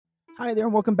Hi there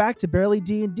and welcome back to Barely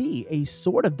D&D, a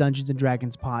sort of Dungeons &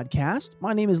 Dragons podcast.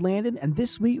 My name is Landon, and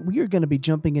this week we are going to be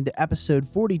jumping into episode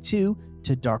 42,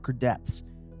 To Darker Depths.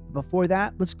 Before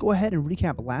that, let's go ahead and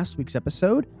recap last week's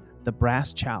episode, The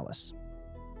Brass Chalice.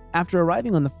 After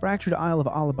arriving on the fractured Isle of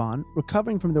Alabon,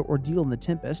 recovering from their ordeal in the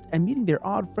Tempest, and meeting their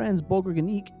odd friends Bulgur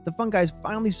and Eek, the fun guys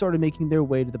finally started making their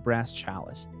way to the Brass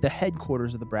Chalice, the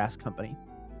headquarters of the Brass Company.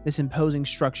 This imposing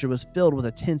structure was filled with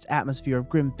a tense atmosphere of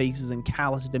grim faces and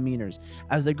callous demeanors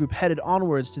as the group headed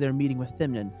onwards to their meeting with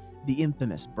Thymnon, the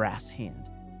infamous Brass Hand.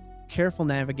 Careful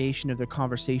navigation of their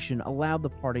conversation allowed the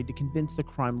party to convince the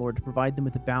crime lord to provide them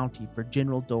with a bounty for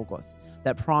General Dolgoth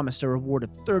that promised a reward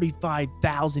of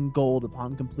 35,000 gold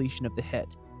upon completion of the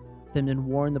hit. Thymnon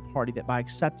warned the party that by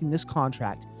accepting this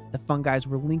contract, the fun guys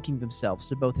were linking themselves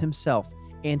to both himself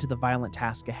and to the violent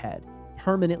task ahead,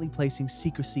 permanently placing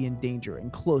secrecy and danger in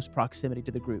close proximity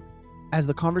to the group. As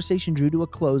the conversation drew to a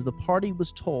close, the party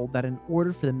was told that in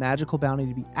order for the magical bounty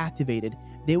to be activated,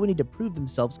 they would need to prove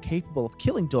themselves capable of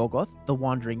killing Dolgoth, the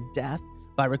Wandering Death,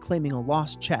 by reclaiming a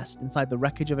lost chest inside the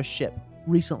wreckage of a ship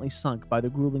recently sunk by the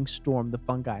grueling storm the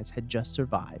fun guys had just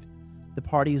survived. The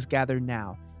party is gathered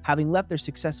now, having left their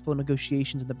successful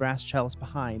negotiations in the Brass Chalice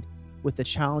behind, with the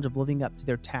challenge of living up to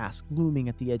their task looming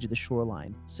at the edge of the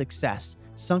shoreline, success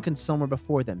sunken somewhere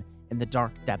before them in the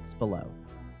dark depths below.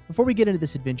 Before we get into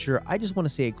this adventure, I just want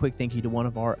to say a quick thank you to one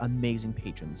of our amazing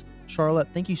patrons. Charlotte,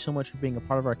 thank you so much for being a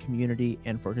part of our community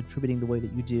and for contributing the way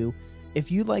that you do.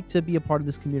 If you'd like to be a part of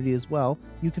this community as well,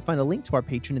 you can find a link to our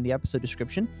Patreon in the episode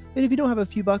description. And if you don't have a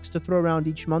few bucks to throw around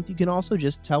each month, you can also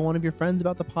just tell one of your friends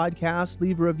about the podcast,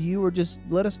 leave a review, or just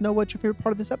let us know what your favorite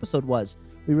part of this episode was.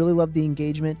 We really love the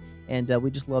engagement, and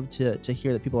we just love to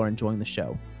hear that people are enjoying the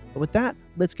show. But with that,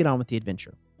 let's get on with the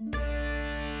adventure.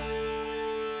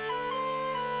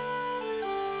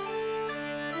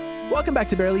 Welcome back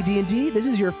to Barely D&D. This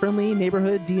is your friendly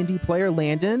neighborhood D&D player,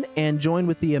 Landon, and joined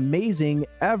with the amazing,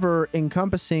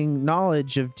 ever-encompassing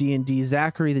knowledge of D&D,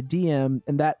 Zachary, the DM,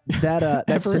 and that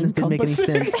sentence didn't make any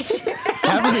sense.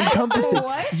 Ever-encompassing.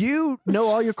 You know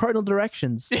all your cardinal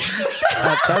directions.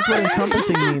 That's what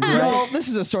encompassing means, right? Well, this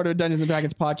is a sort of Dungeons &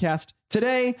 Dragons podcast.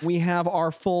 Today, we have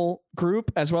our full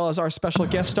group, as well as our special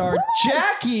guest star,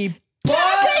 Jackie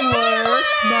Butler.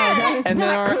 And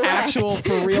then our correct. actual,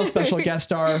 for real special guest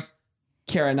star,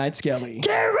 Kara Knightskelly.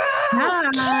 Kara!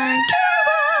 Hi.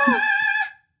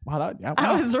 Wow, That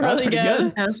was really pretty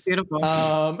good. That was beautiful.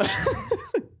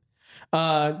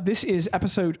 This is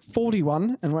episode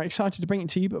 41, and we're excited to bring it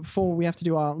to you. But before we have to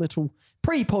do our little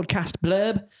pre-podcast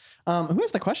blurb, who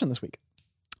has the question this week?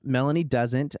 Melanie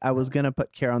doesn't. I was going to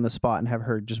put Kara on the spot and have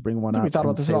her just bring one up. We thought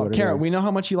about this at all. Kara, we know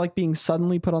how much you like being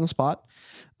suddenly put on the spot.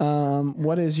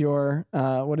 What is your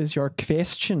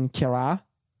question, Kara?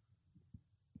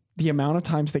 The amount of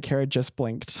times that Kara just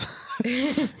blinked.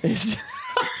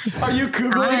 Are you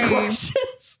Googling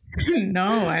questions?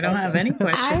 No, I don't have any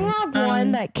questions. I have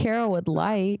one that Kara would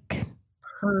like,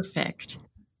 Perfect.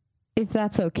 if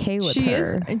that's okay with She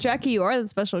her. is. Jackie, you are the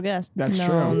special guest. That's No,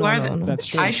 true. no, Why no, no. That's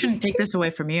true. I shouldn't take this away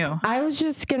from you. I was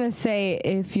just going to say,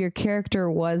 if your character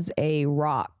was a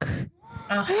rock,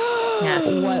 Ugh,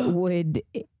 yes. what would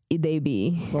they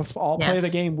be? Let's all play Yes. the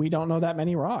game. We don't know that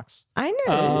many rocks. I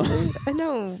know. I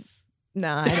know. No,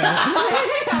 I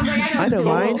don't. I know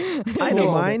mine. I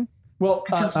know mine. Well,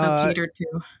 I feel so catered to.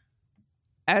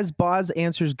 As Boz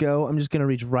answers go, I'm just going to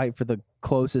reach right for the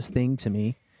closest thing to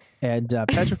me. And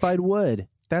petrified wood.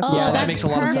 That's Oh, what that that's makes a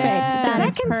lot of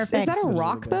perfect. sense. Is that a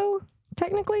rock, though,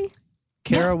 technically?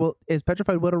 Kara, is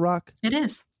petrified wood a rock? It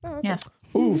is. Oh, okay. Yes.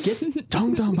 ooh, get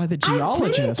dunked on by the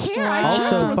geologist. I didn't care. I Also,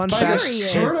 just was fun By fact- the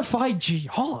curious. certified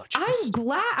geologist.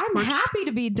 I'm happy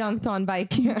to be dunked on by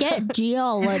Kara. Get It's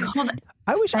geology. I called.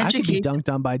 wish I could be Educate.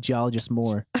 dunked on by geologists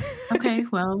more. Okay,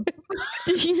 well.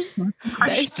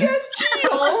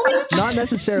 Not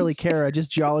necessarily Kara,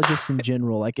 just geologists in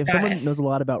general. Like if someone knows a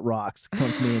lot about rocks,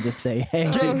 come to me and just say, "Hey,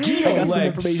 I got some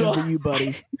legs. information for you,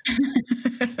 buddy."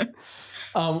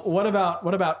 What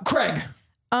about Craig?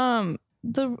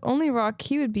 The only rock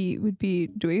he would be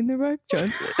Dwayne the Rock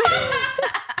Johnson.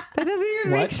 That doesn't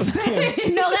even What? make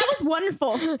sense. No, that was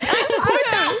wonderful. I support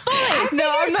that fully. No,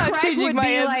 I'm not Craig changing would my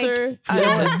be like, answer.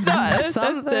 Yeah. That's not.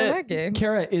 Something. That's it. Okay.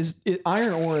 Kara,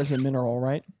 iron ore is a mineral,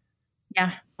 right?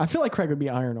 Yeah. I feel like Craig would be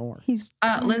iron ore He's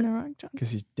Let- Dwayne the Rock because Johnson.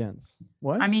 he's dense.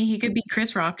 What? I mean, he could be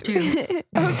Chris Rock, too. Okay.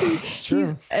 It's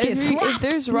true. If slapped.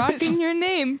 there's rock in your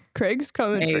name, Craig's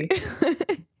coming for you.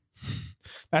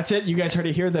 That's it. You guys heard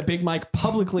it here. The Big Mike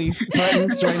publicly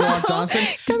threatened Dwayne The Rock Johnson.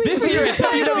 This year at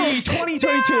WWE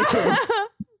 2022.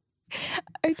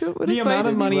 I don't want The to amount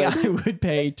fight of money anyone. I would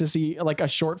pay to see like a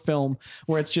short film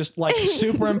where it's just like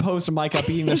superimposed Micah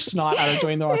beating the snot out of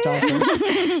Dwayne the Rock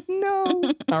Johnson. No.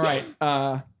 All right,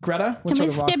 Greta, what Can we sort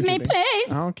of rock skip would me, you be?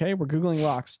 please? Okay, we're googling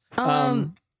rocks.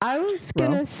 I was Ro?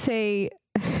 gonna say,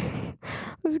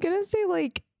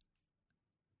 like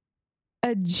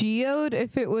a geode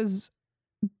if it was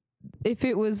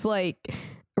like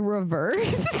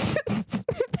reverse. If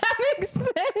that makes sense.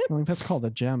 I think that's called a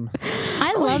gem.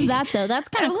 I love that though. That's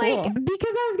kind of cool. Like,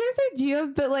 because I was gonna say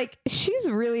geode, but like she's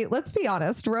really, let's be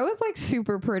honest, Ro is like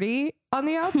super pretty on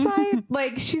the outside.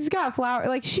 Like she's got flower,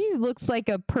 like she looks like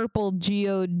a purple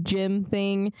geode gem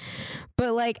thing,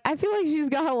 but like I feel like she's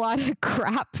got a lot of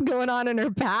crap going on in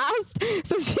her past,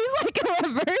 so she's like a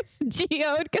reverse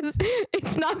geode because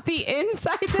it's not the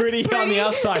inside that's Pretty on the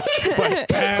outside, but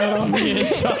bad on the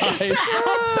inside.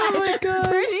 Oh my gosh.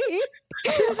 pretty.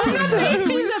 I'm not saying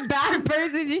she's a bad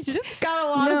person. She's just got a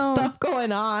lot No. of stuff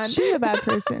going on. She's a bad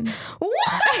person.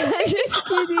 What? Just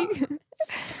kidding.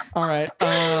 All right,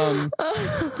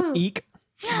 Eek.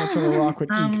 What sort of rock would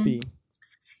Eek be?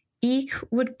 Eek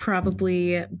would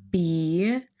probably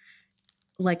be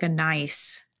like a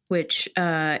gneiss, which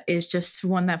is just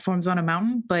one that forms on a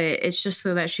mountain, but it's just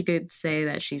so that she could say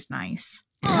that she's nice.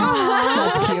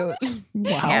 That's cute.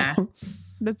 Wow. Yeah.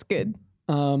 That's good.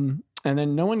 And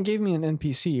then no one gave me an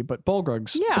NPC, but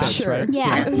Bulgrug's Yeah, fits, sure. right?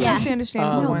 Yeah. Yes. That's the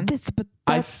understandable one. But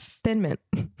I that's Thin Mint.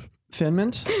 Thin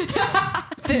Mint.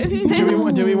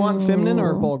 Do we want Thimnin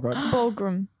or Bulgrug?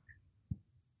 Bulgrim.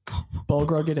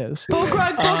 Bulgrug it is.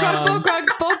 Bulgrug.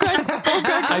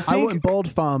 I I think went bold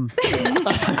fum.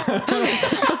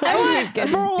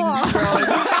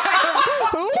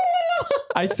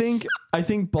 I think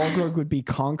Bulgrug would be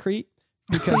concrete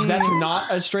because that's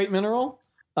not a straight mineral.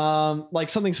 Like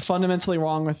something's fundamentally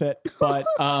wrong with it, but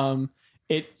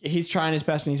he's trying his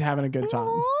best and he's having a good time.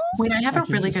 Wait, I have Like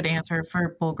a really he's just- good answer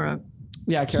for Bulgrug.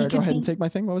 Yeah, Kara, could go ahead and be- take my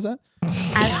thing. What was that?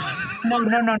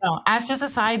 No. As just a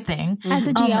side thing. As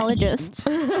a geologist.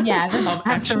 Yeah,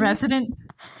 as the resident.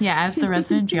 Yeah, as the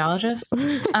resident geologist.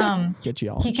 Get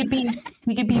geology. He could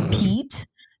be Pete.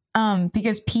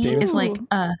 Because Pete David? is like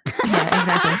yeah,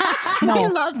 exactly. I No,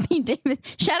 love Pete Davis.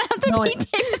 Shout out to No, Pete it's-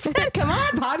 Davidson. Come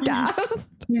on, podcast.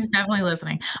 he's definitely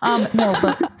listening. No,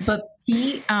 but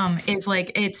Pete is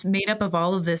like, it's made up of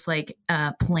all of this like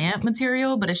plant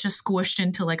material, but it's just squished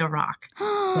into like a rock.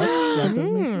 That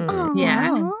does make sense. Aw.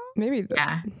 Yeah. Maybe.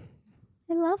 Yeah.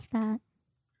 I love that.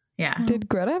 Yeah. Did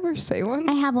Greta ever say one?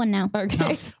 I have one now.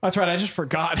 Okay. That's right. I just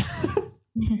forgot.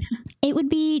 It would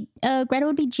be Greta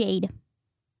would be Jade.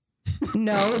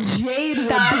 No, Jade.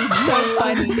 That's so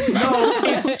funny. No,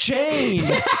 it's Jane.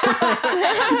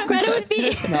 Greta would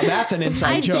be. Now that's an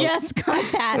inside I joke. just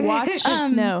got that.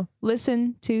 Watch. No.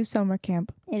 Listen to Summer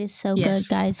Camp. It is so Yes.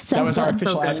 good, guys. So That was our good.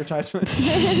 official So good.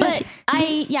 advertisement. But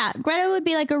Greta would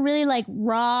be like a really like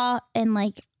raw and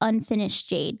like unfinished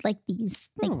jade, like these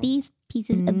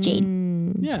pieces of jade.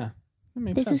 Yeah, that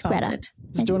makes This sense. is Greta. Solid.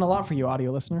 This is doing a lot for you,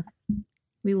 audio listener.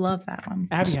 We love that one.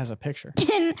 Abby has a picture.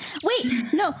 Wait,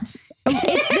 no.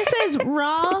 This is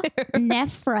raw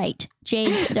nephrite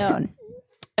jade stone.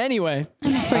 Anyway,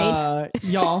 I'm afraid.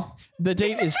 y'all, the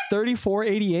date is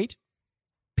 3488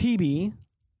 PB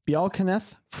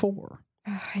Bialkaneth 4.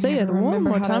 Say it one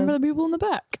more time for the people in the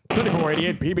back.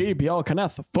 3488 PB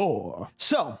Bialkaneth 4.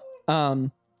 So,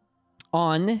 on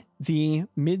the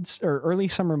early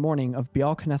summer morning of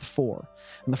Bialkaneth 4,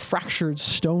 in the fractured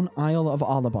stone isle of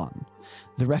Alaban,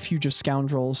 the refuge of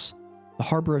scoundrels, the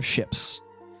harbor of ships,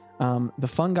 the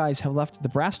fun guys have left the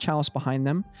brass chalice behind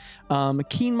them.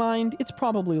 Keen mind, it's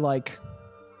probably like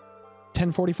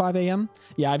 10:45 a.m.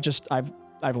 Yeah,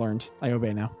 I've learned. I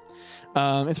obey now.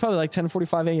 It's probably like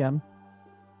 10:45 a.m.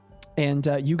 And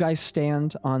you guys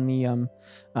stand on the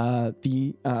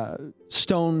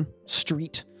stone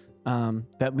street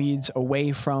that leads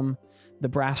away from the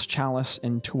brass chalice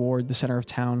and toward the center of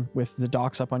town, with the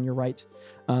docks up on your right.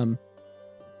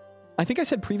 I think I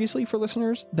said previously for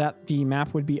listeners that the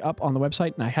map would be up on the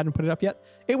website, and I hadn't put it up yet.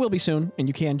 It will be soon, and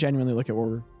you can genuinely look at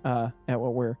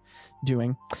what we're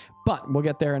doing. But we'll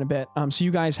get there in a bit. So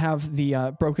you guys have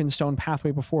the broken stone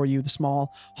pathway before you, the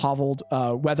small, hoveled,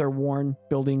 weather-worn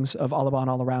buildings of Alaban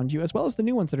all around you, as well as the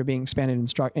new ones that are being expanded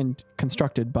and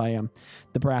constructed by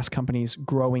the brass company's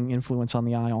growing influence on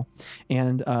the isle.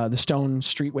 And the stone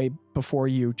streetway before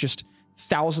you, just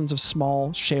thousands of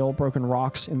small shale broken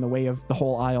rocks in the way of the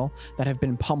whole isle that have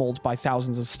been pummeled by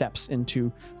thousands of steps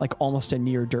into like almost a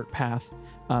near dirt path,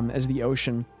 as the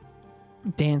ocean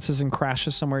dances and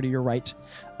crashes somewhere to your right.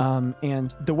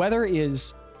 And the weather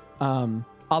is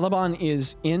Alaban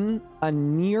is in a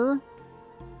near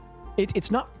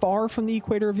It's not far from the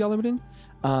equator of Yalabadin,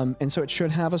 and so it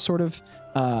should have a sort of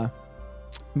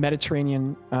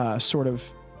Mediterranean sort of.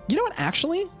 You know what?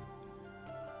 Actually,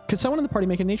 could someone in the party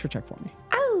make a nature check for me?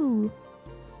 Oh.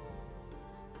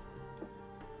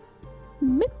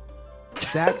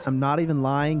 Zach, I'm not even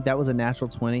lying. That was a natural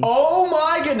 20. Oh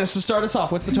my goodness! To start us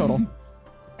off, what's the total?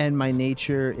 And my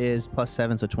nature is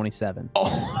 +7, so 27.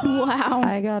 Oh, Wow.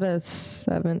 I got a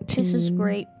 17. This is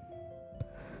great.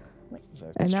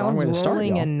 And that was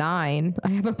rolling a 9. I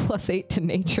have a +8 to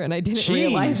nature, and I didn't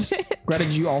realize it. Greta,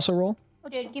 did you also roll? Oh,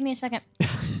 dude, give me a second.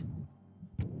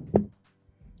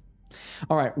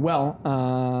 All right. Well,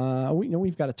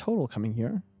 we've got a total coming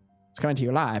here. It's coming to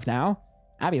you live now.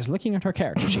 Abby is looking at her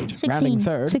character sheet. 16. Rounding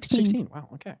third. 16. Wow.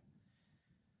 Okay.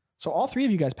 So all three of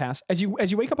you guys pass. As you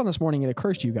wake up on this morning, it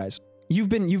occurs to you guys. You've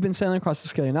been sailing across the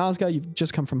Scalia Nazca. You've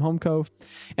just come from Home Cove,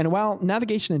 and while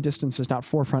navigation and distance is not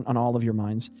forefront on all of your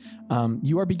minds,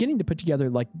 you are beginning to put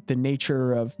together like the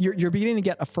nature of. You're beginning to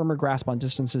get a firmer grasp on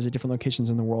distances at different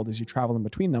locations in the world as you travel in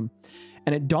between them,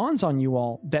 and it dawns on you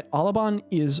all that Alaban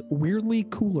is weirdly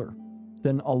cooler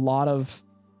than a lot of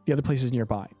the other places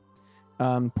nearby.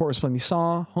 Port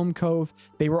Resplendissant, Home Cove,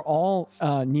 they were all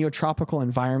neotropical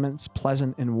environments,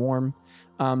 pleasant and warm.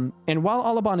 And while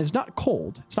Alaban is not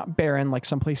cold, it's not barren like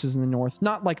some places in the north,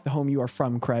 not like the home you are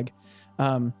from, Craig,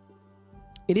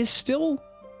 it is still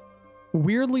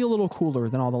weirdly a little cooler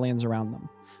than all the lands around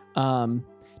them.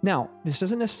 Now, this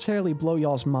doesn't necessarily blow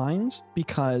y'all's minds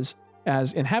because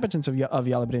as inhabitants of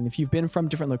Yalabadin, if you've been from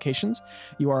different locations,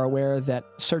 you are aware that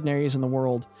certain areas in the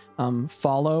world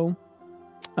follow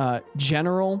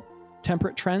general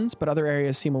temperate trends, but other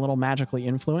areas seem a little magically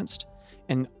influenced.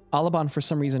 And Alaban, for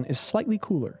some reason, is slightly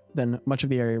cooler than much of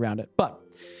the area around it. But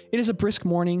it is a brisk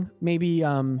morning, maybe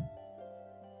 70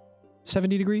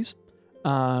 degrees.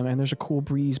 And there's a cool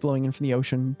breeze blowing in from the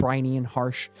ocean, briny and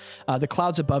harsh. The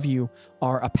clouds above you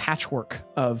are a patchwork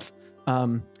of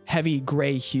heavy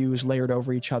gray hues layered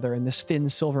over each other, and this thin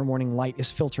silver morning light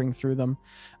is filtering through them,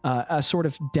 a sort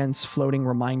of dense floating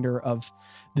reminder of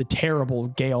the terrible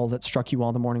gale that struck you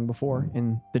all the morning before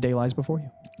and the day lies before you.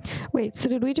 Wait, so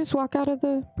did we just walk out of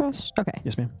the press? Okay.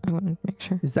 Yes, ma'am. I wanted to make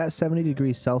sure. Is that 70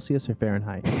 degrees Celsius or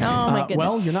Fahrenheit? Oh my goodness.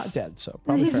 Well, you're not dead, so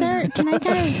probably Is there, can I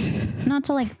kind of, not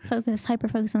to like hyper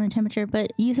focus on the temperature,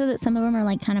 but you said that some of them are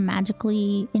like kind of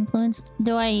magically influenced.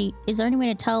 Is there any way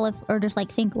to tell if, or just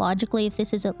like think logically if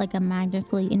this is like a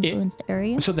magically influenced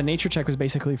area? So the nature check was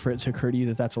basically for it to occur to you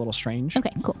that that's a little strange.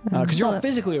 Okay, cool. Because you're all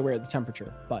physically aware of the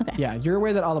temperature, but Okay. yeah, you're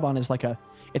aware that Alaban is like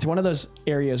it's one of those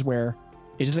areas where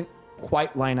it doesn't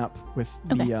quite line up with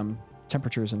the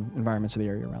temperatures and environments of the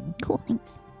area around them. Cool,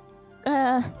 thanks.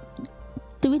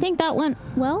 Do we think that went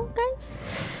well, guys?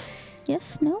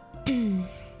 Yes, no?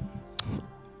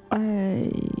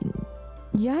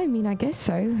 Yeah, I mean, I guess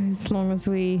so, as long as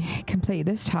we complete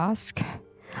this task.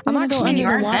 I'm actually you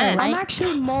are dead. I'm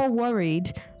actually more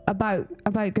worried about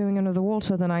going under the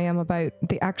water than I am about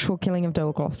the actual killing of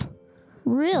Dolgloth.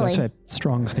 Really? That's a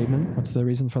strong statement. What's the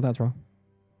reason for that, Ro?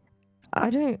 I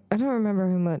don't remember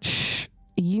how much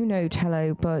you know,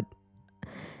 Tello, but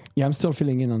Yeah, I'm still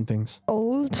filling in on things.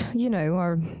 Old,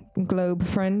 our globe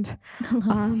friend,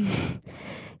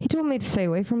 he told me to stay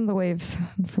away from the waves,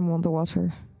 from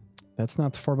underwater. That's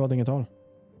not foreboding at all.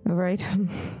 Right.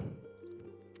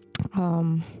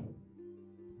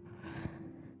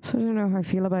 So I don't know how I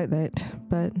feel about that,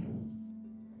 but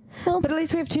at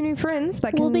least we have 2 new friends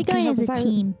that can. We'll be going help as a us out.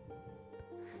 team.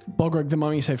 Bolgrug, the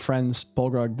moment you say friends,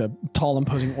 Bolgrug, the tall,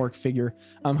 imposing orc figure,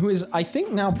 who is, I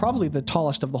think, now probably the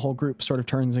tallest of the whole group, sort of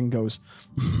turns and goes,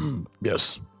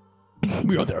 "Yes,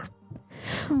 we are there."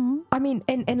 Aw. I mean,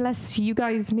 unless you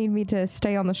guys need me to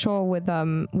stay on the shore with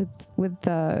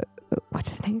what's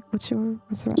his name? What's the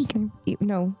rest name?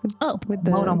 No. With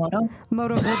the Moto.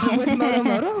 with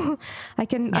Moto. I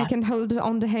can hold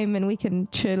on to him and we can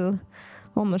chill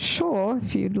on the shore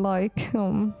if you'd like.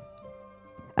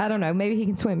 I don't know. Maybe he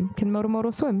can swim. Can Moto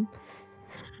swim?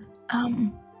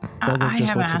 I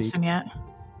just haven't looks at asked him yet.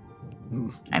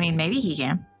 I mean, maybe he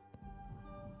can.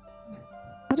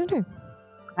 I don't know.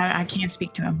 I can't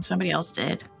speak to him. Somebody else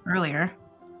did earlier.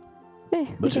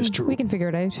 That is true. We can figure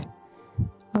it out.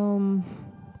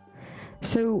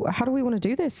 So how do we want to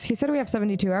do this? He said we have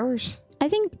 72 hours. I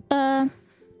think,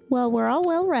 we're all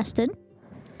well rested.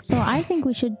 So I think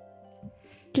we should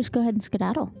just go ahead and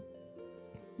skedaddle.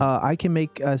 I can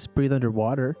make us breathe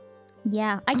underwater.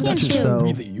 Yeah, I can That's too. so-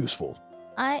 really useful.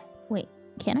 Wait,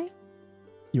 can I?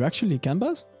 You actually can,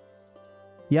 Buzz?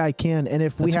 Yeah, I can. And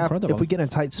if we That's incredible. get in a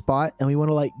tight spot and we want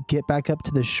to like get back up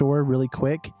to the shore really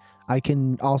quick, I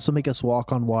can also make us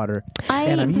walk on water.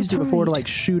 And I've used it before to like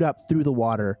shoot up through the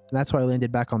water. And that's why I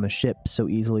landed back on the ship so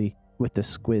easily with the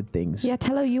squid things. Yeah,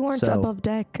 Tello, you weren't So- above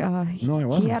deck. No, I He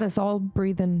wasn't. had us all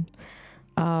breathing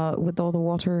with all the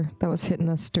water that was hitting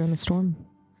us during the storm.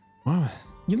 Wow.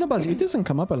 You know, Buzz, it doesn't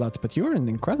come up a lot, but you're an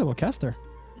incredible caster.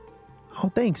 Oh,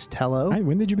 thanks, Tello.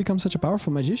 When did you become such a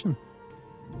powerful magician?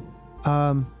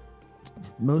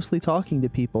 Mostly talking to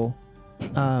people.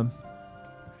 I'm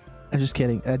just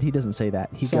kidding. He doesn't say that.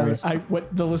 He Sorry, goes,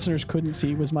 what the listeners couldn't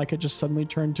see was Micah just suddenly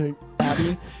turned to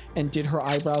Abby and did her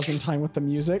eyebrows in time with the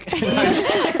music. I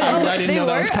didn't They know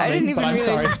that was were? I coming, didn't but I'm even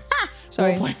sorry. realize.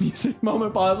 Sorry. Roleplay music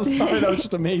moment pause. Sorry, that was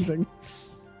just amazing.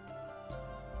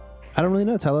 I don't really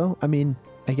know, Tello. I mean,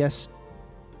 I guess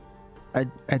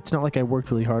it's not like I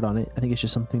worked really hard on it. I think it's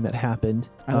just something that happened.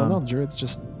 I don't know, Drew. It's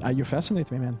just you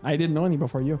fascinate me, man. I didn't know any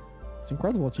before you. It's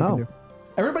incredible what you can do.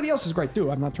 Everybody else is great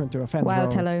too. I'm not trying to offend. Wow, We're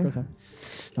all Tello.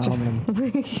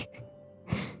 great.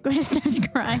 Greta starts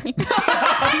crying.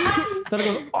 Then it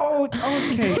goes, oh,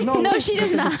 okay. No, she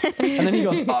does not. And then he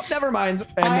goes, oh, never mind.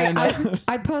 And then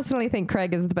I personally think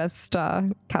Craig is the best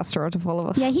caster out of all of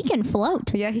us. Yeah, he can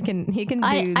float. Yeah, he can do.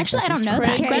 I don't know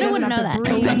that. Craig Greta doesn't wouldn't know have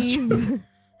that. to breathe.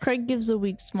 Craig gives a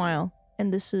weak smile,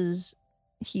 and this is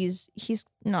he's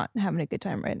not having a good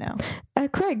time right now.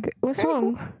 Craig, what's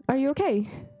wrong? Are you okay?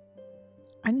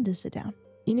 I need to sit down.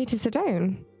 You need to sit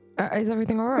down. Is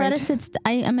everything all right? Greta sits.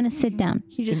 I'm gonna sit down.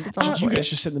 He just sits on the you floor. guys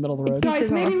just sit in the middle of the road. Guys, sits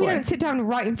on the maybe we floor. don't sit down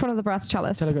right in front of the brass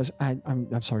chalice. Taylor goes,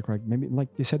 I'm sorry, Craig. Maybe like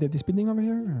you said that this building over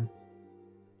here? Or?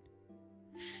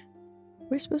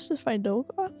 We're supposed to find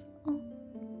Dolgoth?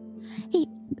 Hey,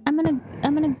 I'm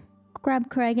gonna grab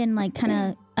Craig and like kind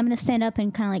of. I'm gonna stand up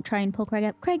and kind of like try and pull Craig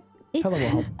up. Craig. Taylor will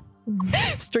help.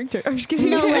 Stricter. I'm just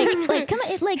kidding. No,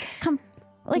 come.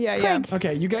 Like Yeah, Craig. yeah.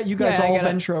 Okay, you guys Yeah, I all gotta-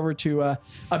 venture over to a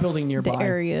building The nearby.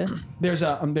 area. There's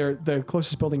the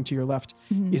closest building to your left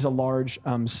Mhm. is a large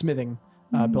smithing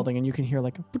building, and you can hear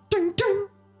like a ding ding,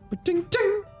 ding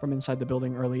ding from inside the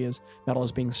building early as metal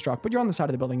is being struck. But you're on the side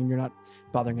of the building and you're not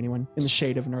bothering anyone in the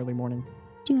shade of an early morning.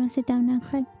 Do you want to sit down now,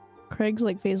 Craig? Craig's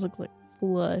like face looks like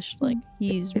flushed. Like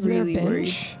he's Is there a really worried.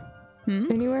 bench Hmm?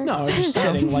 anywhere? No, just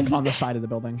sitting like on the side of the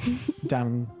building,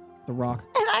 down the rock.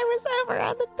 And I was over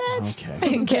on the bench.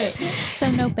 Okay. Okay. So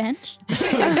no bench.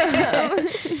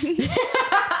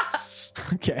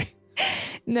 Okay.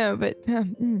 No, but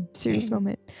serious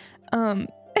moment.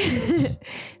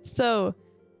 So,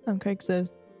 Craig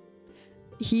says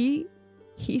he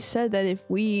said that if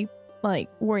we like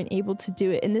weren't able to do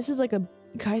it, and this is like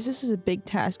this is a big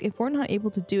task. If we're not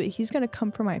able to do it, he's gonna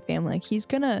come for my family. Like he's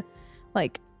gonna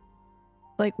like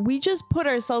we just put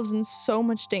ourselves in so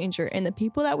much danger, and the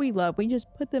people that we love, we just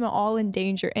put them all in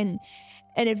danger. And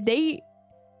if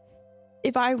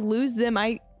I lose them,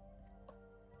 I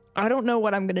don't know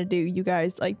what I'm gonna do, you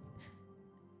guys. Like,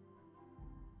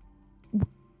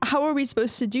 how are we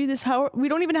supposed to do this? We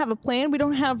don't even have a plan. We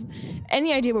don't have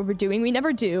any idea what we're doing. We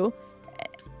never do.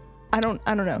 I don't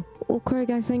know. Well, Craig,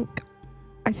 I think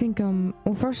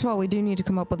well, first of all, we do need to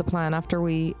come up with a plan after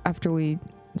we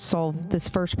solve this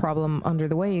first problem under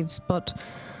the waves, but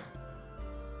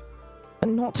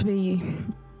not to be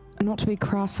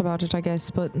crass about it, I guess,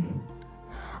 but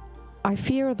I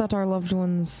fear that our loved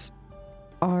ones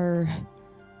are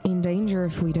in danger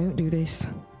if we don't do this.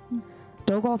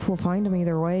 Dolgoth will find him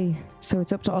either way, so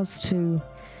it's up to us to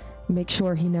make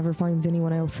sure he never finds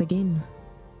anyone else again.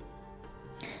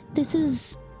 This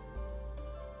is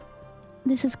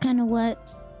kind of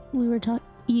what we were talking.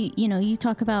 You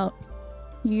talk about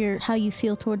how you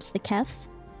feel towards the Kefs,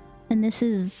 and this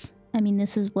is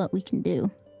what we can do.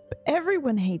 But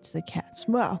everyone hates the cats.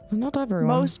 Well, Not everyone.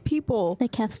 most people. The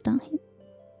Kefs don't hate.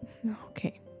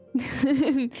 Okay.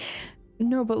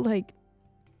 No, but like,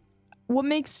 what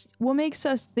makes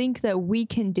us think that we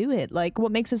can do it? Like,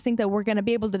 what makes us think that we're gonna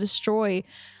be able to destroy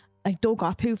like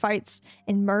Dolgoth, who fights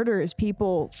and murders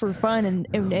people for fun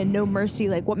and no mercy?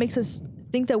 Like, what makes us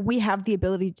think that we have the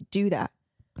ability to do that?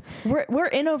 We're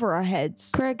in over our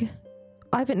heads. Craig,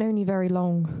 I haven't known you very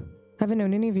long. I haven't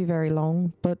known any of you very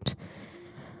long, but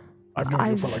I've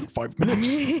known you for like 5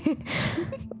 minutes.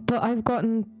 but I've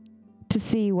gotten to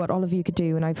see what all of you could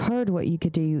do, and I've heard what you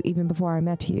could do even before I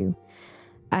met you.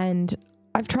 And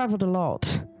I've traveled a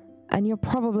lot, and you're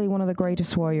probably one of the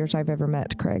greatest warriors I've ever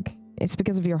met, Craig. It's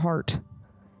because of your heart.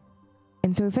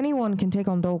 And so if anyone can take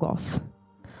on Dolgoth,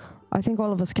 I think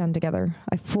all of us can together.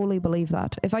 I fully believe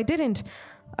that. If I didn't,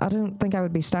 I don't think I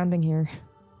would be standing here.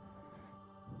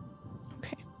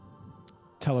 Okay.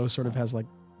 Tello sort of has like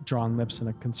drawn lips and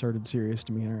a concerted, serious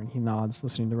demeanor, and he nods,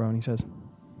 listening to Ro, and he says,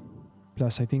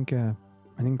 "Plus, I think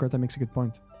Greta makes a good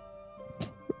point."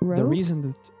 The reason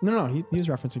that no, he was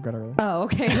referencing Greta earlier. Oh,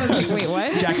 okay. I was like, wait,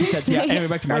 what? Jackie said, yeah. Anyway,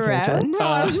 back to my character. No,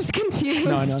 I was just confused.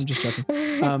 No, I'm just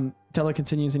joking. Teller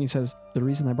continues and he says, the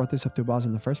reason I brought this up to Boz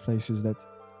in the first place is that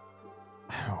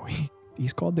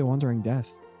he's called the Wandering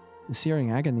Death, the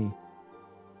Searing Agony.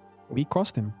 We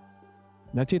crossed him.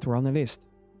 That's it, we're on the list.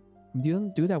 We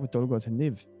didn't do that with Dolgoth and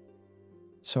Niv.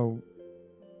 So,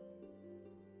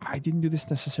 I didn't do this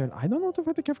necessarily. I don't know to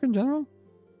fight the Kefka in general,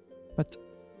 but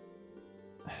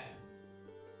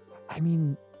I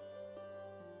mean,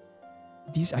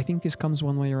 I think this comes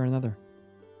one way or another.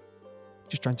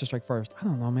 Just trying to strike first. I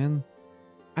don't know, man.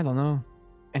 I don't know.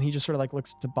 And he just sort of like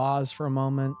looks to Boz for a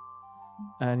moment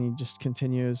and he just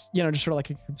continues, just sort of like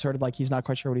a concerted, like he's not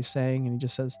quite sure what he's saying. And he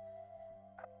just says,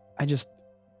 I'm just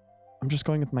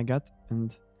going with my gut.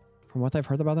 And from what I've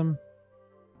heard about him,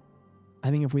 I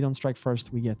think if we don't strike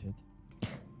first, we get it.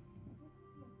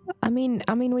 I mean,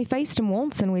 we faced him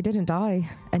once and we didn't die.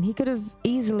 And he could have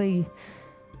easily,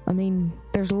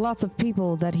 there's lots of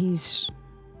people that he's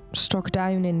struck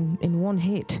down in one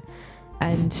hit.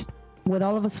 And with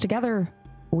all of us together,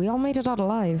 we all made it out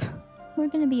alive. We're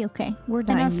going to be okay. We're and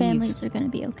naive. our families are going to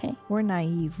be okay. We're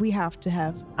naive. We have to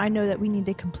have... I know that we need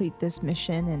to complete this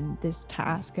mission and this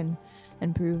task and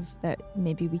prove that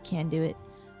maybe we can do it.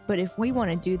 But if we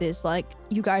want to do this, like,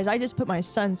 you guys, I just put my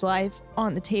son's life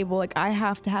on the table. Like, I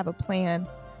have to have a plan.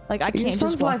 Like, I can't Your just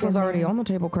son's walk life was in already there. on the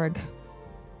table, Craig.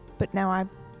 But now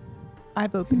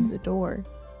I've opened the door.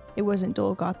 It wasn't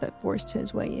Dolgoth that forced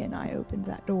his way in. I opened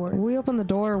that door. We opened the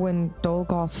door when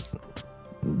Dolgoth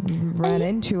ran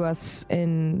into us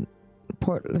in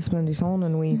Port L'Esplandison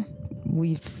and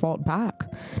we fought back.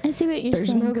 I see what you're There's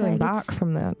saying, no going Craig. back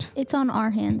from that. It's on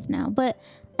our hands now. But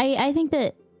I think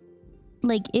that,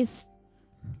 like, if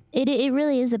it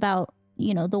really is about,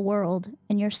 the world,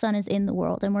 and your son is in the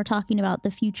world, and we're talking about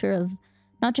the future of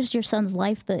not just your son's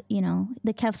life, but,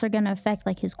 the Kefs are going to affect,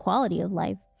 like, his quality of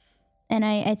life. And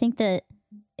I think that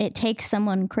it takes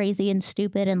someone crazy and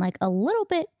stupid and, like, a little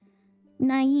bit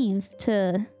naive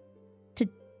to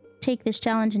take this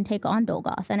challenge and take on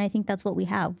Dolgoth. And I think that's what we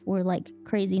have. We're, like,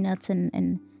 crazy nuts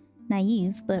and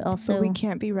naive, but also... But we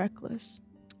can't be reckless.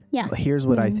 Yeah. Well, here's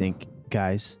what I think,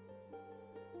 guys.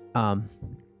 I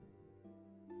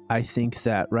think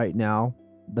that right now,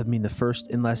 the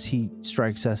first, unless he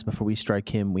strikes us before we strike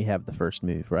him, we have the first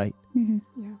move, right?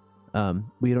 Mm-hmm.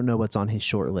 We don't know what's on his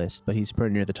short list, but he's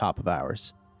pretty near the top of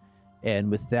ours.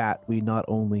 And with that, we not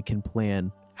only can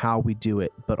plan how we do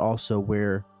it, but also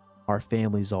where our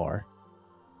families are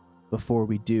before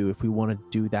we do, if we want to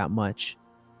do that much.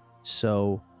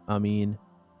 So, I'm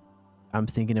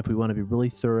thinking if we want to be really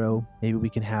thorough, maybe we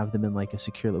can have them in like a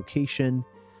secure location.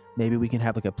 Maybe we can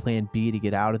have like a plan B to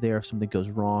get out of there if something goes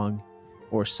wrong,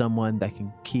 or someone that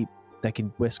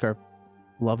can whisk our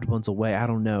loved ones away. I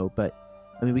don't know, but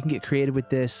we can get creative with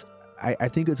this. I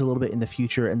think it's a little bit in the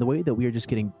future, and the way that we are just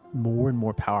getting more and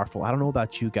more powerful. I don't know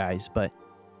about you guys, but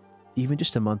even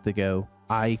just a month ago,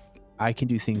 I can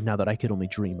do things now that I could only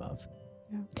dream of.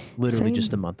 Yeah. Literally Same.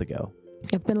 just a month ago.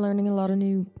 I've been learning a lot of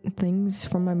new things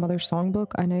from my mother's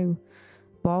songbook. I know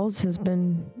Balls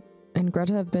and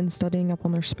Greta have been studying up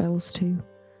on their spells too.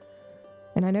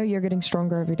 And I know you're getting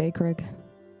stronger every day, Craig.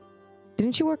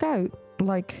 Didn't you work out?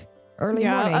 Like, early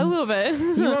morning? Yeah, a little bit.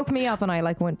 You woke me up and I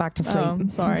went back to sleep. Oh, I'm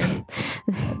sorry.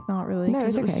 Not really, No,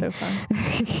 because it's it was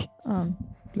okay. so fun.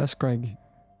 Bless Craig.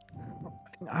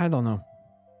 I don't know.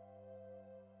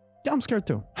 Yeah, I'm scared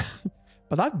too.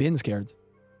 But I've been scared.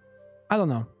 I don't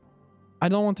know. I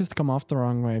don't want this to come off the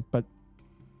wrong way, but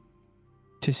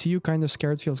to see you kind of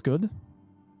scared feels good.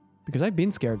 Because I've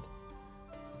been scared.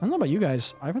 I don't know about you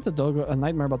guys. I've had a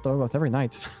nightmare about Dolgoth every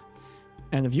night.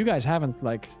 And if you guys haven't,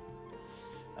 like,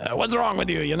 what's wrong with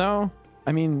you,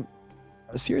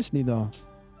 seriously though,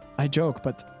 I joke,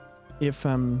 but if,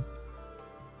 I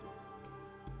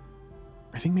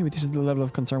think maybe this is the level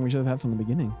of concern we should have had from the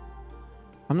beginning.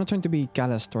 I'm not trying to be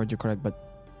callous toward you, Craig, but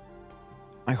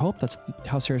I hope that's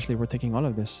how seriously we're taking all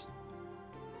of this.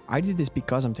 I did this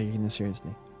because I'm taking this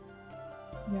seriously.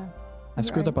 Yeah. I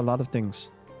screwed Right. up a lot of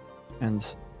things. And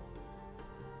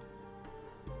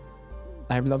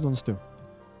I have loved ones too.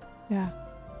 Yeah.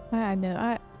 I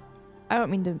know. I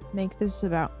don't mean to make this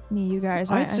about me, you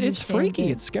guys. I It's understand freaky.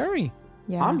 it. It's scary.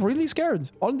 Yeah. I'm really scared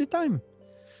all the time.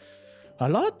 A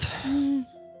lot.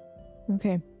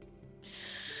 Okay.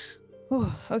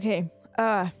 Oh, okay.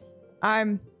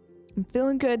 I'm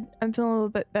feeling good. I'm feeling a little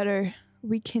bit better.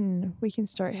 We can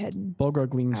start heading.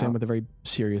 Bolgrog leans in Ow. with a very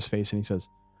serious face and he says,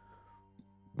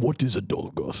 "What is a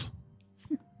Dolgoth?"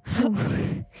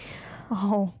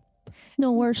 Oh,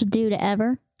 The worst dude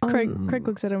ever. Craig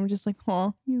looks at him just like,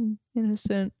 "Oh, you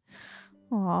innocent."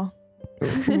 Aw.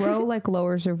 Ro like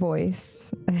lowers her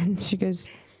voice and she goes,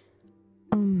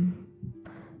 have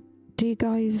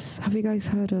you guys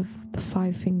heard of the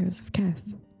 5 Fingers of Keth?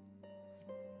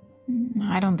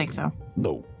 I don't think so.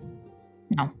 No.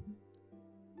 No.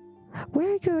 Where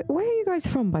are you guys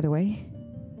from, by the way?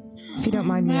 If you don't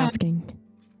mind me asking.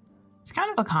 It's kind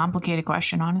of a complicated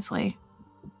question, honestly.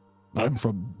 I'm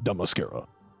from Damaskara.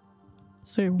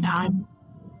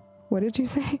 What did you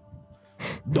say?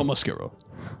 Damaskara.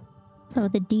 So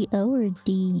with a D-O or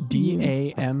D?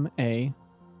 Damascera.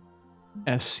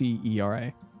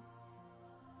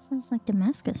 Sounds like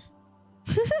Damascus.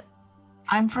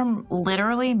 I'm from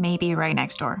literally maybe right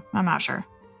next door. I'm not sure.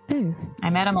 Oh. I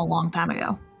met him a long time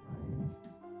ago.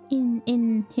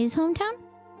 In his hometown?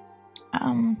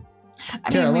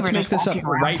 Kara, we let's were make just this up walking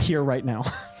around. right here, right now.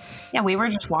 Yeah, we were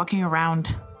just walking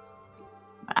around.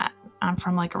 I'm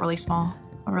from like a really small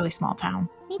town.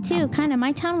 Me too, kind of.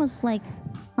 My town was like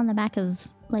on the back of,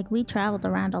 like, we traveled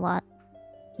around a lot.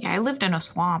 Yeah, I lived in a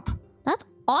swamp. That's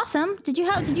awesome. Did you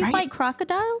Right? fight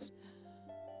crocodiles?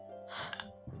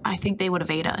 I think they would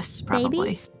have ate us,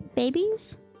 probably.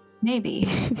 Babies? Maybe.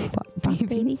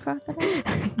 Baby crocodile?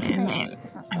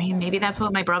 I mean, maybe that's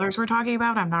what my brothers were talking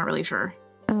about. I'm not really sure.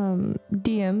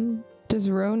 DM, does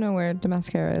Ro know where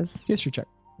Damascus is? History check.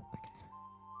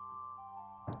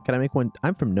 Can I make one?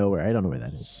 I'm from nowhere. I don't know where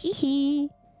that is. Hee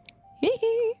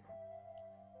hee.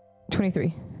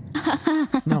 23.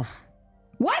 No.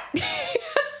 What?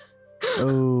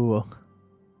 Oh.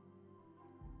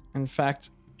 In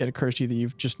fact, it occurs to you that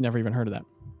you've just never even heard of that.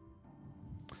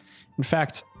 In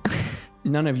fact,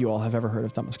 none of you all have ever heard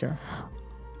of Damaskara.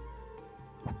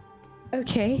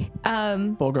 Okay.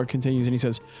 Bulgar continues and he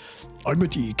says, I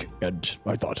met Eek, and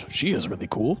I thought, she is really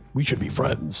cool. We should be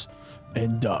friends.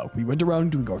 And we went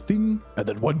around doing our thing, and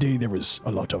then one day there was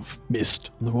a lot of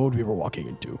mist on the road we were walking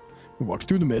into. We walked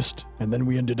through the mist, and then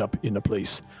we ended up in a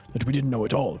place that we didn't know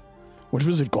at all. What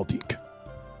was it called, Eek?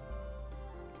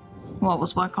 What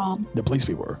was what called? The place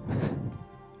we were.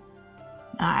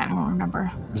 I don't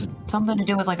remember. Was it Something to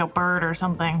do with like a bird or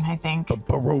something, I think.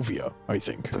 Barovia, I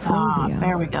think. Barovia.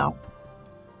 There we go.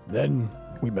 Then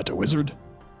we met a wizard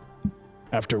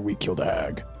after we killed a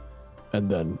hag. And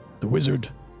then the wizard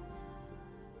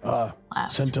Left.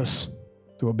 sent us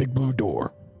through a big blue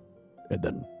door. And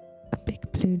then A big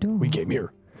blue door. we came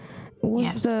here.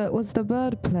 Yes. Was the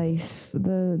bird place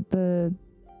was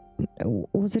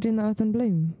it in the Earth and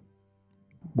Bloom?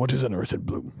 What is an earth and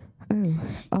bloom?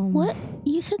 Oh. What?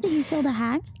 You said that you killed a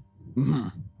hag? Mm-hmm.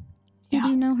 Did Yeah.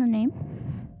 you know her name?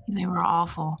 They were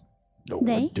awful. No, I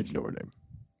They? didn't know her name.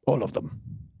 All of them.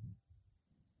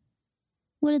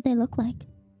 What did they look like?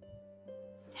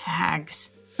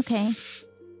 Hags. Okay.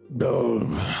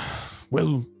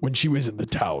 Well, when she was in the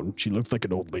town, she looked like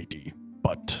an old lady.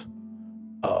 But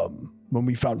when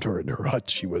we found her in her hut,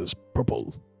 she was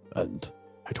purple and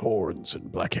had horns and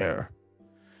black hair.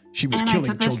 She was And I killing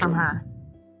took this children. from her.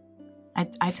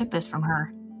 I took this from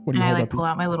her. what do And you I hold like up? pull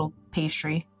out my little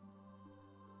pastry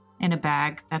in a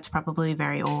bag that's probably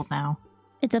very old now.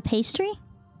 It's a pastry?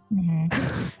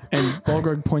 And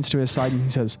Bulgar points to his side and he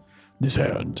says, This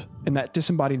hand. in that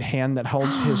disembodied hand that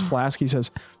holds his flask, he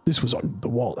says, This was on the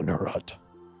wall in her hut.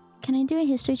 Can I do a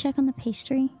history check on the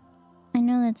pastry? I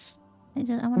know that's... I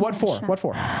wanna what give it a for? shot. What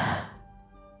for?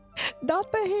 Not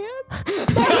the hand.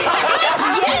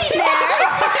 Getting there!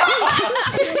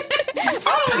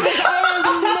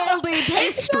 moldy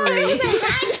pastry. It's a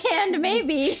hag hand,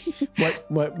 maybe.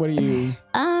 What do you...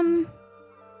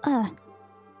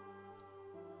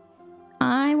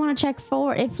 I want to check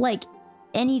for if, like,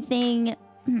 anything...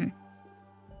 I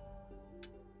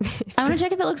want to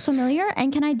check if it looks familiar,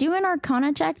 and can I do an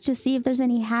Arcana check to see if there's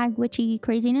any hag witchy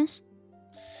craziness?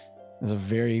 That's a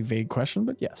very vague question,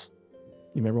 but yes.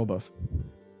 You may roll both.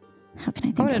 How can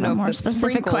I think I want to of a know more if the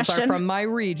specific sprinkles question? are from my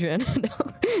region.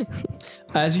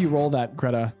 As you roll that,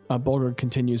 Greta, Bulgar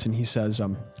continues and he says,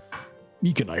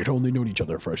 Meek and I had only known each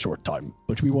other for a short time,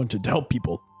 but we wanted to help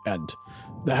people, and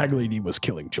the hag lady was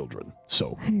killing children,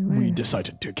 so we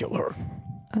decided to kill her.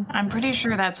 I'm pretty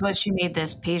sure that's what she made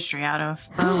this pastry out of.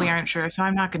 But we aren't sure, so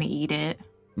I'm not going to eat it.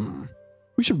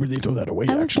 We should really throw that away,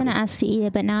 I was actually. going to ask to eat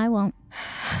it, but now I won't.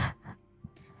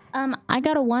 I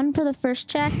got a 1 for the first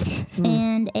check,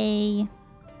 and a...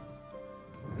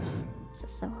 This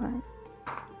is so hard.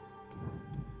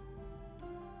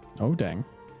 oh, dang.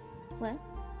 What?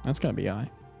 That's going to be high.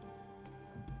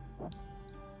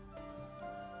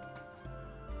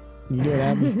 You can do it,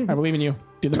 Ab. I believe in you.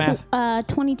 Do the math.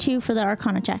 22 for the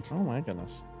Arcana check. Oh my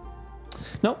goodness.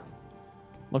 Nope.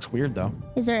 Looks weird though.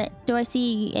 Is there? Do I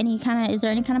see any kind of? Is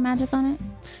there any kind of magic on it?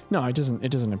 No, it doesn't. It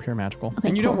doesn't appear magical. Okay,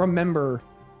 and you don't cool. remember.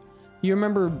 You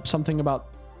remember something about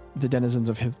the denizens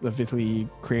of Ithli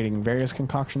creating various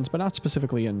concoctions, but not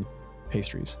specifically in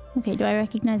pastries. Okay. Do I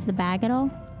recognize the bag at all?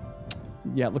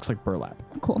 Yeah, it looks like burlap.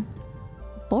 Cool.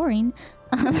 Boring.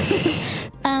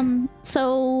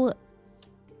 So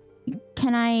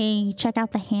can I check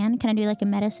out the hand? Can I do like a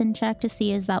medicine check to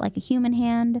see is that like a human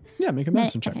hand? Yeah, make a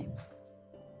medicine check. Okay.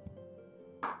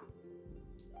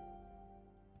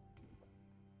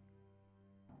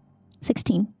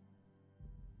 $16.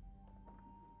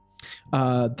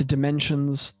 The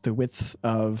dimensions, the width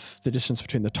of the distance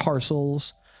between the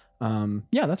tarsals.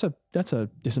 Yeah, that's a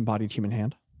disembodied human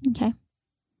hand. Okay.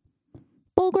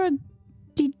 Bulgur,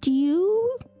 did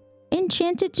you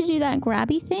enchant it to do that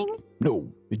grabby thing?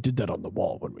 No, it did that on the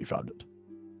wall when we found it.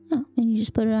 Oh, and you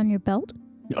just put it on your belt?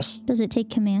 Yes. Does it take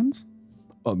commands?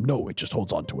 No, it just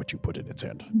holds on to what you put in its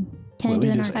hand. Can Well, I do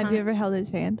it an is- arcana? Have you ever held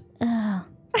his hand? Oh,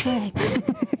 Craig.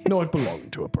 No, it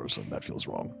belonged to a person. That feels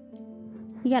wrong.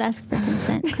 You gotta ask for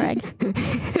consent, Craig.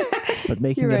 But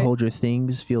making You're it right. hold your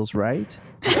things feels right.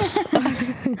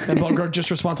 And Bulgur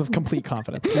just responds with complete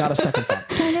confidence, not a second thought.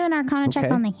 Can I do an arcana check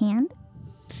Okay. on the hand?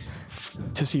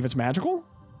 To see if it's magical?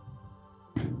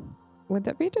 Would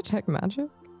that be detect magic?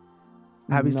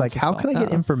 Abby's like, That's a how spell. can I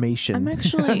get Oh. information? I'm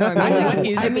actually. No, I mean, What like,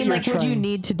 is it I that mean, you're like, would you trying-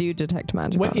 need to do detect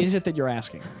magic? What on it? is it that you're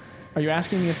asking? Are you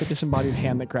asking me if the disembodied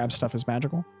hand that grabs stuff is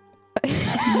magical?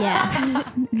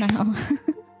 Yes. No.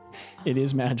 It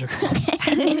is magical.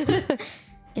 Okay.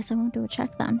 Guess I won't do a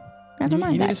check then. Never You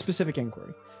mind, need a guys. specific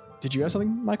inquiry. Did you have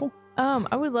something, Michael?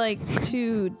 I would like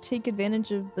to take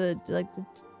advantage of the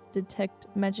detect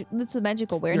magic. This is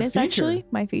magic awareness, feature. actually.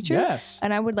 My feature. Yes.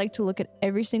 And I would like to look at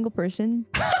every single person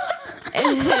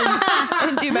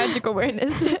and do magic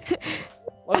awareness.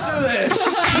 Let's do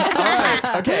this. All right.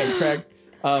 Okay, Craig.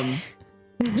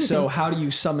 So how do you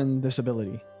summon this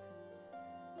ability?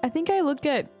 I think I look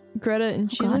at Greta and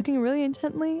she's God. looking really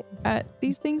intently at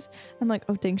these things. I'm like,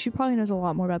 oh dang, she probably knows a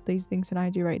lot more about these things than I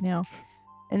do right now.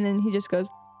 And then he just goes,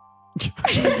 So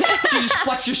you just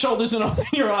flex your shoulders and open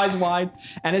your eyes wide.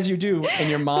 And as you do, in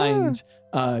your mind,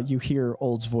 you hear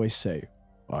Old's voice say,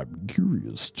 I'm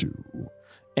curious too.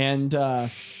 and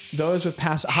those with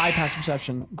high passive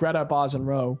perception, Greta, Boz, and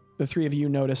Ro, the three of you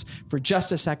notice for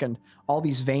just a second, all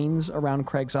these veins around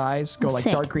Craig's eyes go like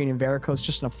Sick. dark green and varicose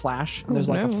just in a flash. And there's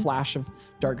like a no. flash of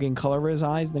dark green color over his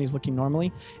eyes. And then he's looking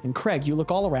normally. And Craig, you look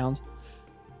all around.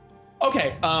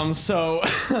 Okay, so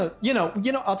you know,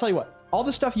 I'll tell you what. All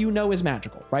the stuff you know is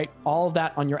magical, right? All of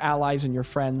that on your allies and your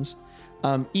friends.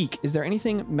 Eek, is there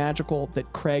anything magical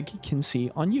that Craig can see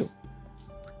on you?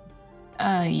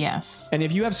 Yes. And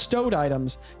if you have stowed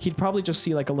items, he'd probably just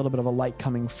see like a little bit of a light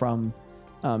coming from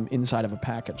inside of a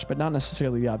package, but not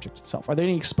necessarily the object itself. Are there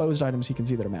any exposed items he can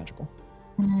see that are magical?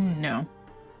 No.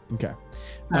 Okay.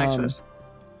 Not Um, exposed.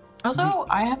 Also,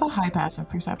 I have a high passive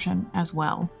perception as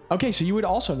well. Okay, so you would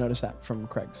also notice that from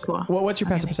Craig's. Cool. What's your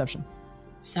Okay. passive perception?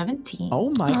 17.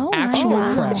 Oh my Oh my actual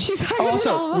God. crap. She's higher than all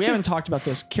Also, of we us. haven't talked about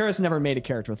this. Kira's never made a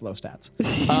character with low stats.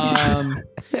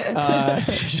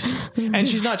 And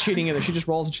she's not cheating either. She just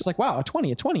rolls and she's like, wow, a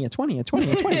 20, a 20, a 20, a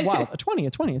 20, a 20. Wow, a 20,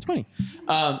 a 20, a 20.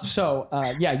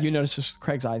 Yeah, you notice this with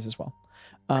Craig's eyes as well.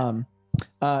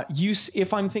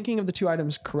 If I'm thinking of the two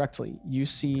items correctly, you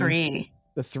see 3.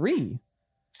 the 3.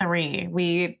 3.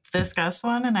 We discussed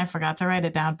one and I forgot to write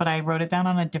it down, but I wrote it down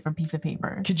on a different piece of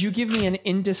paper. Could you give me an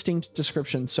indistinct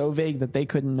description so vague that they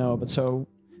couldn't know,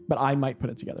 but I might put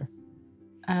it together?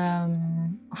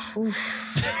 Oof.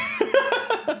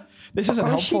 This isn't Or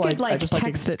helpful. she could, I like, just like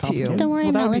text it's it to you. complicated. Don't worry, well,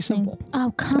 I'm that not would be listening. simple.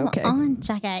 Oh, come Okay. on,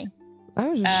 Jackie. I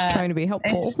was just trying to be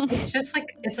helpful. It's just like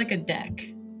it's like a deck.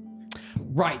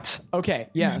 Right. Okay.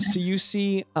 Yeah. So you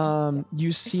see, and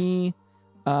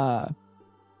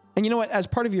you know what? As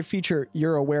part of your feature,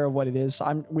 you're aware of what it is.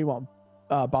 We won't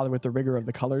bother with the rigor of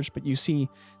the colors, but you see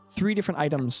 3 different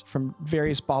items from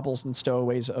various baubles and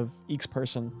stowaways of each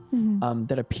person Mhm.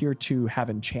 that appear to have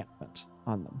enchantment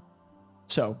on them.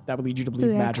 So that would lead you to Do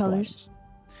believe they have magical colors? items.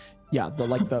 Yeah,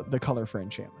 the color for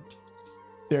enchantment.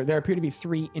 There appear to be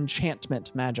 3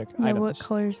 enchantment magic Yeah, items. what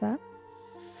color is that?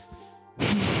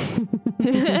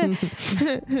 I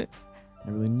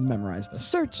really memorized this.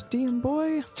 Search, DM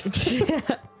boy.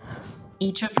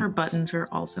 Each of her buttons are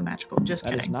also magical. Just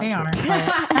That is kidding. not They true.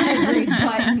 aren't. Every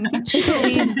button. She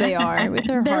believes they are with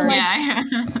her They're heart.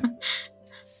 like-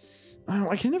 Yeah.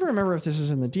 I can never remember if this is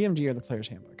in the DMG or the player's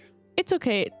handbook. It's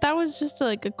okay. That was just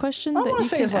like a question I that want you to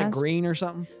say can it's like ask. green or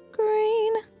something,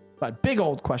 Green. but big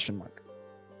old question mark.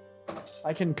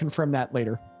 I can confirm that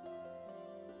later.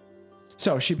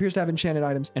 So she appears to have enchanted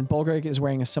items, and Bolgreg is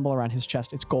wearing a symbol around his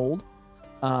chest. It's gold,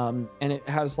 and it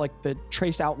has like the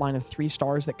traced outline of 3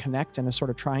 stars that connect in a sort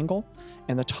of triangle.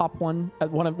 And the top one,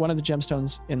 one of the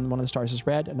gemstones in one of the stars is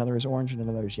red, another is orange, and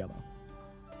another is yellow.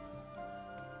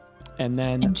 And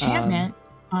then Enchantment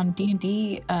on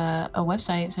D&D, a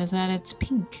website says that it's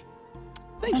pink.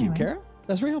 Thank you, Kara.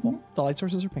 That's very helpful. The light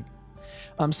sources are pink.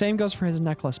 Same goes for his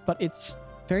necklace, but it's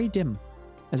very dim,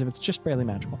 as if it's just barely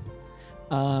magical.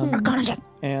 Arcana check.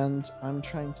 And I'm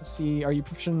trying to see, are you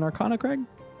proficient in Arcana, Craig?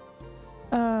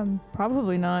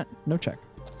 Probably not. No check.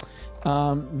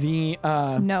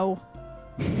 No.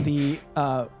 The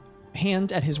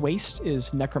hand at his waist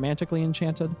is necromantically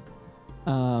enchanted.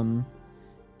 And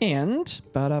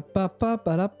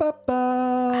ba-da-ba-ba-ba-da-ba-ba.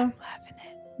 I'm loving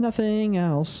it. Nothing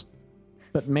else.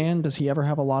 But man, does he ever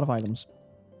have a lot of items.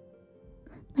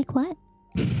 Like what?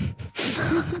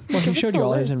 Well, he showed you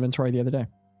all his inventory the other day.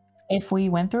 If we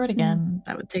went through it again,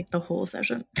 that would take the whole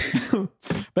session.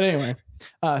 But anyway,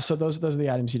 so those are the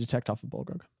items you detect off of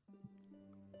Bolgrog.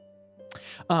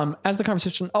 As the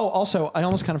conversation... Oh, also, I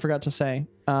almost kind of forgot to say,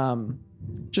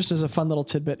 just as a fun little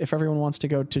tidbit, if everyone wants to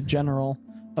go to General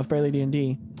of Barely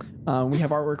D&D, we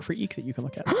have artwork for Eek that you can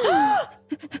look at.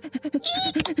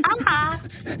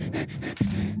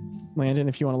 Landon,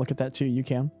 if you want to look at that too, you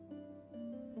can.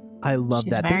 I love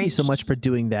She's that. Thank very you so much for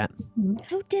doing that.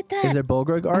 Who did that? Is there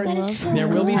Bolgrog art? That is so There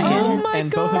will be good. some, Oh my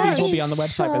and both of these will be on the That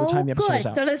website is by the time the so episode is good.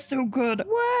 out. That is so good.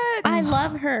 What? I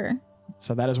love her.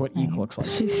 So that is what Eek looks like.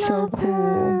 She's so Love cool.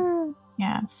 her.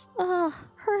 Yes. Oh,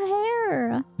 her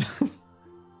hair.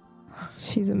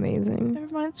 She's amazing. It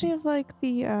reminds me of like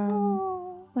the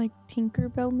Oh. like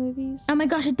Tinkerbell movies. Oh my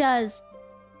gosh, it does.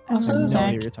 Also, No idea Zach,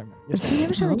 what you're talking about. Yes, Have you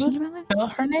ever saw the Rose Tinkerbell movie?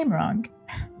 spelled her name wrong.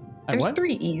 There's what?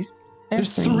 3 E's. There's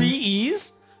 3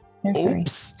 E's? There's 3.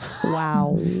 Oops.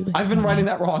 Wow. I've been writing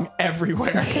that wrong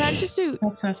everywhere. Can I just do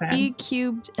That's so sad. E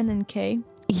cubed and then K?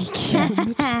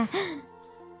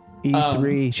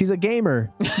 E3. She's a gamer.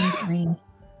 3.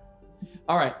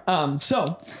 All right.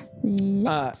 So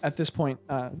at this point,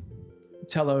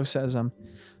 Tello says,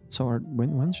 so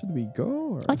when should we go?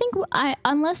 Or? I think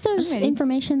unless there's ready.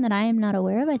 information that I am not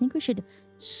aware of, I think we should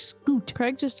scoot.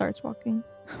 Craig just starts walking.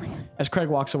 As Craig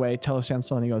walks away, Tello stands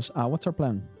still and he goes, what's our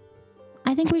plan?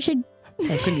 I think we should.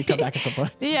 I assume you come back at some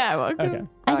point. Yeah, welcome. Okay.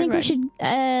 I think we should.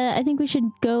 I think we should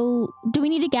go. Do we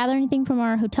need to gather anything from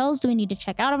our hotels? Do we need to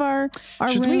check out of our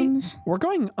Should we- rooms? We're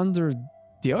going under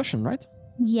the ocean, right?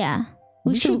 Yeah,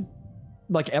 We should,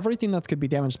 like everything that could be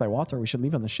damaged by water, we should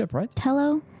leave on the ship, right?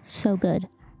 Tello, so good.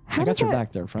 How I does got your that-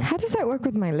 back there, friend. How does that work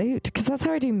with my loot? Because that's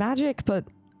how I do magic, but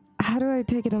how do I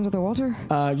take it under the water?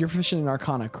 You're proficient in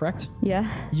Arcana, correct? Yeah.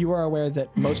 You are aware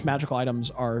that most magical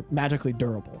items are magically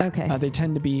durable. Okay. They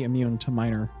tend to be immune to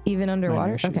minor Even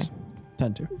underwater? issues. Okay.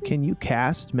 Tend to. Can you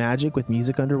cast magic with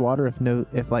music underwater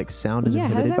if like sound is Yeah,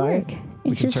 how does inhibited that by work? it?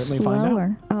 We It's can just certainly find out.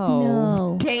 slower. Oh.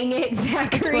 No. Dang it,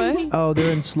 Zachary. Oh,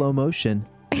 they're in slow motion.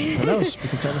 Who knows? We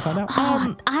can certainly find out.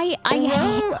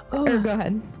 Or go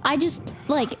ahead. I just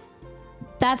like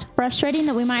that's frustrating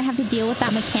that we might have to deal with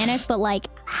that mechanic, but like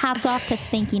hats off to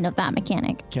thinking of that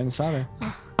mechanic. Ken sabe.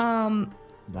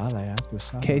 Dale, tu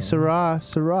sabes. Okay, Sarah,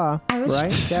 I was-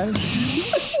 right, guys?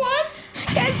 What?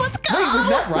 Guys, let's go. Wait, was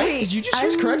that right? Did you just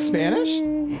use correct Spanish?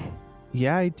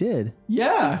 Yeah, I did.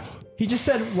 Yeah. He just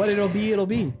said, what it'll be, it'll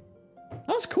be. That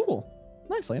was cool.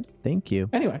 Nice, Land. Thank you.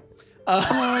 Anyway.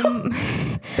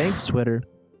 Thanks, Twitter.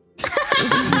 You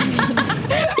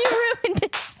ruined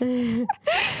it.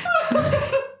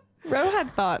 Ro had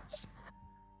thoughts.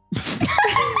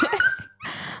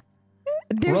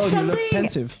 There's Ro, you something. look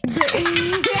pensive.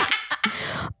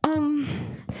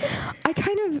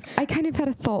 I kind of had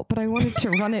a thought, but I wanted to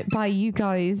run it by you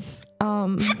guys.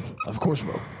 Of course,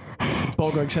 Ro.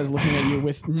 Bolgreg says, looking at you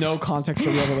with no context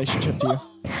or real relationship to you.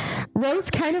 Rose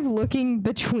kind of looking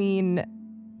between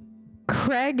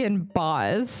Craig and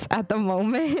Boz at the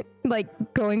moment, like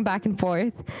going back and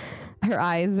forth. Her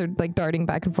eyes are like darting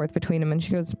back and forth between them, and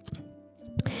she goes,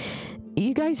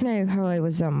 "You guys know how I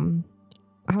was how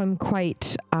I'm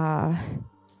quite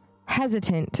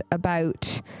hesitant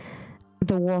about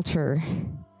the water.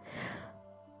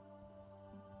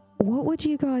 What would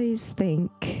you guys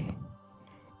think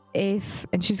if,"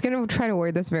 and she's going to try to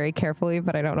word this very carefully,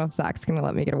 but I don't know if Zach's going to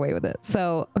let me get away with it.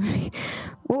 So,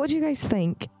 what would you guys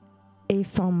think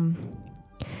if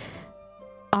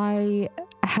I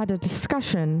had a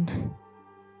discussion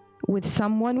with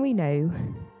someone we know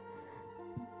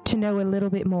to know a little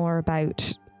bit more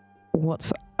about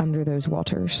what's under those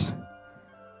waters?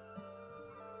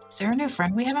 Is there a new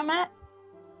friend we haven't met?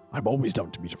 I'm always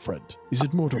down to meet a friend. Is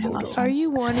it Motomoto? Are you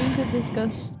wanting to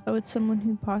discuss with someone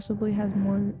who possibly has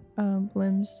more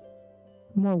limbs?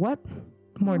 More what?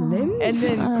 More limbs? And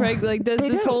then Craig like does They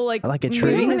this don't- whole like Like a moving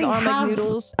tree? his They arm like have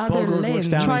noodles, other Bulgur looks limbs.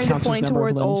 down and trying to counts his point number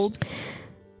of towards limbs. old.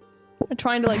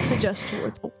 Trying to like suggest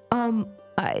towards old.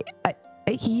 I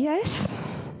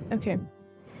yes. Okay.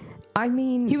 I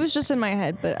mean, He was just in my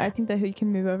head, but I think that he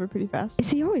can move over pretty fast. is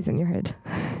he always in your head?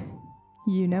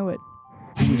 You know it.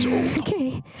 Who is old?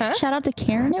 Okay. Shout out to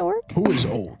Karen at work. Who is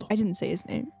old? I didn't say his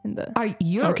name in the.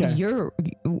 Okay.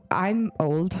 I'm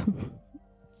old.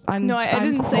 I'm No, I I'm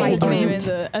didn't say quite his name old. in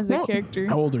the as a Well, character.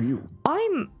 How old are you?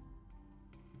 I'm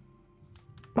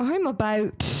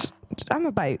about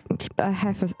a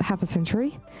half a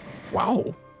century.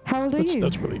 Wow. How old are you?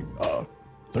 That's really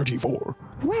 34.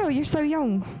 Wow, you're so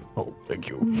young. Oh, thank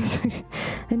you.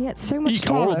 And yet so much Eek,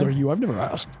 how old taller. are you? I've never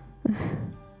asked.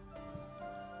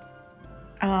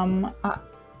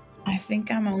 I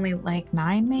think I'm only like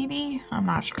 9, maybe. I'm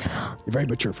not sure. You're very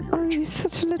mature for your Oh, age. you're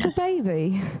such a little Yes.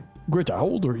 baby. Greta, how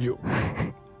old are you?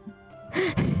 How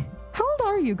old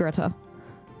are you, Greta?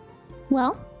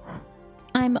 Well,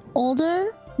 I'm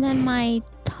older than my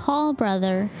tall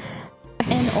brother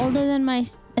and older than my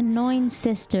annoying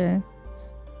sister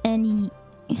and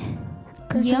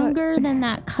Greta, younger than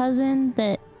that cousin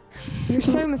that You're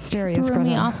so mysterious, threw me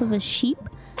Greta. off of a sheep.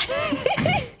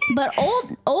 But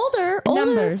older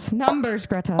Numbers,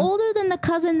 Greta. older than the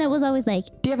cousin that was always like,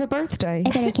 Do you have a birthday?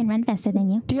 I bet I can run faster than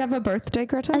you. Do you have a birthday,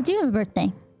 Greta? I do have a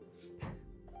birthday.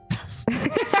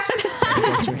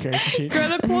 That's your character sheet.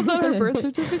 Greta pulls out her birth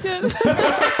certificate.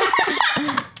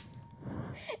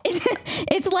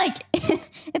 It's like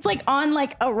it's like on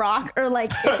like a rock or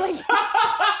like it's like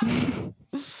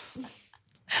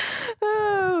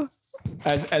Oh.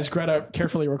 As Greta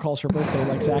carefully recalls her birthday,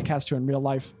 like Zach has to in real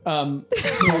life,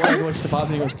 Greg looks to Buzz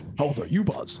and he goes, How old are you,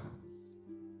 Buzz?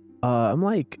 I'm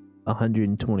like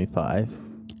 125.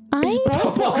 I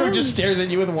Bulgur just stares at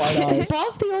you with wide Is eyes.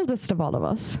 Buzz the oldest of all of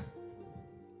us?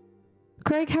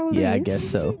 Craig, how old are you? Yeah, I guess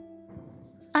so.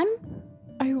 I'm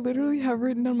I literally have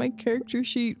written on my character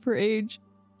sheet for age,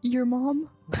 your mom.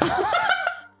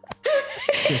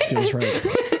 This feels right.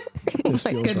 This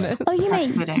My feels goodness. oh you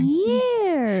That's meant fitting.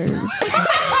 years.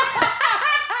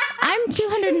 I'm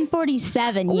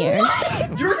 247 years.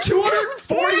 You're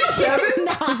 247?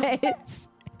 Nuts.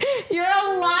 You're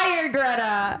a liar,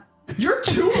 Greta. You're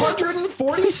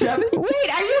 247?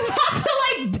 Wait, are you about to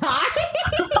like die?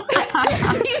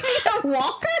 Do you need a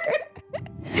walker?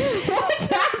 What's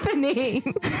happening?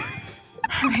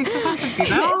 Are they supposed to do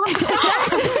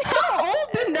that? How old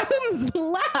do gnomes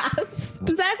last?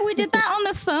 Zach, we did that on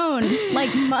the phone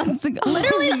like months ago.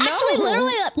 Literally, no. actually,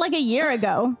 literally like a year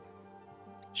ago.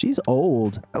 She's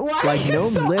old. Why are Like you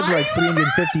gnomes so live like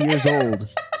 350 years old.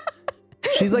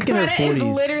 She's like in her Greta is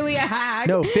 40s. literally a hag.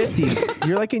 No, 50s.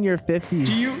 You're like in your 50s.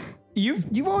 Do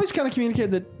you've always kind of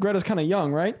communicated that Greta's kind of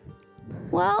young, right?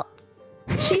 Well,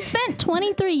 she spent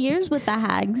 23 years with the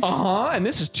hags. Uh-huh, and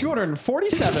this is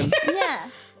 247. Yeah.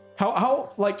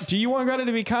 How like do you want Greta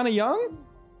to be kind of young?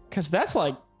 Cuz that's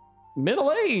like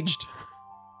middle-aged.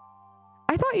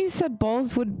 I thought you said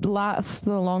balls would last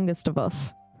the longest of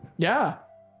us. Yeah.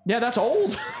 Yeah, that's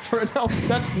old for no,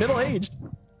 that's middle-aged.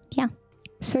 Yeah.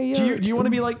 So you're Do you want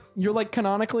to be like you're like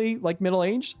canonically like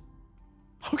middle-aged?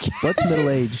 Okay. What's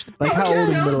middle-aged? Like how old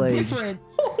is so middle-aged? different.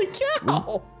 Holy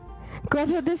cow.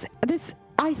 Greta, this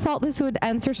I thought this would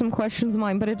answer some questions of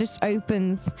mine, but it just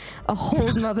opens a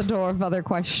whole nother door of other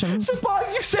questions.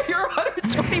 Suppose you say you're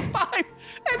 125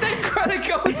 and then Greta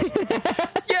goes,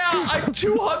 yeah, I'm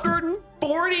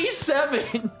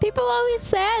 247. People always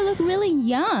say I look really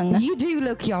young. You do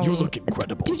look young. You look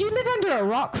incredible. Did you live under a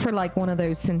rock for like one of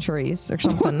those centuries or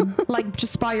something? Like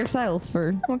just by yourself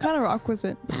or? What kind of rock was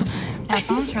it? That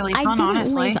sounds really I fun, didn't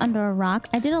honestly. live under a rock.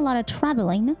 I did a lot of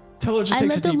traveling. Tiller just I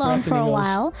takes lived a deep alone breath for and a he goes,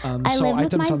 while. I so lived with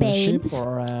items my on the ship babes.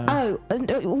 or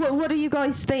What do you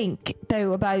guys think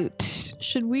though about?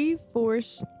 Should we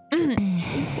force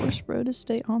Bro to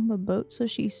stay on the boat so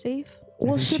she's safe?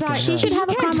 Well, think she should can I? She should have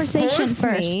a You can't conversation force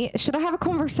me. Should I have a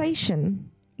conversation?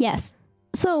 Yes.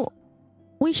 So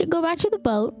we should go back to the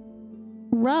boat.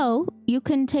 Ro, you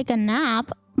can take a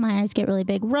nap. My eyes get really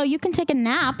big. Ro, you can take a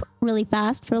nap really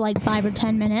fast for like 5 or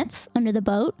 10 minutes under the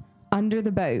boat. Under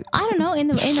the boat. I don't know, in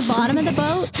the bottom of the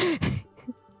boat.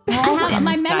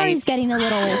 My memory's getting a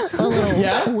little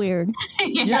Yeah? weird.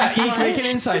 yeah, Eek, make an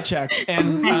insight check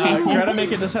and Greta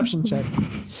make a deception check.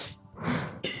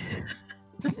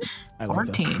 I love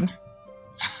this. 14.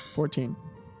 14.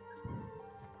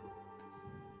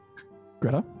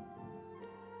 Greta?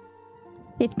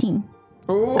 15.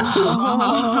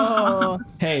 Oh.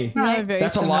 Hey, Not very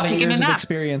that's a lot of Taking years a of nap.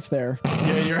 experience there.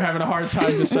 You're having a hard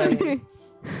time deciding.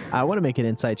 I want to make an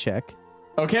insight check.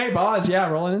 Okay, Boz, yeah,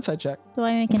 roll an insight check. Do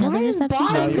I make another Why is deception?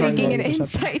 Boz No, you already making an rolled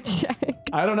yourself. insight check?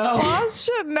 I don't know. Boss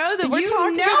should know that we're You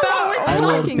talking know about. what I we're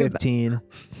rolled talking about. 15. You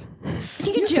You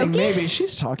can think joke it. maybe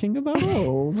she's talking about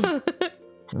old.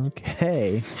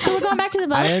 Okay. So we're going back to the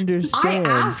boat. I I understand.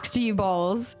 asked you,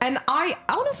 Balls, and I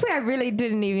really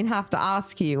didn't even have to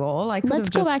ask you all. I could Let's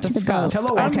have go just back to the discussed. boat. Tell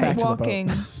her walks Okay. back to the boat.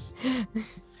 Walking.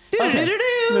 Okay.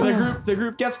 The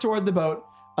group gets toward the boat.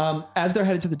 As they're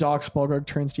headed to the docks, Bulgrug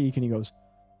turns to Eek and he goes,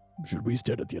 Should we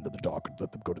stand at the end of the dock and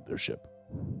let them go to their ship?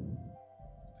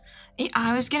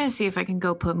 I was gonna see if I can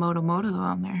go put Moto Moto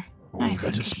on there. Oh, I that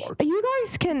think. is smart. You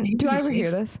guys can. Maybe Do I ever safe.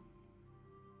 hear this?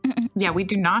 Yeah, we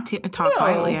do not talk No.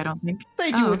 quietly. I don't think.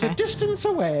 they do Oh, it a okay. distance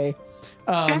away.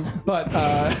 But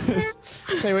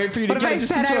they wait for you to What if get a I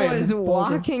distance said away. I was and Bulgrug-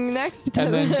 walking next to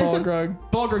And then them?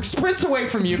 Bulgrug sprints away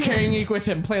from you, carrying Eek with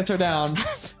him, plants her down,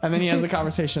 and then he has the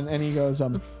conversation, and he goes,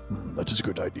 That is a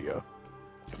good idea.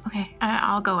 Okay,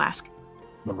 I'll go ask.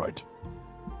 All right.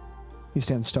 he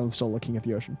stands stone still looking at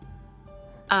the ocean.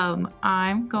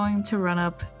 I'm going to run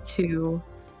up to.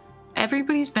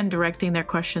 Everybody's been directing their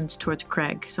questions towards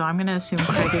Craig, so I'm gonna assume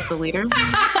Craig is the leader.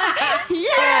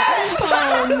 Yes!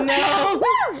 Oh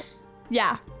no!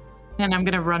 Yeah. And I'm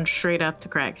gonna run straight up to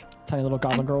Craig. Tiny little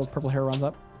goblin girl with purple hair runs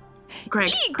up.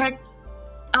 Craig,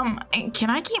 can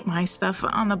I keep my stuff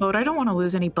on the boat? I don't want to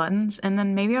lose any buttons. And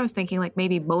then maybe I was thinking like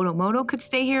maybe Moto Moto could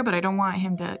stay here, but I don't want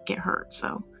him to get hurt.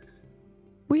 So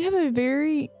We have a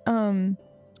very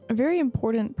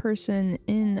important person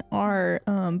in our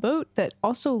boat that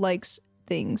also likes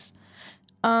things.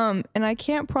 And I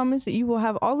can't promise that you will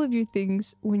have all of your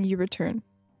things when you return.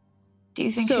 do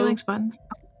you think she So- likes buttons?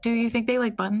 Do you think they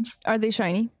like buttons? Are they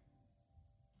shiny?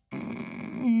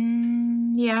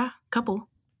 Yeah, couple.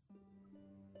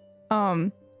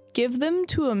 Give them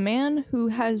to a man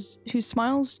who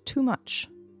smiles too much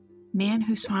Man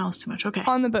who smiles too much. Okay.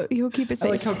 on the boat. He'll keep it I safe.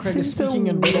 like how Craig is So speaking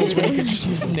in riddles when he could just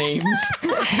use names.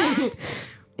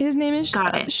 His name is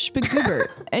Got it. Spagoober,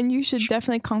 and you should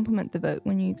definitely compliment the boat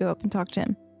when you go up and talk to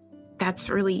him. That's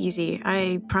really easy.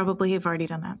 I probably have already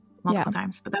done that multiple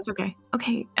times, but that's okay.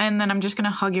 Okay, and then I'm just gonna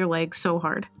hug your leg so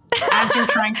hard as you're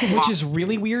trying to walk. Which is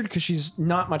really weird because she's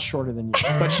not much shorter than you.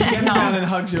 But she gets down and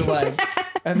hugs your leg.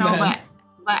 And No, then,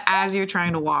 but as you're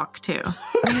trying to walk too.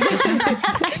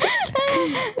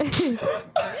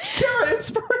 Kara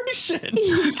inspiration.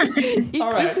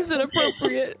 All right. This is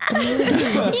inappropriate.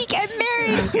 He get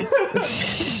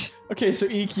married. Okay, so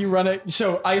Eek, you run it.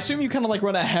 So I assume you kind of like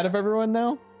run ahead of everyone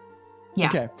now. Yeah.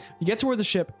 Okay. You get toward the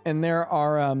ship, and there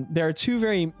are two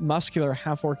very muscular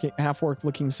half orc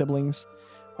looking siblings,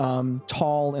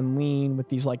 tall and lean with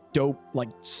these like dope like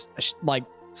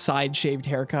side shaved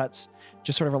haircuts,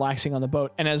 just sort of relaxing on the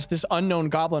boat. And as this unknown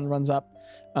goblin runs up,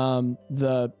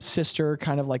 the sister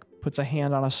kind of like puts a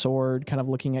hand on a sword, kind of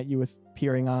looking at you with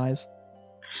peering eyes.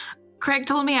 Craig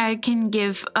told me I can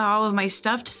give all of my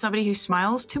stuff to somebody who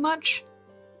smiles too much.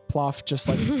 Ploff just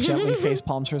like gently face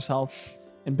palms herself,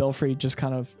 and Bilfrey just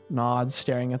kind of nods,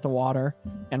 staring at the water.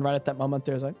 And right at that moment,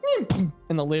 there's a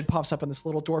and the lid pops up, and this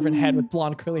little dwarven head with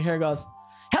blonde curly hair goes,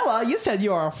 "Hello, you said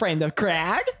you are a friend of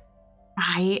Craig."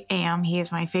 I am. He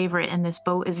is my favorite, and this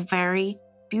boat is very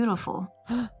beautiful.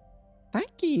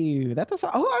 Thank you. That does. Who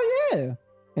are you?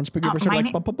 And Spagoober sort of my like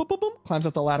na- bump, bump, bump, bump, bump, climbs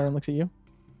up the ladder and looks at you.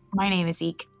 My name is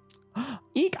Eek.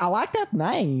 Eek, I like that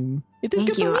name. It is Thank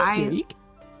good to you. meet you, Eek.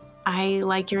 I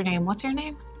like your name. What's your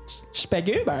name?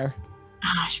 Spagoober.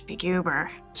 Ah, Spagoober.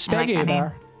 I like that name.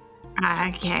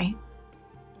 Spagoober. Okay.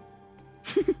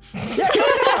 Yeah,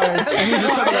 and he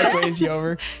just sort of like waves you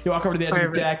over. You walk over to the edge of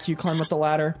Perfect. the deck. You climb up the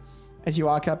ladder. As you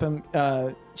walk up, and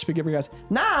Spagoober goes,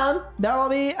 "Now there will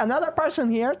be another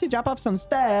person here to drop off some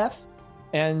stuff."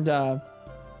 And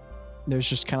there's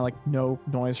just kind of like no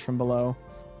noise from below.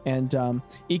 And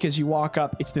Eek, as you walk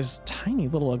up, it's this tiny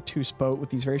little obtuse boat with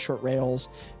these very short rails.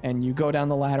 And you go down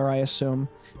the ladder, I assume.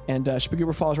 And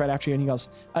Spagoober follows right after you, and he goes,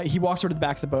 he walks over to the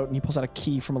back of the boat, and he pulls out a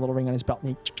key from a little ring on his belt,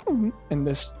 and in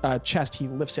this chest, he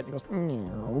lifts it, and he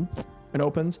goes, and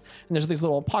opens, and there's these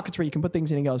little pockets where you can put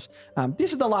things in. He goes,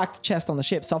 "This is the locked chest on the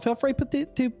ship, so feel free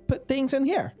to put things in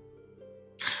here."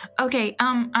 Okay.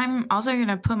 I'm also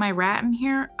gonna put my rat in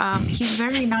here. He's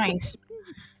very nice.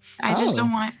 I just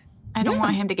don't want. I don't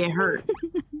want him to get hurt.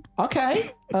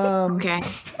 Okay. Okay.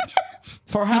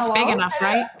 For how It's long? big enough,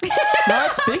 right? No,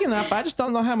 it's big enough. I just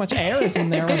don't know how much air is in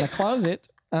there in the closet.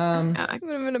 Put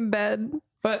him in a bed.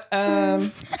 But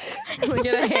Look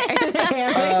at a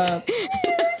hair.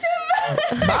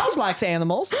 Boz likes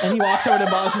animals. And he walks over to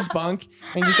Boz's bunk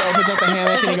and just opens up the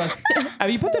hammock and he goes,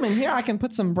 if you put them in here, I can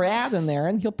put some Brad in there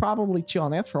and he'll probably chew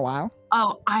on that for a while.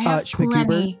 Oh, I have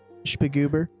plenty.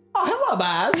 Spagoober. Oh, hello,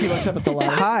 Boz. He looks up at the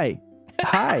light.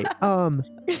 Hi.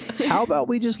 How about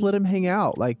we just let him hang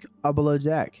out, like up below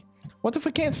deck? What if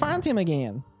we can't find him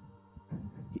again?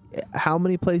 How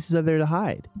many places are there to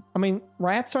hide? I mean,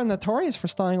 rats are notorious for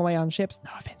stowing away on ships.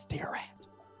 No offense to your rat.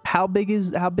 How big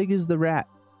is the rat?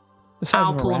 The size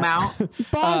I'll of a pull him rat. out.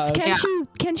 Boss,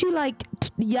 can't you like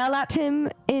yell at him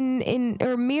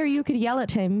or me or you could yell at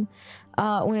him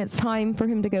when it's time for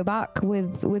him to go back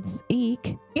with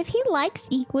Eek? If he likes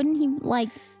Eek, wouldn't he like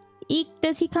Eek?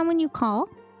 Does he come when you call?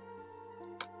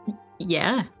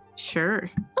 Yeah, sure.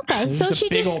 Okay, There's so just a she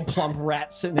big just old plump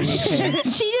rat sitting in his hand.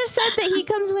 she just said that he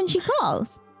comes when she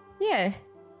calls. Yeah.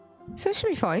 So it should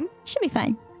be fine. Should be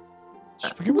fine.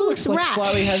 He looks Loose like rat.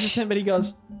 slightly hesitant, but he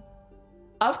goes,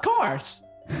 "Of course,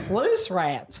 loose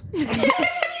rat."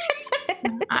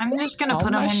 I'm just gonna Oh, put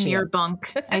him my in shit. your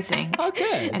bunk. I think.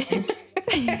 Okay. I think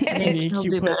And he'll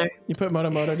do better. You put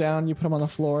Motomoto down. You put him on the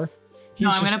floor. No,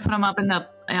 I'm gonna put him up in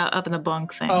the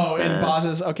bunk thing. Oh, in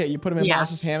Boz's. Okay, you put him in Yeah.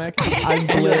 Boz's hammock. I'm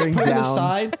glaring Put him down,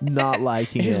 aside. not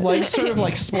liking His it. legs sort of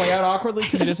like splay out awkwardly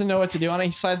because he doesn't know what to do on it.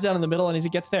 He slides down in the middle, and as he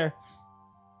gets there,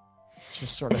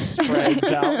 just sort of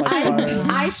spreads out like butter.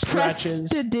 I pressed stretches.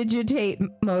 to digitate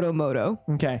Moto.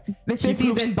 Okay. But He since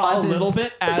he's poops in a Boz's... little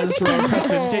bit as Ro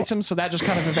prestidigitates him, so that just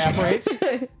kind of evaporates,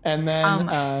 and then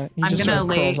he I'm just gonna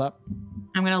sort of curls up.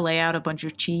 I'm gonna lay out a bunch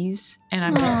of cheese, and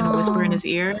I'm just gonna whisper in his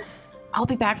ear, "I'll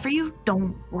be back for you.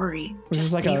 Don't worry.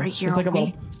 Just stay right here." It's like a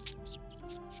okay?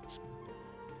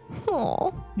 little.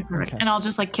 Aw. Okay. And I'll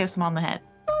just like kiss him on the head.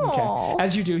 Okay.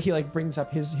 As you do, he like brings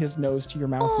up his nose to your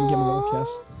mouth and give him a little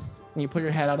kiss. And you pull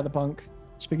your head out of the bunk.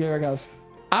 Spaghetti goes,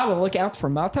 "I will look out for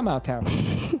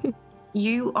Motomoto."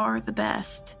 You are the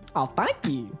best. Oh, thank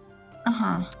you. Uh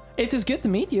huh. It is good to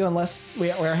meet you, unless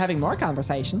we're having more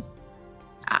conversation.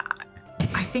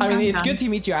 I think. I mean, I'm it's done. good to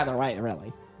meet you either way,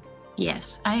 really.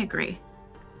 Yes, I agree.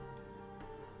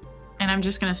 And I'm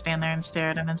just gonna stand there and stare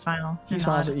at him and smile. He and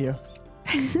smiles nod. at you.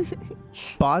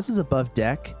 Boz is above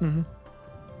deck Mhm.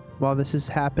 while this is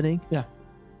happening. Yeah.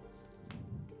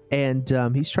 And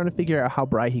he's trying to figure out how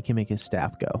bright he can make his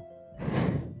staff go.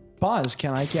 Boz,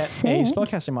 can I get a Sick.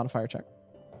 spellcasting modifier check?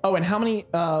 Oh, and how many?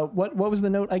 What was the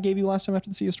note I gave you last time after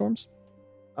the Sea of Storms?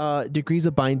 Degrees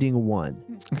of binding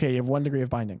 1. Okay, you have 1 degree of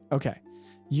binding. Okay,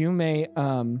 you may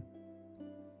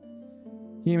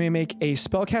make a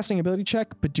spellcasting ability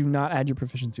check, but do not add your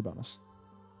proficiency bonus.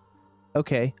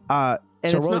 Okay. And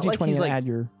So it's roll a not like d20 he's and like, add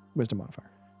your wisdom modifier.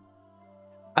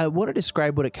 I want to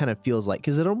describe what it kind of feels like,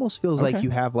 because it almost feels like Okay. you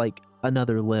have like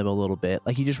another limb a little bit.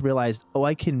 Like you just realized, oh,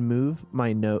 I can move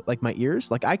my my ears.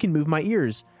 Like I can move my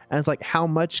ears. And it's like, how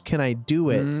much can I do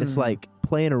it? It's Mm. like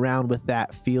playing around with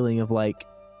that feeling of like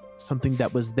something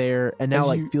that was there and now As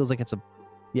like you- feels like it's a,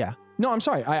 No, I'm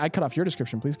sorry. I cut off your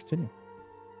description. Please continue.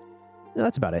 no,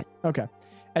 that's about it. Okay.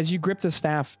 As you grip the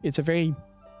staff, it's a very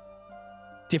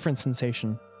different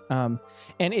sensation.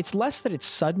 And it's less that it's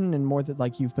sudden and more that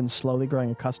like you've been slowly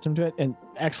growing accustomed to it. And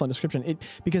excellent description.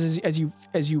 Because as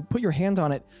you put your hand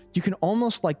on it, you can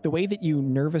almost like the way that you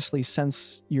nervously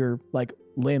sense your like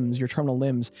limbs, your terminal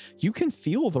limbs, you can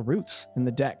feel the roots in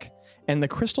the deck. And the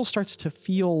crystal starts to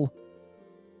feel.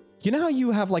 You know how you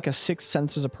have like a sixth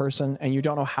sense as a person and you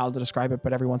don't know how to describe it,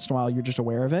 but every once in a while you're just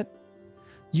aware of it?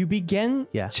 You begin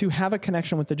Yeah. to have a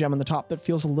connection with the gem on the top that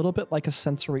feels a little bit like a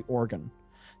sensory organ.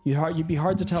 You'd be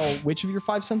hard to tell which of your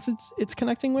 5 senses it's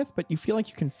connecting with, but you feel like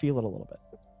you can feel it a little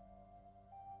bit.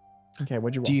 Okay,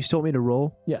 what'd you roll? Do you still want me to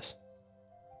roll? Yes.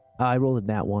 I rolled a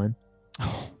nat 1.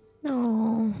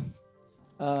 No.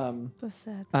 That's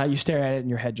sad. You stare at it and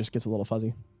your head just gets a little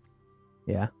fuzzy.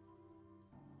 Yeah.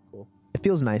 Cool. It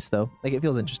feels nice though. Like it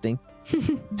feels interesting.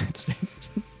 It's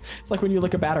like when you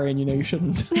look a battery and you know you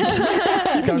shouldn't. You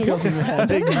It can do feels that. in your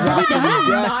head. Exactly. Not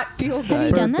Yes. feel Have you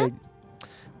good. done that?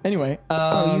 Anyway.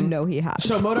 Oh, you know he has.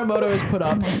 So Motomoto is put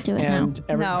up, I'm gonna do it now.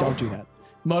 and No. don't do that.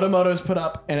 Motomoto is put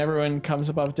up, and everyone comes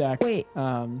above deck. Wait,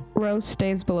 Um, Rose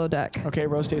stays below deck. okay,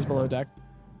 Rose stays below deck.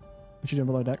 What you doing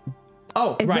below deck?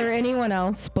 Oh, Is right. there anyone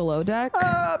else below deck?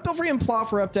 Belfry and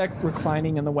Ploff are up deck,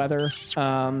 reclining in the weather.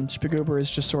 Spagoober is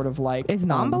just sort of like. Is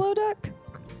Nom below deck?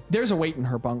 There's a weight in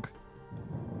her bunk.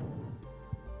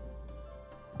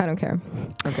 I don't care.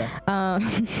 Okay.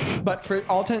 But for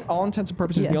all intents and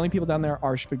purposes, Yeah. the only people down there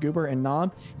are Spagoober and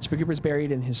Nom. Spagoober's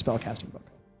buried in his spellcasting book.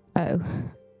 oh.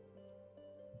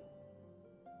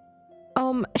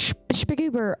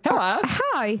 Spagoober. Hello.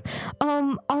 Hi.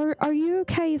 Are you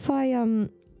okay if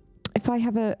I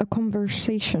have a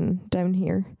conversation down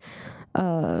here?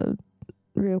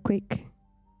 real quick?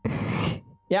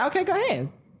 Yeah, okay, go ahead.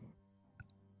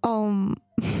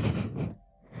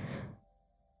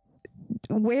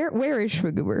 Where is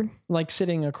Schwiguber? Like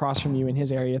sitting across from you in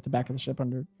his area at the back of the ship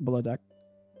under below deck.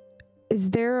 Is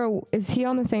he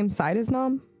on the same side as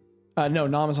Nom? No,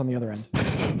 Nam is on the other end.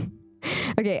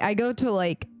 Okay, I go to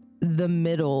like the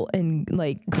middle and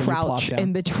like Then you plop crouch down.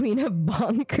 in between a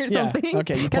bunk or Yeah, something.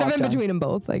 okay, you kind plop of in down. between them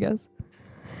both, I guess.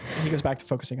 He goes back to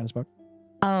focusing on his book.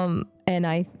 And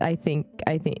I think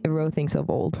Ro thinks of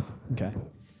old. Okay.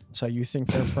 So you think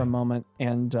there for a moment,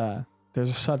 and there's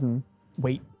a sudden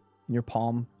weight in your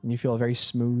palm, and you feel a very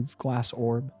smooth glass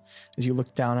orb as you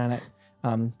look down at it.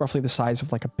 Roughly the size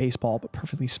of like a baseball, but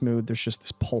perfectly smooth. There's just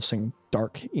this pulsing,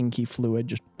 dark, inky fluid.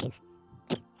 Just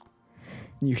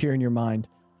and you hear in your mind,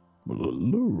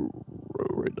 Hello,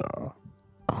 Rowena.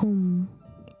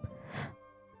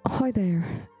 Hi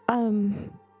there.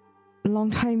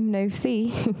 Long time no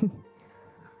see.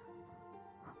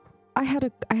 I had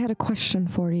a question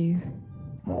for you.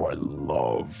 Oh, I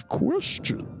love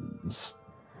questions.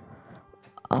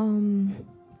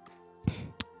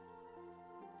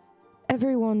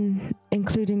 Everyone,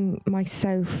 including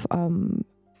myself,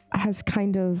 has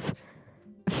kind of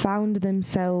found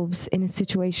themselves in a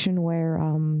situation where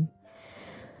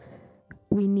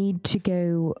we need to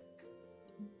go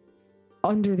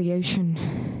under the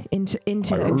ocean, into I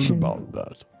the heard ocean. about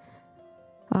that.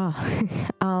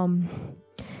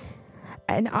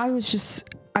 And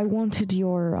I wanted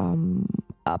your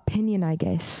opinion, I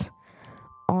guess,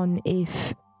 on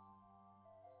if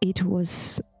it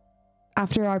was,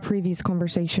 after our previous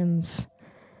conversations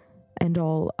and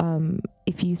all,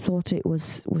 if you thought it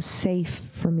was safe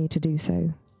for me to do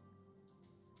so.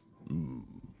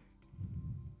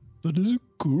 That is a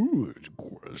good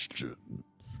question.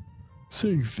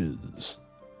 Safe is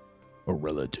a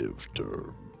relative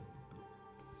term.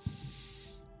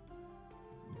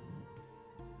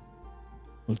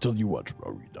 I'll tell you what,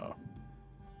 Rowena.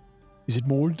 Is it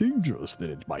more dangerous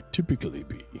than it might typically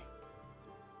be?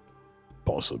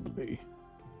 Possibly.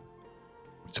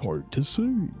 It's hard to say.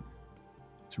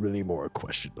 It's really more a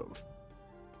question of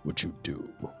what you do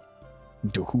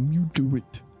and to whom you do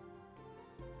it.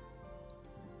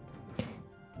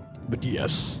 But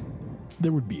yes,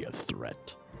 there would be a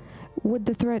threat. Would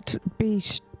the threat be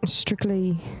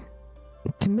strictly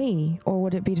to me, or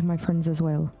would it be to my friends as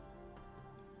well?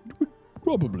 It would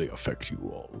probably affect you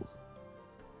all.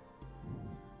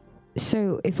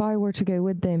 So if I were to go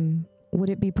with them, would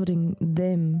it be putting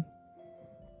them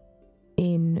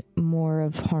in more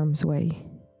of harm's way?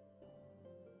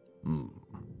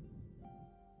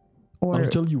 Or I'll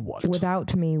tell you what.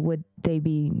 without me, would they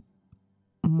be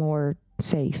more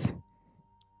safe,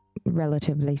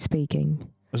 relatively speaking?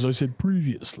 As I said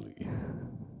previously,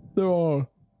 there are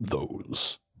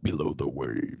those below the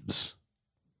waves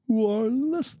who are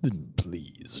less than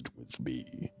pleased with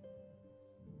me.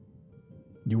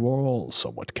 You are all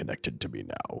somewhat connected to me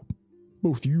now,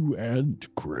 both you and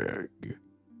Greg.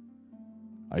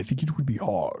 I think it would be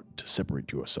hard to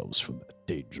separate yourselves from that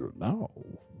danger now.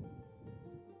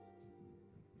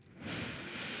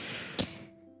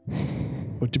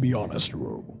 But to be honest,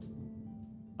 Ro,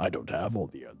 I don't have all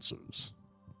the answers.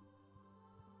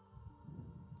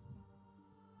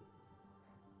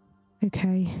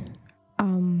 Okay.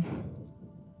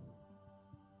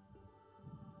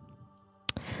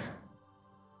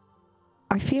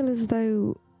 I feel as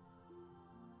though.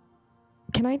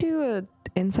 Can I do a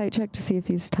insight check to see if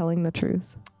he's telling the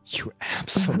truth? you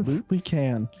absolutely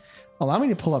can. Allow me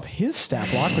to pull up his stat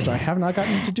block, which I have not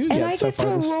gotten to do And yet I so get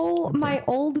far. to roll my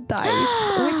old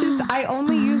dice, which is I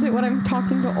only use it when I'm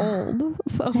talking to old.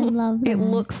 So I love it that.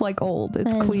 looks like old.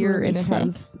 It's That is clear really and it sick.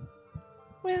 has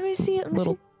Wait, let me see it.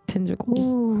 little tentacles.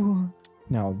 Ooh.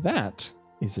 Now that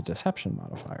is a deception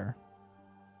modifier.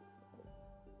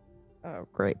 Oh,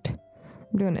 great.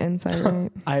 I'm doing insight,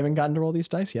 right? I haven't gotten to roll these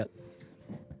dice yet.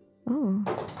 Oh.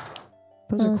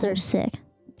 Those Those are are sick.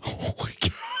 Holy cow.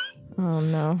 cool. Oh,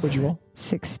 no. What'd you roll?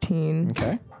 16.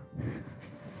 Okay.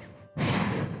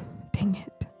 Dang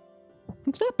it.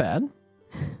 It's not bad,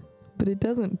 But it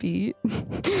doesn't beat.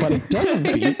 but it doesn't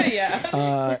beat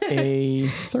Yeah. a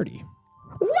 30.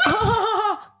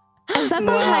 Is that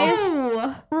the highest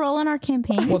roll in our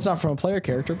campaign? Well, it's not from a player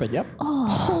character, but yep. Oh,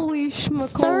 Holy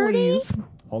schmacolies.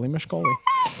 Holy Mishkoli.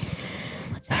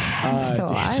 what's that? So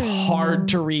It's I- hard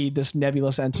to read this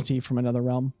nebulous entity from another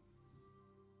realm.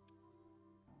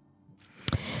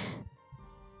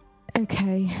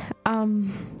 Okay.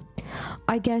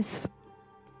 I guess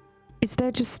is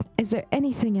there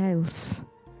anything else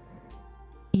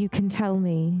you can tell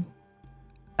me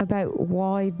about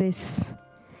why this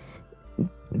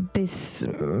this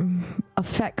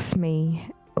affects me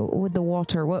with the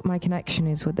water, what my connection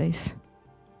is with this.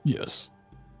 Yes.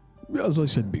 As I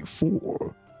said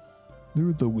before, there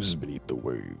are those beneath the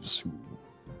waves who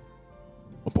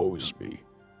oppose me,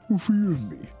 who fear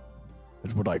me,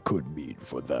 and what I could mean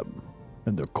for them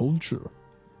and their culture.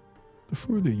 The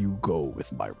further you go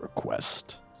with my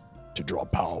request to draw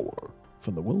power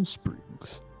from the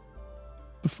wellsprings,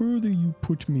 the further you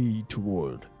put me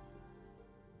toward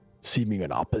seeming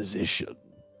in opposition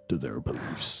to their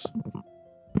beliefs.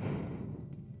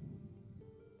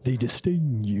 They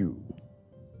disdain you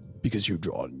because you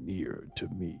draw near to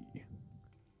me.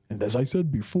 And as I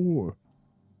said before,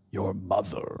 your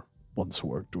mother once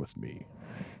worked with me.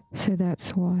 So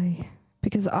that's why.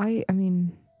 Because I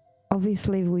mean,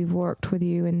 obviously we've worked with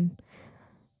you, and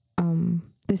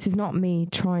this is not me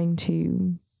trying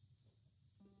to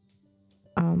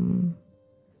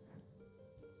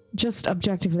just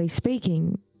objectively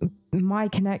speaking, my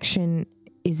connection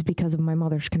is because of my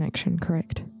mother's connection,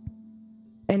 correct?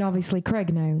 And obviously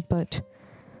Craig now, but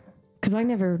because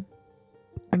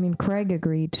Craig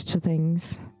agreed to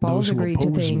things, Balls Those who agreed to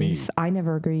oppose me things, I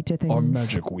never agreed to things. Are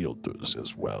magic wielders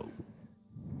as well.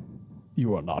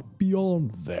 You are not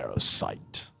beyond their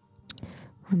sight.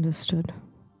 Understood.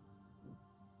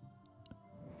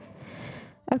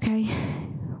 Okay.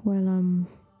 Well,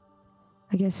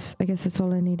 I guess that's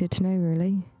all I needed to know,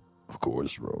 really. Of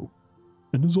course, Ro.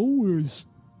 And as always,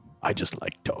 I just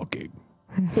like talking.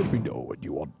 Let me know when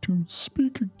you want to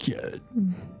speak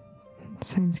again.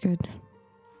 Sounds good.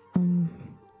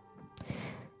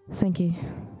 Thank you.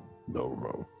 No,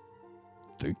 Ro.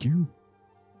 Thank you.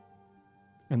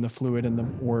 And the fluid in the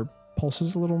orb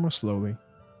pulses a little more slowly.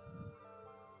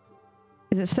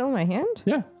 Is it still in my hand?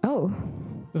 Yeah. Oh.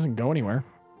 Doesn't go anywhere.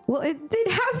 Well, it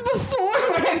has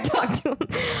before when I've talked to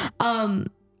him.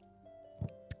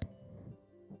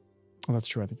 Oh, that's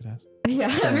true. I think it has.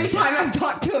 Yeah, every time I've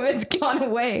talked to him, it's gone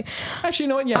away. Actually, you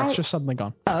know what? Yeah, it's just suddenly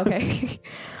gone. Oh, okay.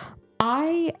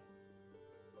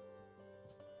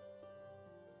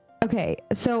 Okay,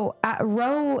 so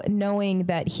Ro, knowing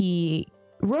that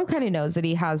Ro kind of knows that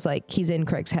he has, he's in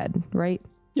Craig's head, right?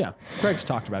 Yeah. Greg's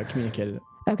talked about it, communicated it.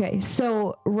 Okay,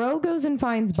 so Ro goes and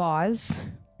finds Boz.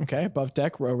 Okay, above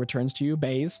deck, Ro returns to you,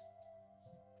 bays.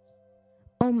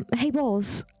 Hey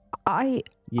Boz,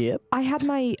 Yep. I had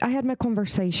my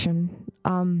conversation,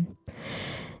 and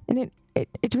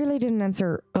it really didn't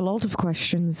answer a lot of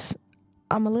questions.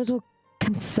 I'm a little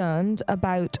concerned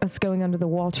about us going under the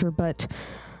water, but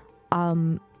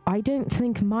I don't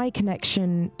think my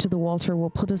connection to the water will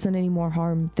put us in any more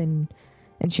harm than,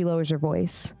 and she lowers her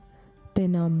voice,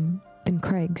 than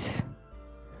Craig's.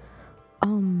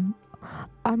 I'm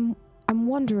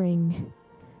wondering,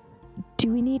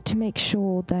 do we need to make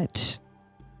sure that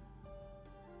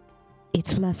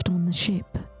it's left on the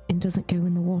ship and doesn't go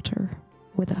in the water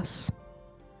with us?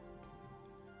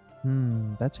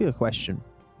 That's a good question.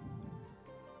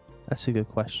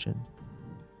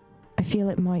 I feel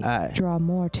it might draw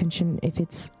more attention if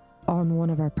it's on one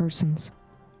of our persons.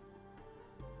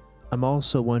 I'm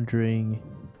also wondering,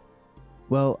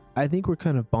 well, I think we're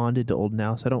kind of bonded to Old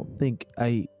Now, so I don't think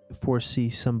I foresee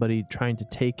somebody trying to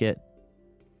take it.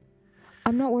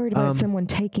 I'm not worried about someone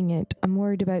taking it. I'm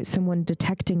worried about someone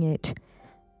detecting it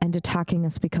and attacking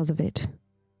us because of it.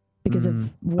 Because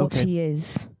of what he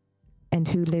is and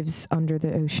who lives under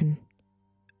the ocean.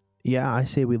 Yeah, I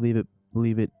say we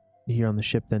leave it here on the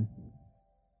ship then.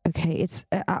 Okay,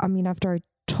 after I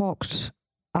talked,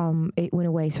 it went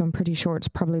away, so I'm pretty sure it's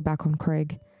probably back on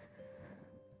Craig.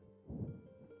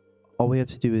 All we have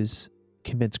to do is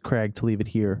convince Craig to leave it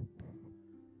here.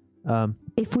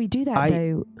 If we do that,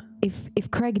 though,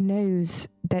 if Craig knows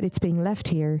that it's being left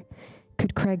here,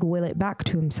 could Craig will it back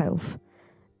to himself?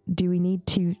 Do we need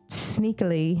to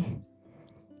sneakily?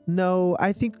 No,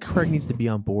 I think Craig needs to be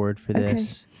on board for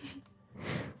this.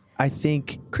 I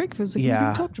think Craig feels like he's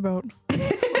being talked about.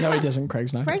 No, he doesn't.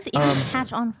 Craig's not. Craig's ears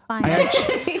catch on fire.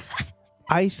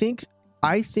 I think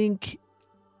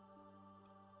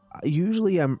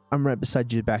usually I'm right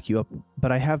beside you to back you up,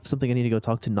 but I have something I need to go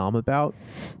talk to Nam about.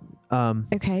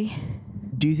 Okay.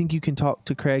 Do you think you can talk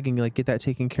to Craig and get that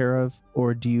taken care of,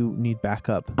 or do you need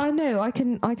backup? No, I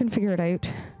can figure it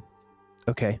out.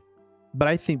 Okay. But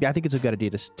I think it's a good idea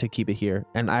to keep it here.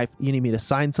 And you need me to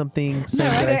sign something? No,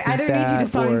 I don't need you to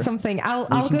sign something. I'll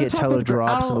can go get talk with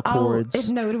teledrops and accords.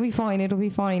 No, it'll be fine. It'll be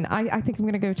fine. I think I'm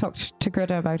gonna go talk to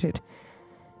Greta about it.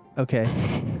 Okay.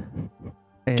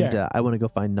 And I want to go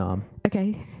find Nam.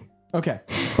 Okay. Okay.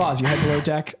 Boz, you head below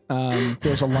deck.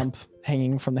 There's a lump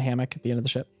hanging from the hammock at the end of the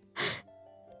ship.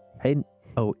 Hey,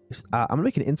 I'm gonna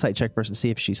make an insight check first to see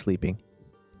if she's sleeping.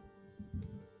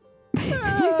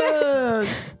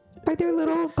 Are there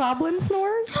little goblin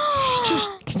snores?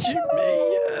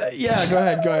 Yeah, go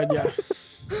ahead. Yeah.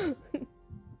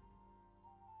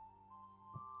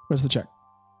 Where's the check?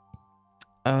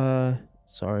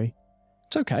 Sorry.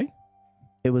 It's okay.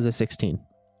 It was a 16.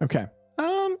 Okay.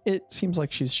 It seems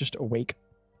like she's just awake.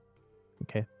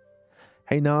 Okay.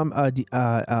 Hey, Nom, I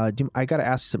gotta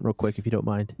ask you something real quick if you don't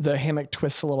mind. The hammock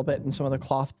twists a little bit and some of the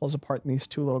cloth pulls apart and these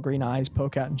two little green eyes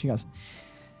poke out and she goes,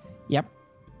 yep.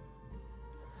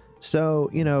 So,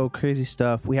 crazy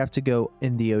stuff. We have to go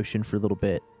in the ocean for a little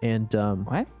bit. And,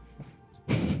 What?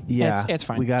 yeah. It's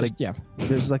fine. We gotta, yeah.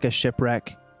 there's like a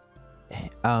shipwreck.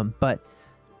 But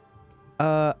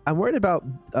I'm worried about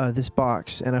this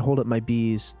box, and I hold up my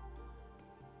bees.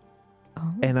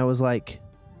 Oh. And I was like,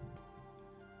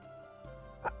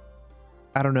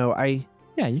 I don't know.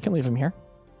 Yeah, you can leave him here.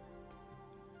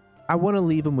 I want to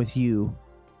leave them with you.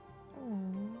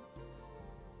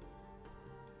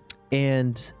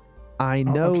 And I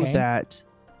know okay. that.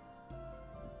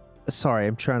 Sorry,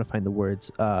 I'm trying to find the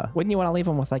words. Wouldn't you want to leave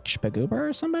him with like Spagoober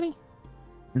or somebody?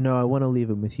 No, I want to leave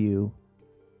them with you.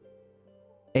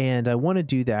 And I want to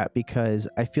do that because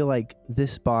I feel like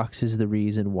this box is the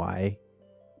reason why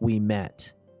we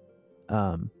met.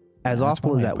 As That's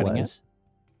awful one as way of that putting was.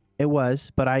 It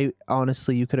was, but I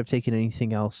honestly, you could have taken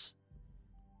anything else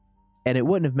and it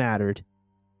wouldn't have mattered.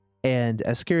 And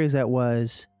as scary as that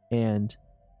was, and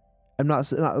I'm not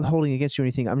holding against you or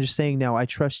anything. I'm just saying now I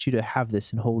trust you to have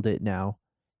this and hold it now.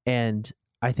 And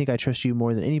I think I trust you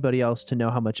more than anybody else to know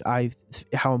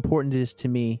how important it is to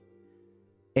me.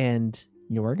 And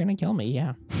You were going to kill me,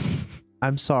 yeah.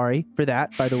 I'm sorry for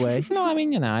that, by the way. No, I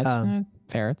mean, it's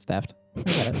fair. It's theft. I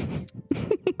get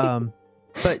it.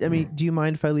 But I mean, do you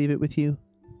mind if I leave it with you?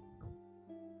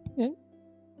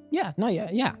 Yeah. No,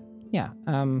 yeah.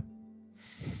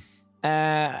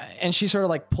 And she sort of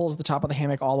like pulls the top of the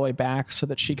hammock all the way back so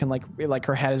that she can like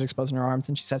her head is exposed in her arms,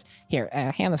 and she says, "Here,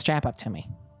 hand the strap up to me."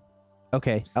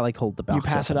 Okay, I like hold the box. You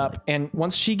pass it up, and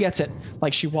once she gets it,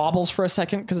 like she wobbles for a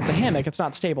second because it's a hammock, it's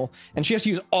not stable, and she has to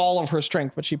use all of her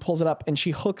strength. But she pulls it up and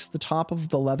she hooks the top of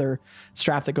the leather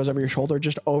strap that goes over your shoulder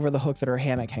just over the hook that her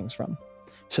hammock hangs from,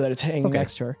 so that it's hanging Okay.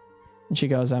 next to her. And she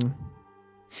goes,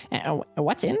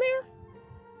 "What's in there?"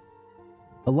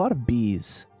 A lot of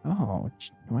bees. Oh,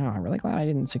 wow! I'm really glad I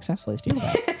didn't successfully steal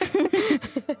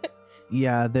that.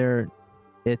 Yeah,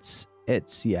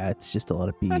 it's just a lot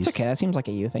of bees. That's okay. That seems like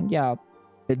a you thing. Yeah,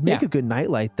 It'd make Yeah. a good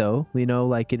nightlight though.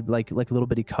 Like it like little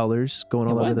bitty colors going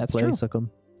It all over would, the that's place. true. Like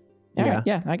them. All Yeah. right,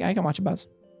 yeah. I can watch a buzz.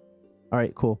 All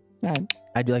right, cool. All right,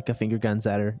 I do like a finger guns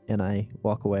at her and I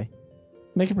walk away.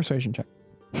 make a persuasion check.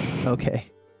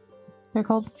 Okay. They're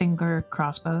called finger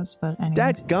crossbows, but anyway.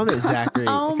 Dadgummit, Zachary.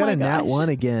 Oh I got my a nat gosh. 1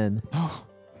 again. Oh,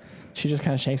 she just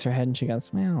kind of shakes her head and she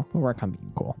goes, "Well, we'll work on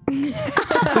being cool."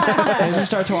 And you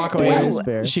start to walk away. That is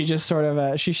fair. She just sort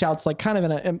of she shouts like kind of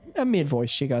in a mid voice.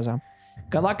 She goes,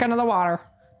 "Good luck under the water."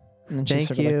 And then she Thank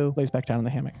sort of you. like, lays back down in the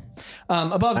hammock.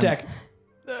 Above deck,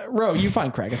 Ro, you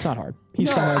find Craig. It's not hard.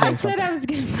 He's somewhere I doing said something. I was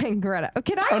gonna find Greta.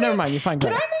 Can I? Oh, never mind. You find Can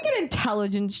Greta. I make an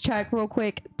intelligence check real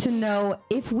quick to know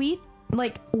if we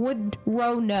would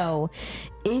Ro know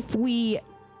if we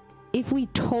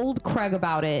told Craig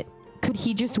about it? Could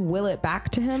he just will it back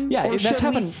to him? Yeah, Or that's should we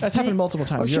happened. That's happened multiple Or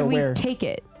times. should You're aware. we take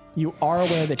it? You are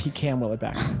aware that he can will it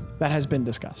back. That has been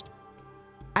discussed.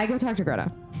 I go talk to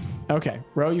Greta. Okay,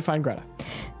 Ro, you find Greta.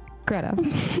 Greta,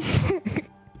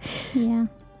 Yeah.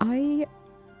 I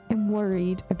am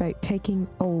worried about taking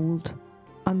Old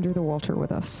under the water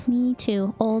with us. Me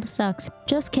too. Old sucks.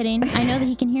 Just kidding. I know that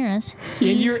he can hear us.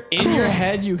 In He's your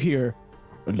head, you hear.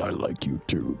 And I like you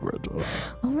too, Greta.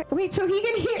 Oh my, wait, so he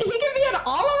can be in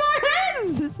all of our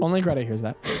heads? Only Greta hears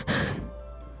that.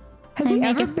 Has I he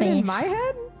make ever a been in face. my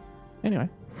head? Anyway.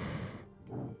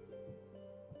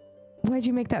 Why'd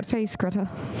you make that face, Greta?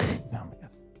 Oh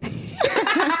my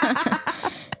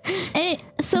God.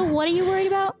 So what are you worried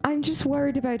about? I'm just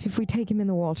worried about if we take him in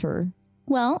the water.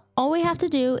 Well, all we have to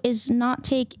do is not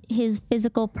take his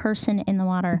physical person in the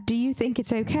water. Do you think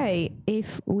it's okay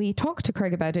if we talk to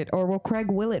Craig about it, or will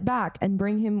Craig will it back and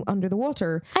bring him under the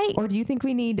water? Or do you think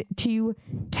we need to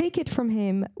take it from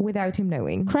him without him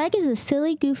knowing? Craig is a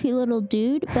silly, goofy little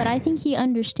dude, but I think he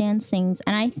understands things,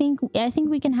 and I think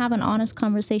we can have an honest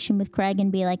conversation with Craig and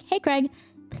be like, "Hey, Craig,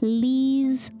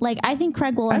 please." Like, I think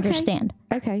Craig will understand.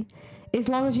 Okay. As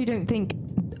long as you don't think...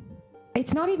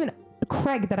 It's not even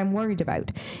Craig that I'm worried about.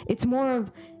 It's more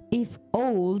of if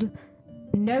Old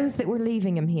knows that we're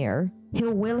leaving him here,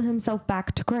 he'll will himself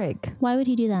back to Craig. Why would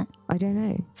he do that? I don't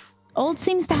know. Old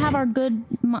seems to have our good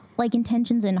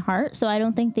intentions in heart, so I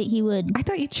don't think that he would. I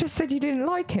thought you just said you didn't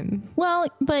like him. Well,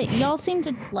 but y'all seem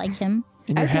to like him.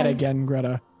 In your head Okay. again,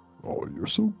 Greta. Oh, you're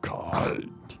so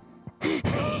kind. Okay.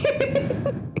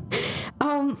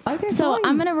 So fine.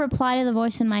 I'm gonna reply to the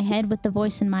voice in my head with the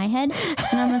voice in my head,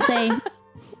 and I'm gonna say,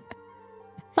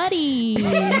 "Buddy."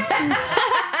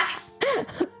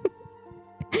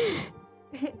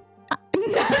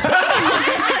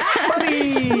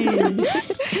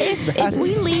 If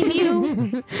we leave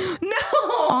you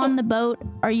on the boat,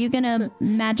 are you gonna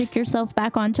magic yourself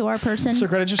back onto our person? So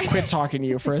Greta just quits talking to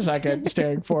you for a second,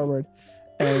 staring forward.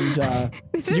 And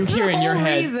This you is hear the in your whole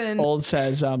head, reason. Old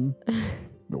says, No,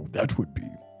 that would be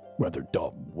rather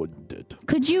dumb, wouldn't it?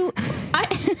 Could you?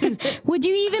 Would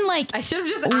you even like I should have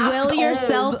just will asked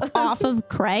yourself old. off of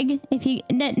Craig? If you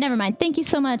never mind. Thank you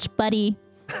so much, buddy.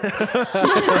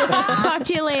 Talk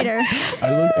to you later.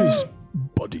 I like this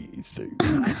buddy thing.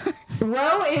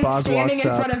 Ro is Boz standing walks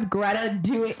in up. front of Greta,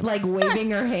 doing like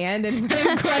waving her hand in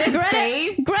front of Greta's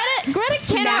face.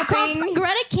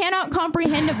 Greta cannot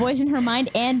comprehend a voice in her mind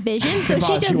and vision, so she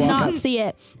Boz, you does walk not up. see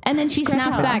it. And then she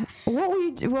snaps back. What were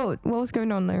you? What was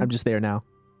going on there? I'm just there now.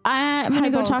 I'm gonna Hi,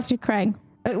 go Boz. talk to Craig.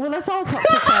 Well, let's all talk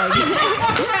to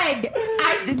Craig.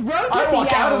 Craig, Ro just I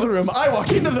walk out of the yells, room. I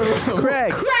walk into the room.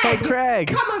 Craig. Hey, Craig.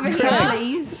 Come over here,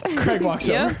 please. Craig walks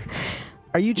over.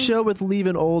 Are you chill with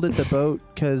leaving Old at the boat?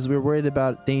 Because we're worried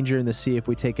about danger in the sea if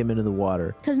we take him into the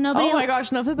water. Because nobody. Oh my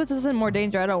gosh, no, if it puts us in more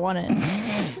danger, I don't want it.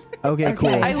 Okay, cool.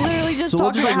 I literally just So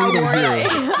we'll talked just about how leave him worried I here.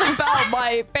 am about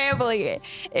my family.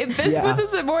 If this Yeah. puts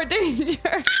us in more danger,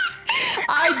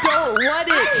 I don't want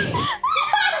it.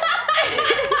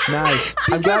 Nice.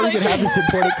 I'm glad we could have this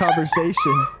important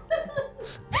conversation.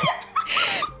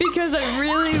 Because I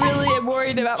really, really am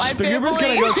worried about my family. Spagoober's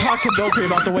gonna go talk to Belkry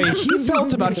about the way he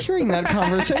felt about hearing that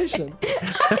conversation.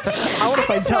 I want to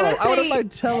find Tello. I want to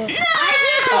find Tello.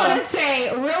 I just want to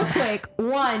say real quick,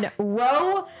 one,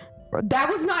 Ro, that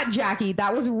was not Jackie.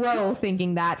 That was Ro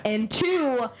thinking that. And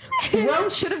two, Ro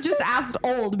should have just asked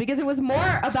Old because it was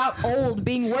more about Old,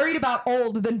 being worried about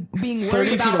Old than being 30 worried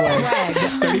feet about away.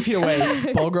 Craig. 30 feet away,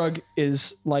 Bolgrug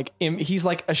is like, he's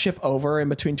like a ship over in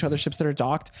between two other ships that are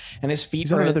docked, and his feet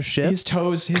He's on are another ship? His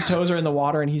toes are in the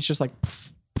water, and he's just like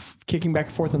kicking back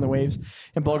and forth in the waves.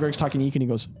 And Bolgrug's talking to Eek, and he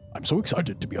goes, I'm so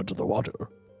excited to be under the water.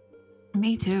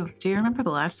 Me too. Do you remember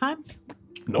the last time?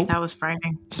 Nope. That was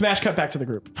frightening. smash cut back to the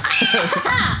group.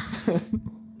 That little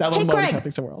Hey, moment is Craig.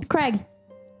 happening somewhere else. Craig.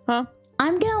 Huh?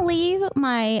 I'm gonna leave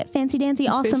my fancy dancy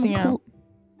He's awesome spacing out.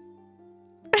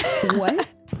 What?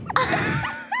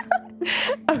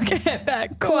 Okay,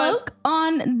 back. cloak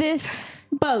on this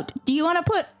boat. Do you want to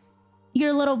put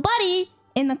your little buddy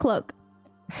in the cloak?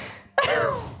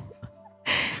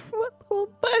 What little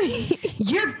buddy?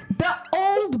 You're the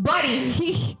old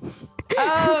buddy.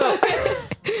 Oh.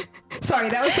 Sorry,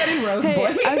 that was setting Ro's Hey,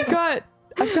 voice. I've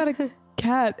got a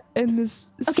cat in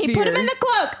this Okay, sphere. put him in the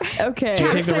cloak. Okay, Can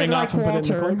you take the Cat ring like off and put it in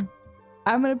the Walter. cloak?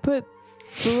 I'm gonna put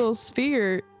the little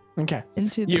sphere Okay.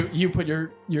 into the You put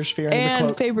your sphere into the and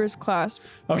cloak. Faber's clasp.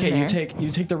 Okay, in you there.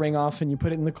 take the ring off and you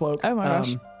put it in the cloak. Oh my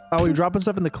gosh. Oh, we're dropping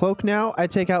stuff in the cloak now? I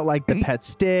take out like the pet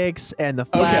sticks and the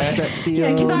flask that seals.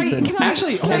 Yeah, can I and-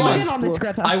 Actually, can I hold get on. in on this,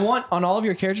 Greta? I want on all of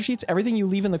your character sheets, everything you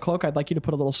leave in the cloak, I'd like you to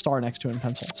put a little star next to it in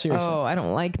pencil. Seriously. Oh, I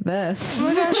don't like this. Oh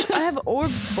my gosh, I have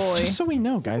Orb Boy. Just so we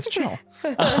know, guys, chill.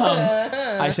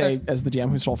 I say as the DM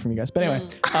who stole from you guys. But anyway,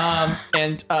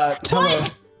 and Tello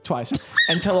twice.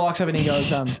 And Tello walks up and he goes,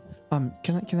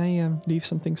 can I leave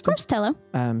some things Of course, Tello.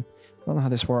 I don't know how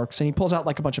this works. And he pulls out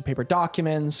like a bunch of paper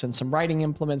documents and some writing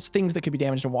implements, things that could be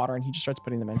damaged in water, and he just starts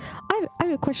putting them in. I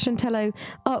have a question, Tello.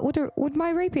 Would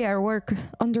my rapier work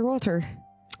underwater?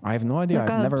 I have no idea. Look,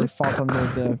 I've never look. fought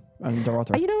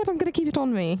underwater. You know what? I'm gonna keep it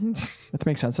on me. That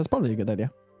makes sense. That's probably a good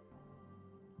idea.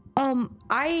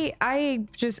 I am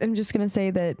just gonna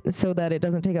say that so that it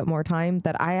doesn't take up more time.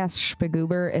 That I asked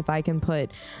Spagoober if I can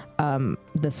put the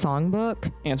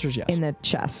songbook Answer's yes. in the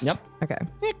chest. Yep. Okay.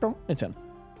 It's in.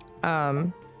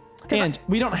 Um. And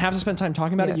we don't have to spend time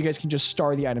talking about Yeah. it. You guys can just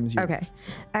star the items you Okay.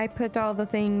 I put all the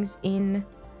things in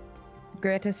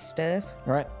Greta's stuff.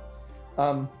 All right.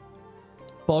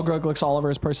 Balgrug looks all over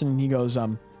his person and he goes,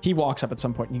 he walks up at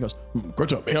some point and he goes,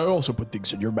 Greta, may I also put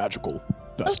things in your magical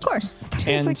vest? Of course.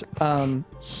 and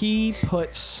he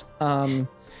puts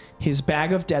his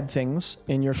bag of dead things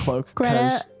in your cloak.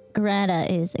 Greta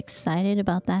is excited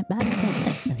about that bag of dead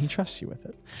things. And he trusts you with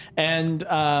it. And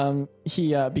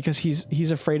he because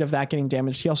he's afraid of that getting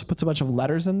damaged, he also puts a bunch of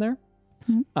letters in there.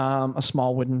 Mhm. A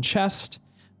small wooden chest.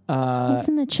 What's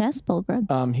in the chest,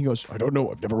 Bulgrug? He goes, I don't know.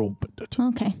 I've never opened it.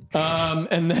 Okay.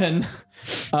 and then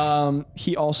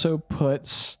he also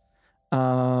puts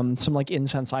some like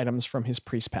incense items from his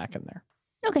priest pack in there.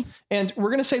 Okay. And we're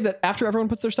gonna say that after everyone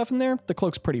puts their stuff in there, the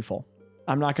cloak's pretty full.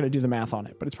 I'm not gonna do the math on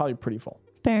it, but it's probably pretty full.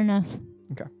 Fair enough.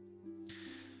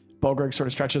 Balgreg sort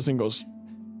of stretches and goes,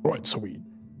 all right, so we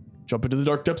jump into the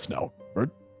dark depths now, right?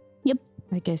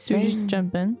 I guess So so. you just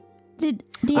jump in. Did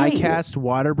I you cast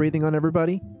water breathing on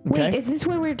everybody. Okay. Wait, is this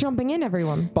where we're jumping in,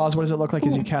 everyone? Boz, what does it look like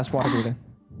as you cast water breathing?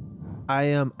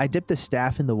 I dip the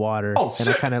staff in the water Oh, and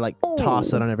I sick. kind of like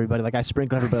toss it on everybody. Like I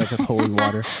sprinkle everybody like with holy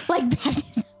water. like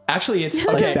baptism? Actually, it's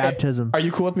Like okay. baptism. Are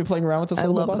you cool with me playing around with this a I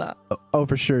little love bit, Boz? that. Oh,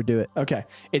 for sure, do it. Okay,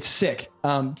 it's sick.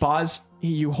 Boz,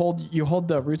 you hold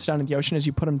the roots down in the ocean as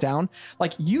you put them down.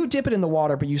 Like you dip it in the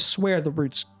water, but you swear the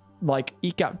roots like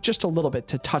eke out just a little bit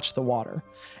to touch the water.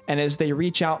 And as they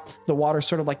reach out, the water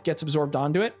sort of like gets absorbed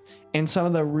onto it, and some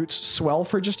of the roots swell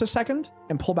for just a second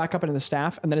and pull back up into the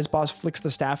staff. And then as Boz flicks the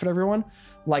staff at everyone,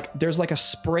 like there's like a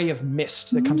spray of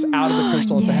mist that comes out of the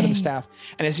crystal at the head of the Yay. staff.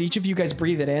 And as each of you guys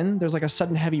breathe it in, there's like a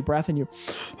sudden heavy breath, and you,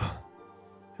 and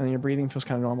then your breathing feels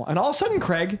kind of normal. And all of a sudden,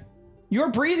 Craig, you're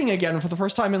breathing again for the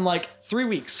first time in like 3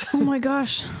 weeks. Oh my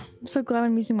gosh. I'm so glad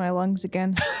I'm using my lungs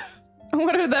again.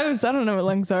 What are those? I don't know what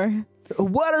lungs are.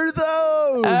 What are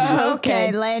those?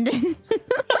 Okay. Landon.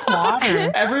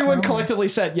 Water. Everyone collectively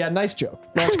said, yeah, nice joke.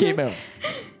 Let's keep moving.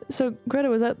 So, Greta,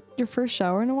 was that your first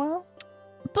shower in a while?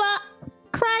 But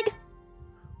Craig,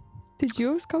 Did you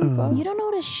always call me Buzz? you don't know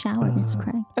what a shower is,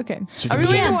 Craig. Okay. Should Are you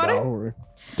we take in a the water? bow or-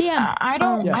 DM. I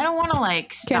don't. Yes. I don't want to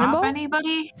like stop Cannonball?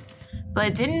 anybody.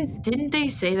 But didn't they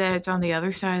say that it's on the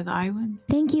other side of the island?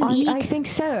 Thank you, I Eek. think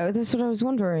so. That's what I was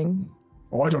wondering.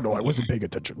 Oh, I don't know. I wasn't paying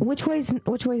attention. Which way's?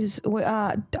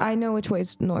 I know which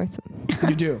way's north.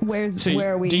 You do. Where's So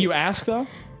where are we? do you ask though?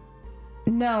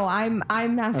 No, I'm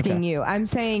asking Okay. you. I'm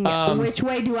saying Um, which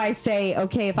way do I say?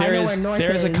 Okay, if I know where north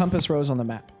there is is. a compass rose on the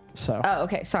map. So Oh,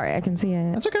 okay. Sorry, I can see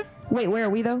it. that's okay. Wait, where are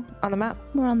we though? On the map?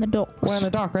 We're on the docks. We're on the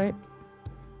dock, right?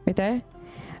 Right there.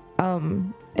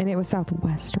 And it was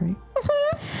southwest, right?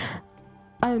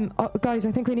 Guys,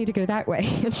 I think we need to go that way.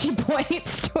 And she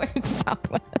points towards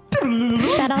southwest.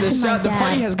 Shout out to my The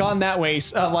party dad. has gone that way,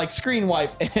 like screen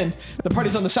wipe, and the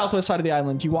party's on the southwest side of the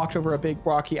island. You walked over a big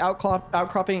rocky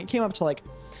outcropping. It came up to like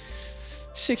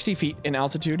 60 feet in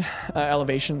altitude,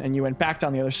 elevation, and you went back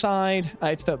down the other side.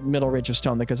 It's the middle ridge of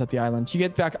stone that goes up the island. You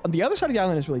get back. The other side of the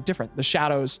island is really different. The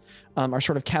shadows are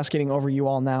sort of cascading over you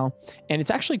all now, and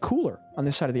it's actually cooler on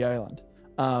this side of the island,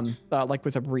 like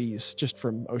with a breeze just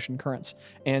from ocean currents.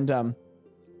 And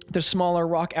there's smaller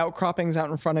rock outcroppings out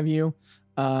in front of you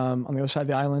on the other side of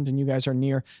the island, and you guys are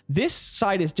near. This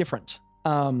side is different.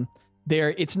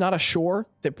 It's not a shore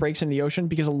that breaks into the ocean,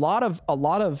 because a lot of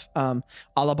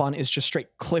Alabon is just straight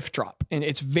cliff drop, and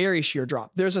it's very sheer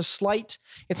drop. There's a slight,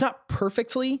 it's not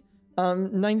perfectly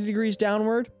 90 degrees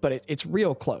downward, but it's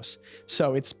real close.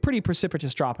 So it's pretty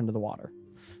precipitous drop into the water.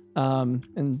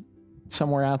 And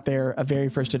somewhere out there, a very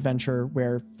first adventure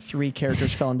where 3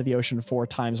 characters fell into the ocean 4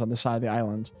 times on the side of the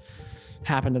island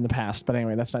happened in the past. But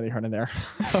anyway, that's neither here nor there.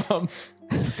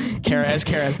 Kara has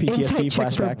PTSD Inside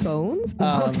check for flashback. bones.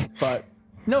 But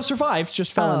no, survived,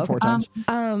 just fell in 4 times.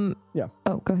 Yeah.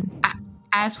 Oh, go ahead.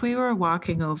 As we were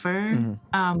walking over, Mhm.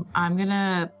 I'm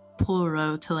gonna pull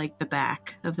Ro to like the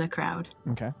back of the crowd.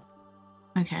 Okay.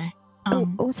 Okay.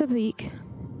 What's up, Week?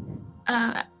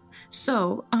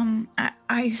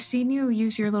 I've seen you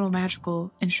use your little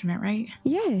magical instrument, right?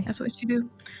 Yeah. That's what you do.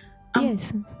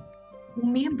 Yes.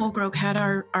 Me and Bulgrog had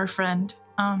our friend.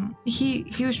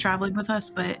 He was traveling with us,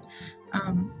 but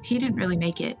he didn't really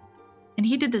make it, and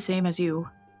he did the same as you.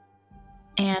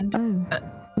 And Oh.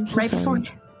 I'm so right sorry.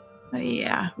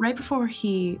 right before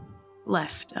he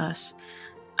left us,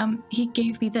 he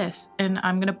gave me this, and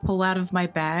I'm gonna pull out of my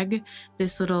bag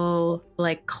this little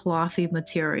like clothy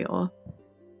material.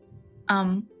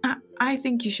 I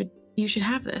think you should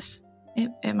have this.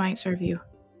 It might serve you,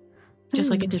 just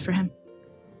like it did for him.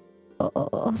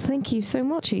 Oh, thank you so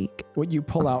much, Eek. What you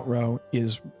pull out, Ro,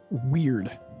 is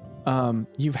weird.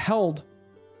 You've held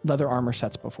leather armor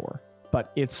sets before,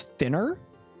 but it's thinner.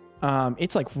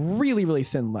 It's like really, really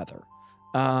thin leather.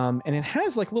 And it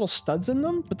has like little studs in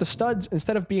them, but the studs,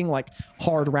 instead of being like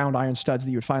hard, round iron studs that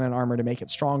you would find in armor to make it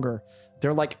stronger,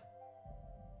 they're like,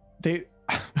 a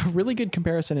really good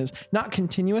comparison is not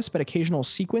continuous, but occasional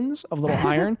sequins of little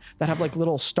iron that have like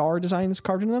little star designs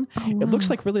carved into them. Oh, It looks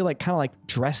wow. like really like kind of like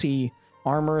dressy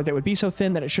armor that would be so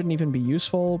thin that it shouldn't even be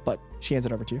useful, but she hands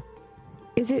it over to you.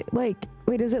 Is it like,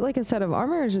 wait, is it like a set of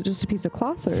armor, or is it just a piece of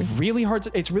cloth? Or It's really hard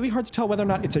to tell whether or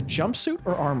not it's a jumpsuit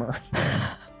or armor.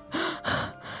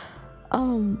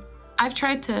 I've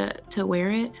tried to wear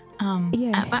it,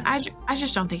 Yeah. but I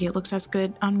just don't think it looks as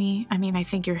good on me. I mean, I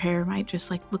think your hair might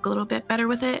just like look a little bit better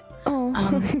with it. Oh,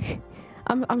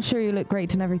 I'm sure you look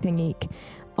great and everything, Eek.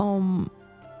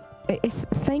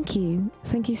 Thank you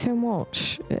so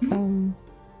much.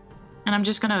 And I'm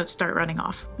just gonna start running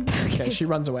off. Okay, she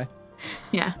runs away.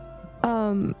 Yeah.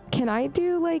 Can I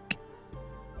do like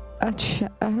a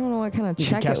check? I don't know what kind of You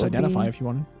check can cast it would Identify be. if you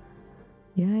want.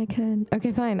 Yeah, I can.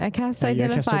 Okay, fine. I cast You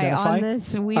cast Identify on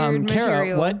this weird Kara,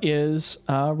 material. what is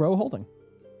Ro holding?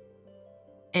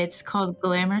 It's called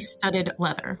Glamour Studded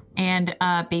Leather. And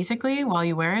basically, while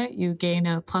you wear it, you gain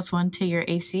a +1 to your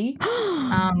AC.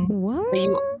 What? But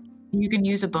you can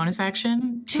use a bonus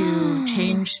action to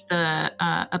change the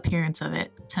appearance of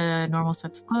it to normal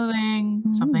sets of clothing,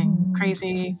 something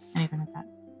crazy, anything like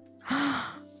that.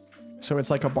 So it's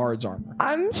like a bard's armor.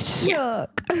 I'm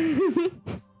shook.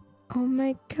 Oh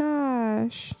my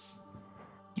gosh.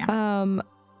 Yeah.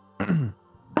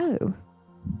 Oh.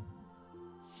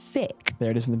 Sick.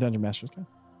 There it is in the Dungeon Master's Guide.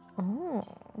 Oh.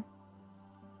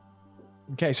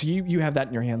 Okay, so you have that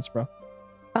in your hands, bro.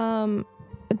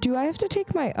 Do I have to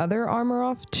take my other armor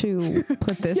off to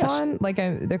put this Yes. on? Like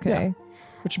okay.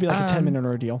 Which would be like a 10-minute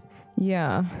ordeal.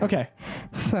 Yeah. Okay.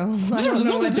 So I don't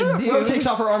know what to Ro do. takes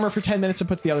off her armor for 10 minutes and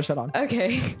puts the other set on.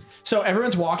 Okay. So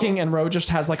everyone's walking and Ro just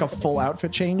has like a full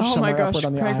outfit change Oh my somewhere gosh, upward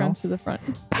on the Craig aisle. runs to the front.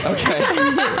 Okay.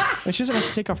 And she doesn't have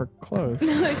to take off her clothes.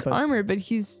 No, it's but- armor, but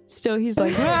he's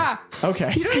like, ah!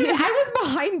 Okay. You don't even, I was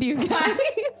behind you guys.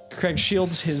 Craig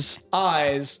shields his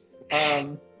eyes.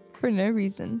 For no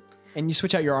reason. And you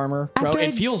switch out your armor. Ro, After it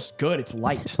I- feels good. It's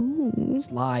light. Ooh.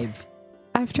 It's lithe.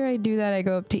 After I do that, I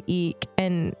go up to Eek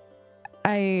and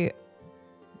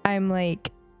I'm like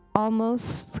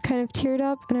almost kind of teared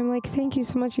up and I'm like, thank you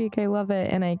so much, Eek. I love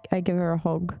it. And I give her a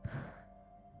hug.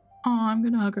 Oh, I'm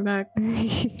gonna hug her back.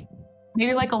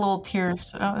 Maybe like a little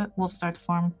tears will start to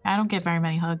form. I don't get very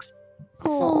many hugs.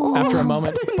 Oh. After a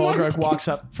moment, Bolgrog walks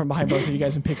up from behind both of you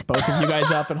guys and picks both of you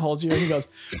guys up and holds you. And he goes,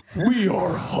 We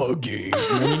are hugging.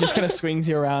 and then he just kind of swings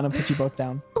you around and puts you both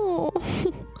down. Oh.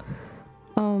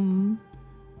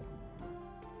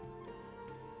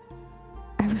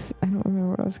 I don't remember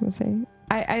what I was gonna say.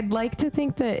 I'd like to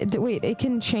think that wait, it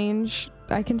can change.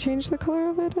 I can change the color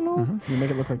of it and all. You make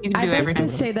it look like You can I'd do like everything.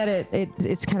 to say that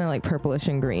it's kind of like purplish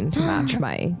and green to match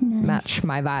my Nice.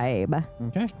 vibe.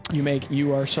 Okay.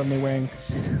 You are suddenly wearing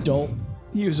dull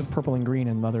hues of purple and green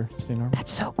in leather stain armor.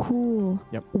 That's so cool.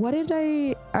 Yep. What did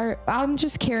I'm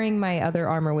just carrying my other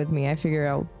armor with me. I figure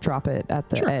I'll drop it at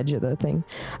the edge of the thing.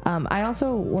 I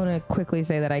also want to quickly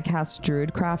say that I cast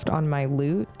Druidcraft on my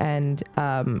loot and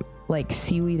like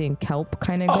seaweed and kelp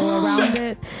kind of go around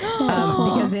it.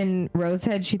 Because in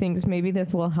Rosehead, she thinks maybe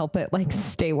this will help it like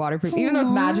stay waterproof. Even though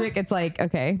it's magic, it's like,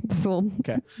 okay, this will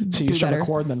Okay. So you do shove a better.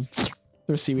 cord and then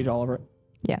there's seaweed all over it.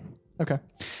 Yeah. Okay.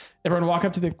 Everyone walk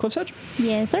up to the cliff's edge.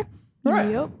 Yes, sir. All right.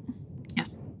 Yep.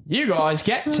 Yes. You guys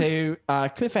get to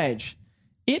cliff edge.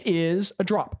 It is a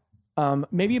drop,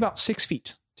 maybe about 6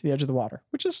 feet to the edge of the water,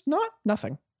 which is not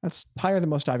nothing. That's higher than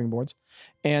most diving boards.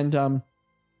 And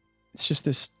it's just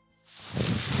this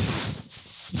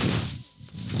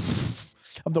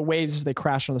of the waves as they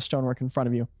crash on the stonework in front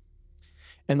of you.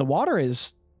 And the water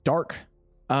is dark.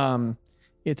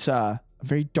 It's a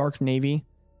very dark navy.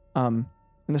 And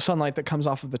the sunlight that comes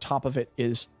off of the top of it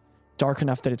is dark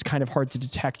enough that it's kind of hard to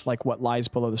detect like what lies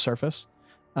below the surface.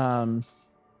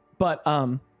 But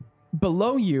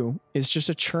below you is just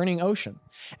a churning ocean.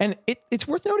 And it's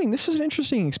worth noting, this is an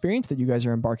interesting experience that you guys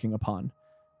are embarking upon.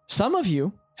 Some of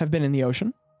you have been in the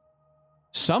ocean.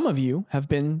 Some of you have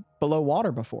been below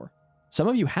water before. Some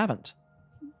of you haven't.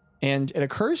 And it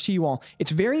occurs to you all,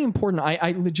 it's very important.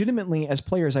 I legitimately, as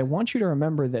players, I want you to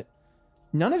remember that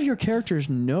none of your characters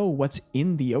know what's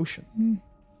in the ocean.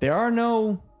 There are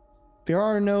no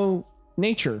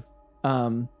nature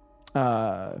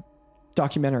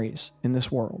documentaries in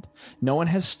this world. No one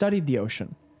has studied the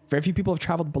ocean. Very few people have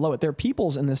traveled below it. There are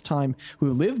peoples in this time who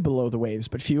live below the waves,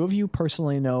 but few of you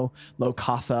personally know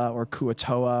Lokatha or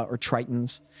Kuatoa or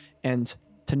Tritons. And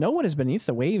to know what is beneath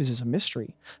the waves is a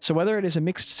mystery. So whether it is a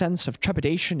mixed sense of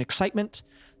trepidation, excitement,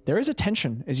 there is a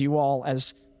tension as you all,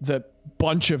 as the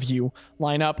bunch of you,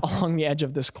 line up along the edge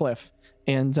of this cliff.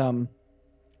 And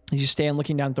as you stand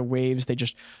looking down at the waves, they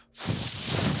just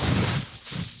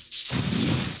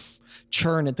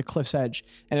churn at the cliff's edge.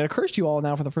 And it occurs to you all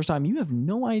now for the first time, you have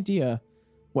no idea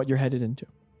what you're headed into.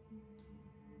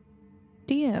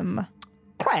 DM.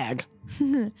 Crag.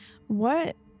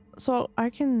 What? So I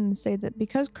can say that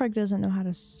because Craig doesn't know how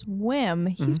to swim,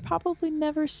 he's probably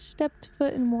never stepped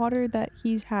foot in water that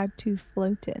he's had to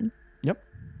float in. Yep.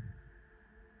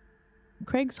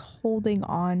 Craig's holding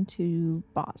on to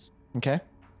Boz. Okay.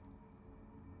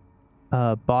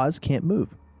 Boz can't move.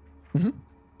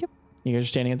 You guys are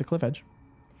standing at the cliff edge.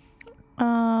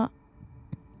 Uh,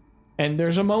 And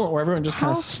there's a moment where everyone just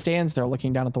kind How of stands there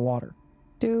looking down at the water.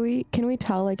 Can we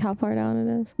tell like how far down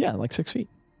it is? Yeah, like 6 feet.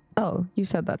 Oh, you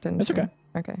said that, didn't It's you? okay.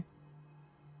 Okay.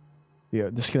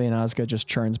 The Skilly and Nazca just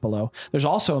churns below. There's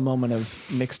also a moment of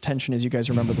mixed tension as you guys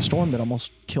remember the storm that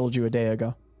almost killed you a day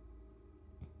ago.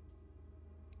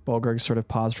 Bolgreg sort of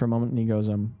paused for a moment and he goes,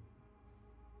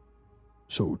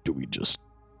 So do we just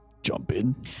jump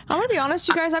in? I'm gonna be honest,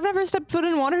 you guys. I've never stepped foot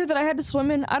in water that I had to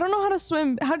swim in. I don't know how to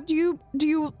swim. How do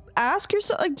you ask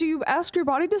yourself? Like, do you ask your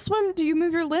body to swim? Do you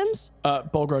move your limbs?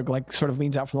 Bolgreg like sort of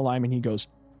leans out from the lime and he goes,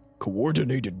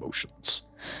 Coordinated motions.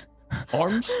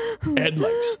 Arms and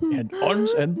legs. And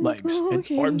arms and legs.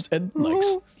 Okay. And arms and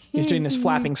legs. he's doing this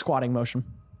flapping, squatting motion.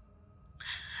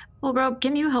 Bolgrog,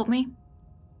 can you help me?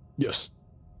 Yes.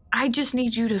 I just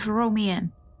need you to throw me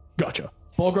in. Gotcha.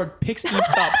 Bolgreg picks Eve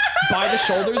up by the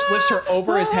shoulders, lifts her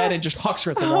over his head, and just hucks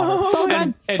her at the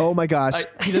water. And Oh my gosh.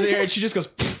 he does it, and she just goes,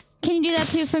 Can you do that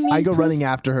too for me? I go please? running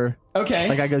after her. okay.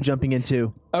 Like I go jumping in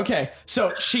too. Okay,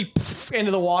 so she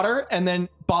into the water, and then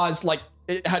Boz like,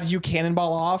 how do you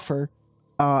cannonball off, or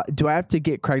Do I have to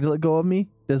get Craig to let go of me?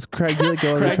 Does Craig let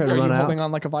go of me Craig, try to are you run out? holding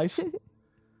on like a vice?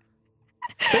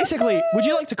 Basically, would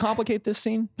you like to complicate this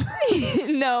scene?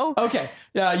 No. Okay,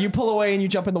 yeah, you pull away and you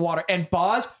jump in the water, and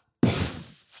Boz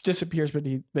disappears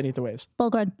beneath the waves.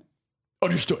 Bulgrug.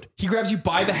 Understood. He grabs you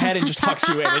by the head and just hucks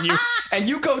you in, and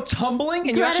you go tumbling, and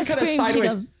you Greta actually kind of screams, she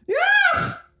sideways. goes-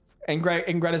 Yeah! And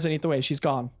Greta's beneath the waves. She's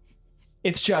gone.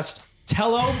 It's just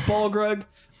Tello, Bolgrug,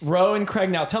 Ro, and Craig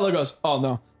now. Tello goes, oh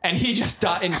no. And he just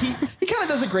died. And he kind of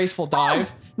does a graceful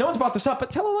dive. No one's brought this up, but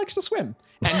Tello likes to swim.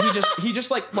 And he just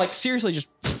like seriously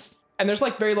just, and there's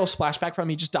like very little splashback from him.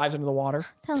 He just dives into the water.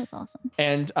 Tell us awesome.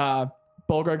 And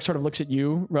Bolgrug sort of looks at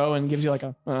you, Ro, and gives you like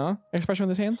a expression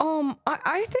with his hands.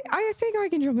 I think I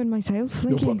can jump in myself. No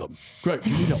Thank you. problem. Greg,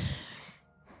 you need help.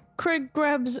 Craig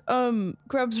grabs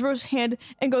Rose's hand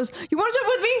and goes, "You want to jump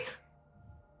with me?"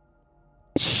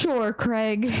 Sure,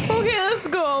 Craig. Okay, let's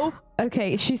go.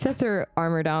 Okay, she sets her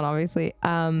armor down, obviously.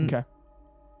 Okay.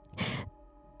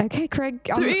 Okay, Craig.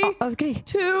 3, okay.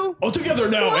 2. All together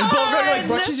now. And And Bolgrug like Run!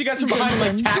 rushes you guys from behind,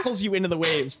 and, like tackles you into the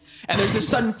waves. And there's this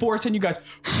sudden force, and you guys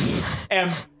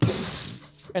and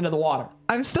into the water.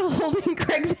 I'm still holding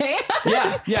Craig's hand.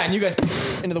 Yeah, and you guys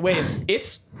into the waves.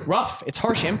 It's rough. It's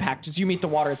harsh impact as you meet the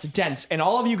water. It's dense, and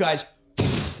all of you guys.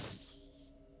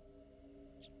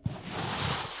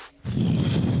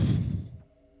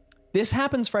 This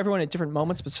happens for everyone at different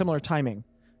moments, but similar timing.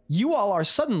 You all are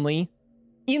suddenly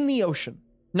in the ocean,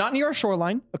 not near a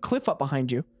shoreline, a cliff up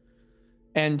behind you.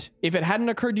 And if it hadn't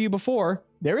occurred to you before,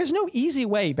 there is no easy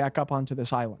way back up onto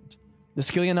this island. The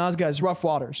Skillia Nazca is rough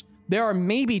waters. There are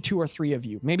maybe 2 or 3 of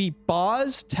you, maybe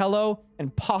Boz, Tello,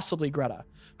 and possibly Greta,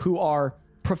 who are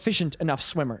proficient enough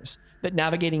swimmers that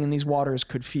navigating in these waters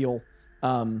could feel.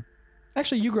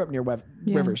 Actually, you grew up near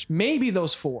rivers. Maybe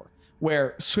those 4,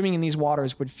 where swimming in these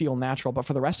waters would feel natural. But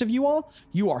for the rest of you all,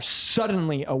 you are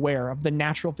suddenly aware of the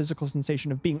natural physical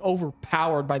sensation of being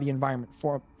overpowered by the environment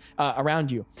around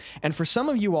you. And for some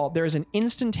of you all, there is an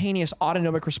instantaneous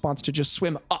autonomic response to just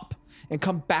swim up and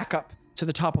come back up to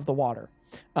the top of the water.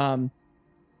 And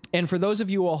for those of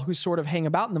you all who sort of hang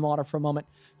about in the water for a moment,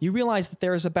 you realize that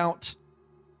there is about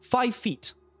 5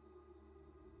 feet,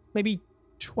 maybe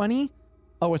 20.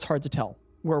 Oh, it's hard to tell.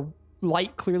 Where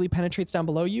light clearly penetrates down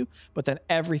below you, but then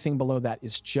everything below that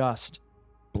is just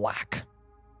black.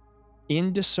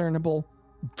 Indiscernible,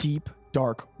 deep,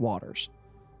 dark waters.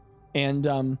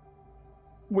 And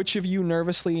which of you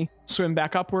nervously swim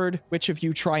back upward? Which of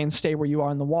you try and stay where you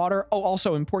are in the water? Oh,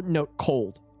 also important note,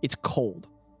 cold. It's cold.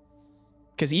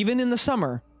 Because even in the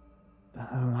summer,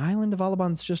 the island of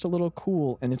Alabon's just a little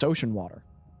cool, and it's ocean water.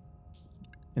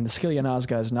 And the Skillia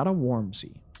Nazca is not a warm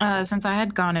sea. Since I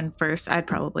had gone in first, I'd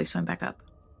probably swim back up.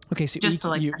 Okay, so Just to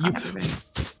like you check on everybody.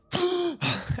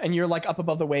 and you're like up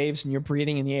above the waves, and you're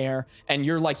breathing in the air, and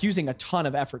you're like using a ton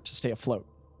of effort to stay afloat.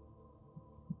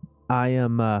 I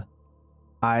am.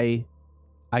 I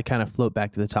kind of float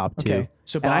back to the top too. Okay,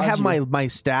 so And I Boz, have you- my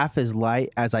staff as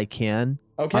light as I can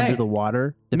okay. under the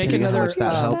water. Make Depending on how another. much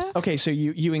that helps. Okay, so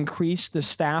you increase the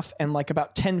staff, and like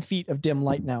about 10 feet of dim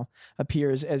light now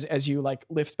appears as you like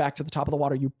lift back to the top of the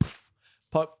water. You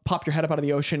pop your head up out of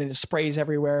the ocean, and it sprays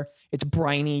everywhere. It's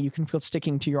briny. You can feel it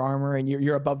sticking to your armor, and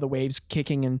you're above the waves,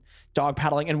 kicking and dog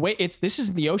paddling. And this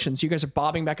is the ocean, so you guys are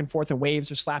bobbing back and forth, and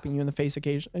waves are slapping you in the face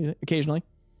occasionally.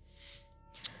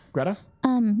 Greta?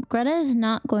 Greta is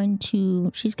not going to.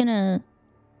 She's gonna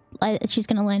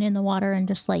land in the water and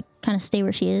just like kind of stay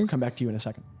where she is. Come back to you in a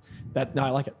second. No, I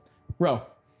like it. Ro.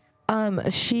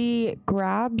 She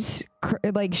grabs,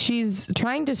 like she's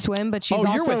trying to swim, but she's Oh,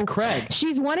 also you're with Craig.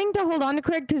 she's wanting to hold on to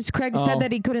Craig because Craig Oh. said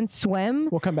that he couldn't swim,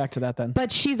 We'll come back to that then.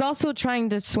 but she's also trying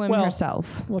to swim Well,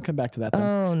 herself. We'll come back to that then.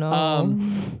 Oh no.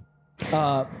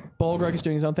 Bolgrug is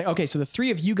doing his own thing. Okay, so the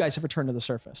three of you guys have returned to the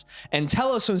surface. And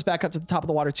Tello swims back up to the top of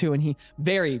the water too, and he,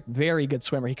 very, very good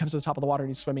swimmer. He comes to the top of the water and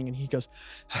he's swimming and he goes,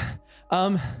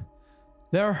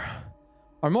 there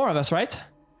are more of us, right?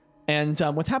 And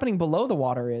what's happening below the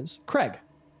water is, Craig,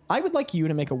 I would like you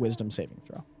to make a wisdom saving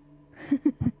throw.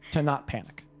 To not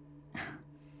panic.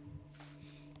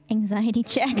 Anxiety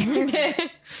check.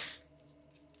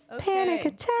 Panic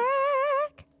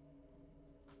attack.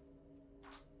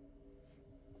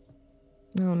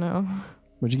 Oh no.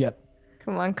 What'd you get?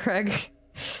 Come on, Craig.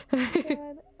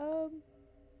 God, I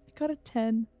got a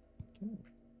 10.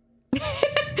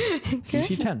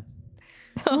 DC 10.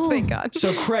 Oh, thank God.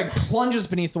 So Craig plunges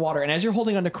beneath the water, and as you're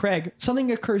holding onto Craig,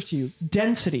 something occurs to you.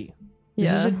 Density.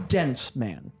 This is a dense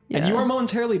man. And you Yeah. are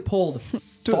momentarily pulled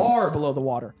far below the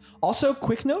water. Also,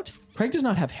 quick note, Craig does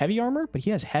not have heavy armor, but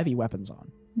he has heavy weapons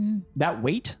on. That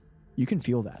weight, you can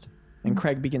feel that. And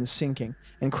Craig begins sinking.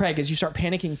 And Craig, as you start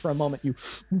panicking for a moment, you,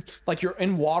 like you're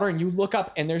in water and you look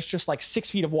up and there's just like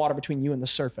 6 feet of water between you and the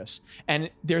surface. And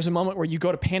there's a moment where you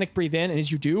go to panic breathe in, and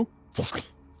as you do,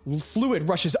 fluid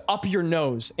rushes up your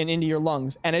nose and into your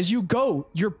lungs. And as you go,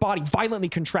 your body violently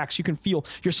contracts. You can feel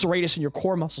your serratus and your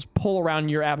core muscles pull around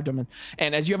your abdomen.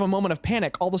 And as you have a moment of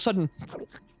panic, all of a sudden,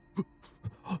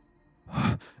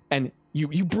 and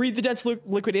you breathe the dense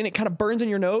liquid in, it kind of burns in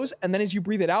your nose. And then as you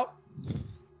breathe it out,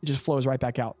 it just flows right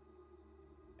back out.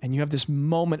 And you have this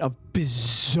moment of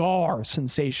bizarre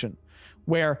sensation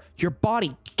where your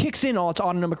body kicks in all its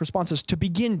autonomic responses to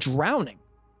begin drowning.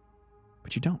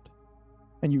 But you don't.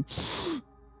 And you...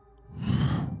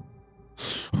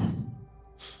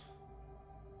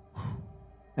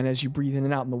 And as you breathe in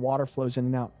and out and the water flows in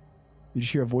and out, you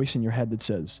just hear a voice in your head that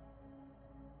says,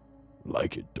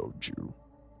 Like it, don't you?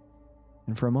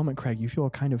 and for a moment, Craig, you feel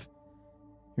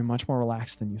you're much more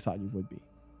relaxed than you thought you would be.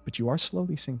 But you are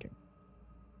slowly sinking.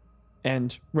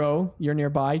 And Ro, you're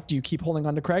nearby. Do you keep holding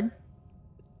on to Craig?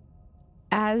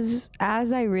 As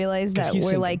I realize 'Cause that he's we're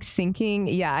sinking. like sinking,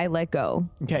 yeah, I let go.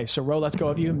 Okay, so Ro lets go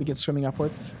of you and begins swimming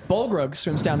upward. Bolgrug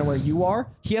swims down to where you are.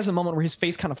 He has a moment where his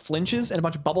face kind of flinches and a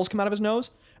bunch of bubbles come out of his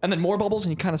nose, and then more bubbles,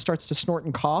 and he kind of starts to snort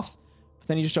and cough. But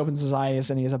then he just opens his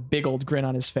eyes and he has a big old grin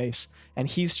on his face, and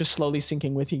he's just slowly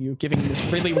sinking with you, giving him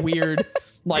this really weird,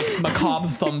 like macabre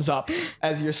thumbs up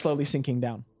as you're slowly sinking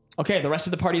down. Okay, the rest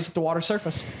of the party is at the water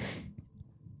surface.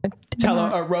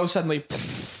 Ro suddenly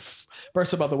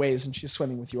bursts above the waves and she's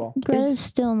swimming with you all. Greta's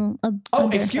still Oh,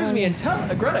 excuse me, and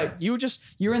Greta,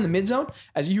 you're in the mid zone.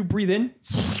 As you breathe in,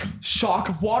 shock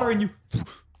of water, and you,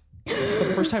 for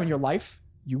the first time in your life,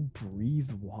 you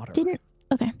breathe water.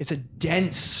 Okay. It's a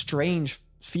dense, strange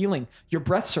feeling. Your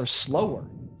breaths are slower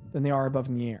than they are above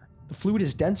in the air. The fluid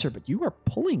is denser, but you are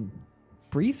pulling.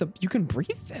 You can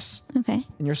breathe this. Okay.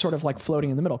 And you're sort of like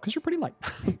floating in the middle because you're pretty light.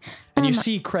 And you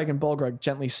see Craig and Bolgrug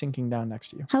gently sinking down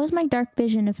next to you. How is my dark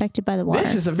vision affected by the water?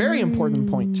 This is a very important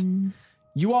point.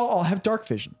 You all have dark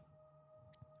vision.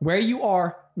 Where you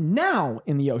are now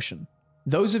in the ocean,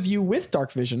 those of you with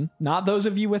dark vision, not those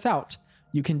of you without,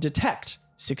 you can detect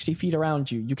 60 feet around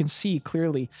you. You can see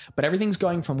clearly, but everything's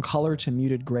going from color to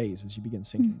muted grays as you begin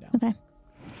sinking down. Okay.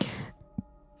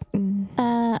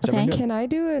 everyone good? Can I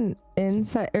do an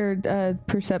insight or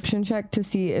perception check to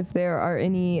see if there are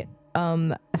any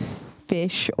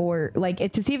fish or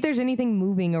to see if there's anything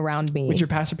moving around me? With your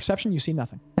passive perception, you see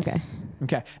nothing. Okay.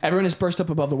 Okay. Everyone is burst up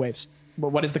above the waves.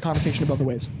 What is the conversation above the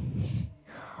waves?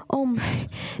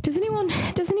 Does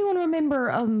anyone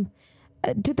remember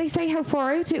did they say how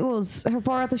far out it was? How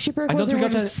far out the shipwreck I was?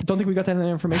 don't think we got that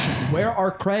information. Where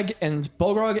are Craig and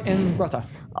Bolgrog and Greta?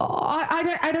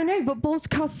 I don't know, but Balls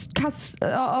cast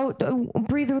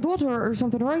breathe with water or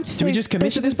something, right? Do we just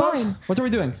commit to this, boss? What are we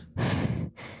doing?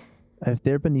 If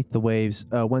they're beneath the waves,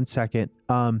 1 second.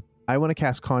 I want to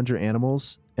cast Conjure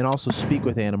Animals and also speak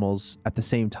with animals at the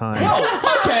same time.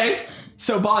 Oh, okay.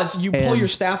 So, Boz, you pull And- your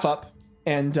staff up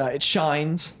and it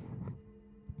shines.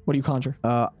 What do you conjure?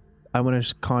 I want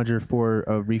to conjure for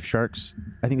reef sharks.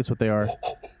 I think that's what they are.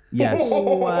 Yes.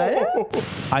 What?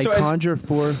 I So as- conjure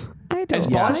for... I don't As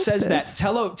Yeah. Boz like says this.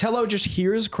 that, Tello just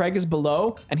hears Craig is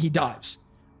below and he dives.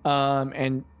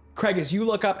 And Craig, as you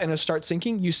look up and start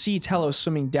sinking, you see Tello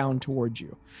swimming down towards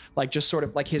you. Like just sort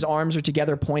of like his arms are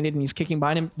together pointed and he's kicking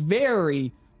behind him.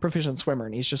 Very proficient swimmer,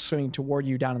 and he's just swimming toward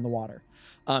you down in the water.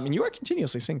 And you are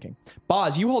continuously sinking.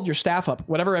 Boz, you hold your staff up.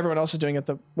 Whatever everyone else is doing at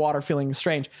the water feeling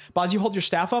strange. Boz, you hold your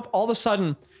staff up. All of a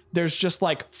sudden, there's just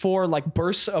like 4 like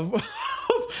bursts of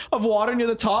of water near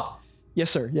the top. Yes,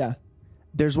 sir. Yeah.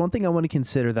 There's one thing I want to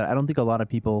consider that I don't think a lot of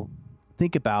people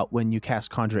think about when you cast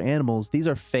Conjure Animals. These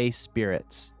are Fey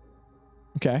spirits.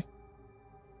 Okay.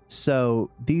 So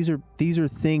these are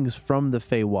things from the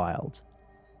Feywild,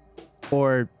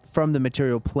 or from the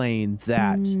material plane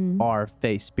that are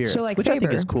Fey spirits, So, like which I think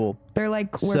Faber. is cool. They're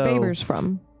like where So- Faber's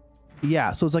from.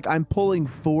 Yeah, so it's like I'm pulling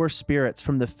 4 spirits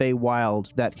from the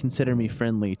Feywild that consider me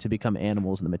friendly to become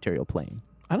animals in the material plane.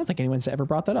 I don't think anyone's ever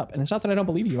brought that up. And it's not that I don't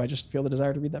believe you. I just feel the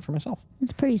desire to read that for myself.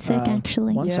 It's pretty sick,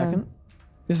 actually. One Yeah. second.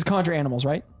 This is Conjure Animals,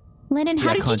 right? Landon, how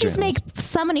Yeah, did you conjure just make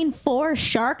summoning 4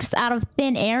 sharks out of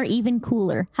thin air even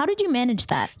cooler? How did you manage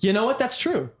that? You know what? That's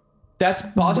true. That's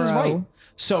Boz is Bro. right.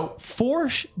 So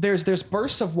there's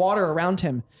bursts of water around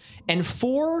him, and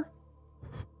 4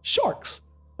 sharks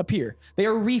appear. They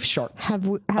are reef sharks. Have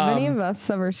any of us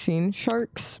ever seen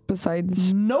sharks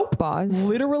besides Nope. Boz?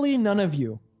 Literally none of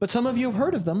you. But some of you have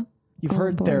heard of them. You've Oh,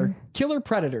 heard boy. they're killer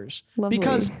predators. Lovely.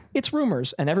 Because it's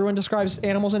rumors and everyone describes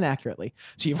animals inaccurately.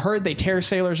 So you've heard they tear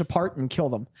sailors apart and kill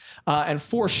them. And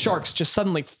 4 sharks just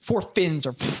suddenly, 4 fins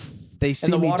are They in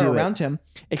see the me water do around him.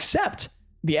 Except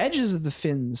the edges of the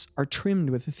fins are trimmed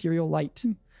with ethereal light.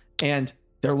 And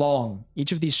they're long.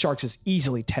 Each of these sharks is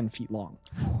easily 10 feet long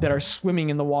that are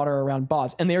swimming in the water around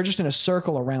Boz. And they are just in a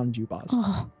circle around you, Boz.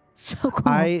 Oh, so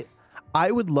cool. I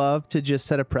would love to just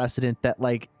set a precedent that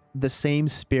like the same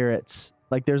spirits,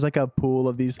 like there's like a pool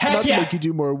of these, Heck not yeah. to make you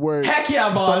do more work. Heck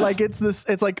yeah, Boz. But like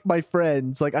it's like my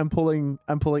friends. Like I'm pulling.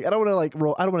 I don't want to like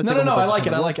roll. I don't want to. No, I like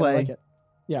it. I like it.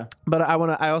 Yeah. But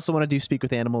I also want to do speak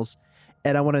with animals,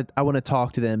 and I want to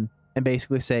talk to them and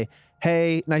basically say,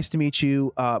 hey, nice to meet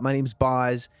you. My name's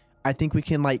Boz. I think we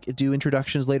can like do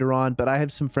introductions later on, but I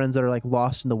have some friends that are like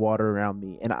lost in the water around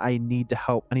me, and I need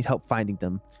help. I need help finding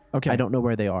them. Okay. I don't know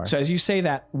where they are. So as you say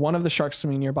that, one of the sharks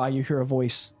swimming nearby, you hear a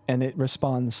voice, and it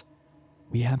responds,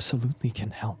 "We absolutely can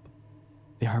help.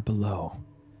 They are below."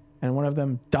 And one of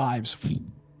them dives.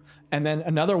 And then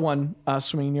another one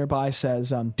swimming nearby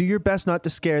says, Do your best not to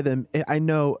scare them. I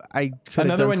know I could have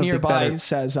another done one something nearby better.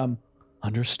 says,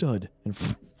 "Understood,"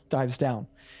 and dives down.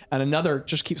 And another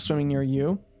just keeps swimming near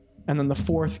you. And then the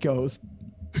 4th goes,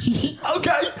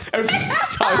 "Okay," and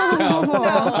dives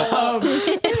down.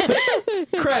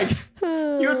 Craig,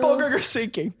 you and Bulgurg are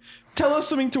sinking. Tell us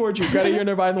swimming towards you. Greta, you're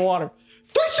nearby in the water.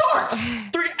 3 sharks!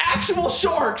 3 actual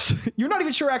sharks! You're not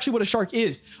even sure actually what a shark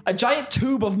is. A giant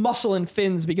tube of muscle and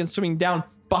fins begins swimming down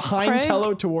behind Craig?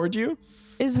 Tello toward you.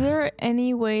 Is there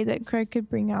any way that Craig could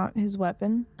bring out his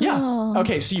weapon? Yeah. Oh.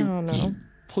 Okay, so you Oh, no.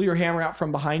 pull your hammer out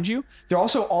from behind you. They're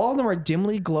also, all of them are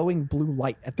dimly glowing blue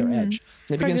light at their edge.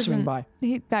 They begin Craig swimming doesn't-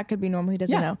 by. That could be normal. He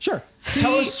doesn't Yeah, know. sure.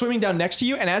 Tello's swimming down next to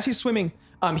you, and as he's swimming,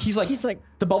 he's like,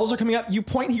 the bubbles are coming up. You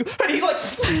point, and he like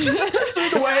just starts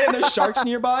swimming away, and there's sharks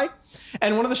nearby.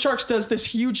 And one of the sharks does this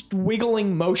huge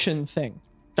wiggling motion thing.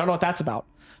 Don't know what that's about.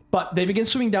 But they begin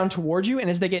swimming down towards you, and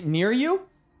as they get near you,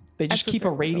 they just keep a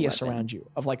prefer the radius weapon. around you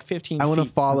of like 15 feet. I want to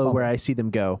of follow bubble. where I see them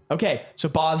go. Okay, so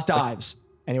Boz dives.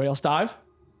 Anybody else dive?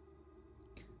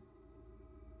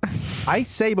 I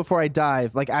say before I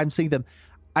dive, like I'm seeing them.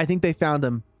 I think they found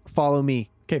them. Follow me.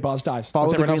 Okay, Boz dives. Follow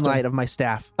What's the everyone green else light of my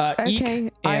staff. doing? Okay,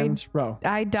 Eek and Ro.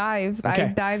 I dive. Okay. I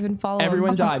dive and follow.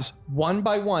 Everyone him. dives. One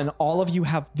by one, all of you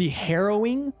have the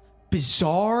harrowing,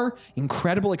 bizarre,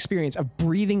 incredible experience of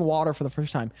breathing water for the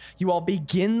first time. You all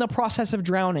begin the process of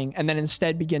drowning and then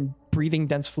instead begin breathing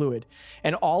dense fluid.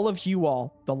 And all of you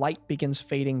all, the light begins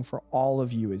fading for all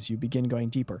of you as you begin going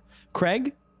deeper.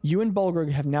 Craig, you and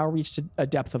Bulgurg have now reached a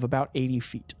depth of about 80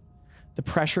 feet. The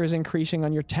pressure is increasing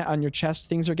on your chest.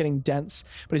 Things are getting dense.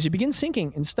 But as you begin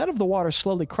sinking, instead of the water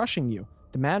slowly crushing you,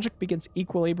 the magic begins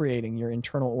equilibrating your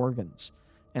internal organs.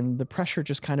 And the pressure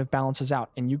just kind of balances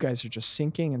out. And you guys are just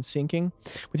sinking and sinking.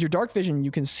 With your dark vision,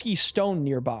 you can see stone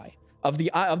nearby of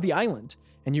the island.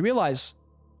 And you realize,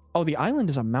 oh, the island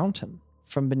is a mountain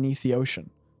from beneath the ocean.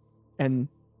 And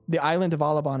the island of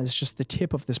Alabon is just the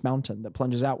tip of this mountain that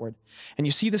plunges outward. And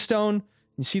you see the stone,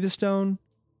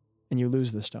 and you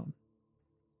lose the stone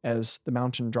as the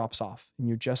mountain drops off and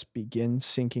you just begin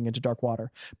sinking into dark water.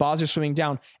 Boz are swimming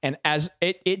down, and as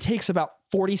it takes about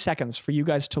 40 seconds for you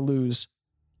guys to lose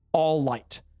all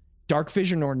light, dark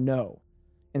vision or no.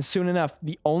 And soon enough,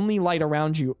 the only light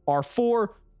around you are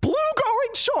 4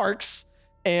 blue-glowing sharks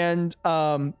and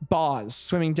Boz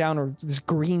swimming down, or this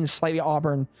green, slightly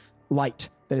auburn light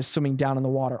that is swimming down in the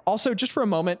water. Also, just for a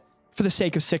moment, for the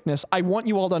sake of sickness, I want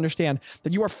you all to understand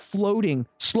that you are floating,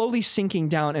 slowly sinking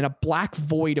down in a black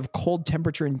void of cold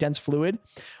temperature and dense fluid,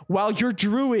 while your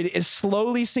druid is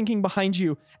slowly sinking behind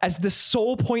you as the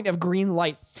sole point of green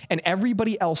light, and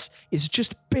everybody else is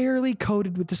just barely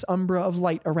coated with this umbra of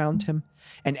light around him.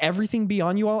 And everything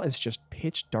beyond you all is just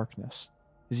pitch darkness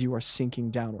as you are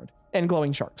sinking downward. And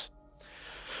glowing sharks.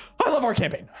 I love our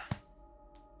campaign.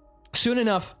 Soon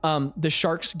enough, the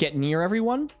sharks get near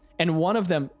everyone, and one of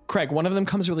them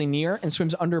comes really near and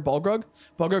swims under Balgrog.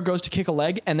 Balgrog goes to kick a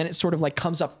leg, and then it sort of like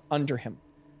comes up under him,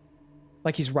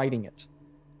 like he's riding it.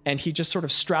 And he just sort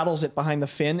of straddles it behind the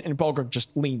fin, and Balgrog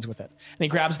just leans with it. And he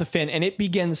grabs the fin, and it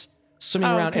begins swimming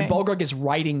around, and Balgrog is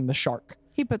riding the shark.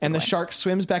 He puts and it the away. shark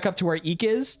swims back up to where Eek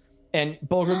is, and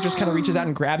Balgrog just kind of reaches out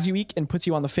and grabs you, Eek, and puts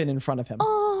you on the fin in front of him.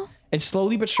 Oh, And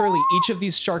slowly but surely, each of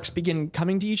these sharks begin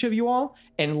coming to each of you all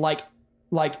and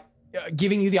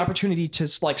giving you the opportunity to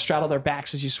like straddle their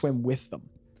backs as you swim with them.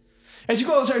 As you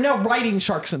guys are now riding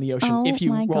sharks in the ocean, Oh if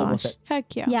you my roll with gosh. it.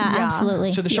 Heck yeah. yeah, Yeah.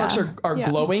 absolutely. So the sharks are Yeah.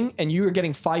 glowing, and you are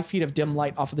getting 5 feet of dim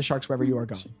light off of the sharks wherever you are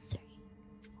going. 2, 3.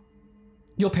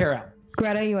 You'll pair out.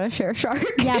 Greta, you want to share a shark?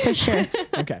 Yeah, for sure.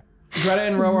 Okay. Greta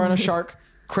and Ro are on a shark.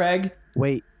 Craig,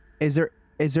 Wait, is there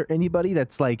anybody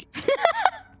that's like,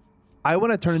 I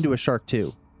want to turn into a shark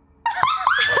too,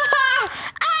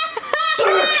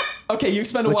 okay, you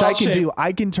expend a which wild I can shape. do.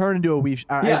 I can turn into a weave.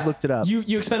 I looked it up.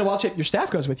 You expend a wild shape. Your staff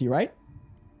goes with you, right?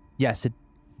 Yes, it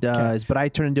does. But I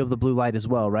turn into the blue light as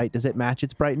well, right? Does it match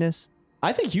its brightness?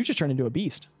 I think you just turn into a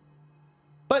beast.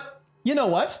 But you know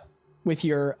what? With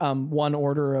your 1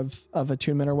 order of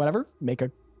attunement or whatever, make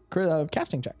a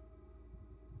casting check.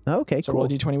 Okay, So cool. roll a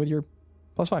d20 with your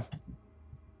 +5.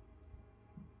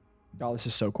 Oh, this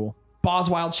is so cool. Boz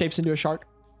wild shapes into a shark.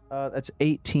 That's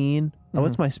 18. Oh,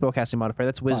 what's my spellcasting modifier?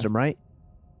 That's wisdom, right?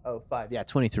 Oh, 5. Yeah,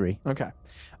 23. Okay.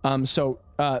 So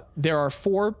there are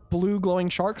 4 blue glowing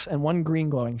sharks and 1 green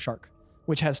glowing shark,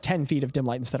 which has 10 feet of dim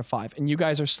light instead of 5. And you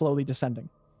guys are slowly descending.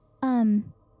 I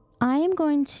am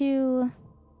going to.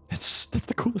 That's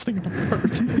the coolest thing I've ever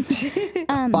heard.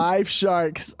 5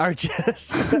 sharks are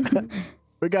just.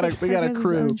 we got a Has his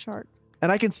crew, own shark.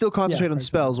 and I can still concentrate on Craig's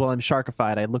spells while I'm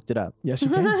sharkified. I looked it up. Yes, you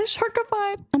can.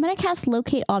 Sharkified. I'm gonna cast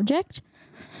locate object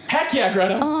Heck yeah,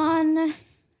 Greta. on.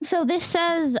 So this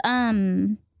says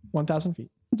 1,000 feet.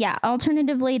 yeah.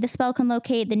 Alternatively, the spell can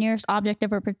locate the nearest object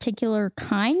of a particular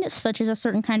kind, such as a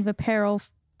certain kind of apparel,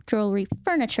 jewelry,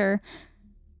 furniture.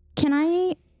 Can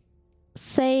I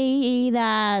say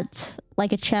that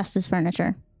like a chest is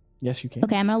furniture? Yes, you can.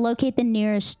 Okay, I'm gonna locate the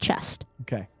nearest chest.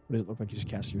 Okay. What does it look like you just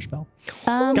cast your spell?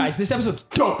 Guys, Guys, this episode's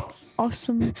dope.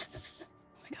 Awesome.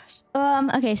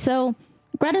 okay, so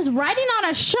Greta's riding on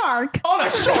a shark. On a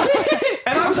shark.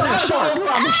 And I was on a shark. Over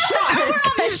on the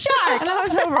shark. And I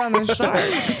was over on the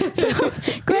shark.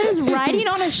 So Greta's riding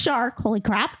on a shark. Holy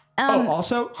crap.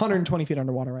 Also 120 feet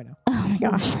underwater right now. Oh my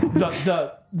gosh.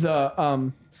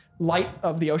 The light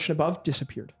of the ocean above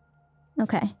disappeared.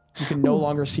 Okay. You can no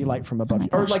longer see light from above my you.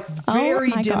 Or gosh. like Oh very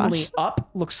my dimly gosh. up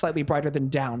looks slightly brighter than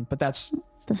down, but that's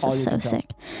This all is you so can tell. sick.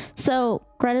 So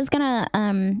Greta's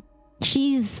gonna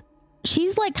she's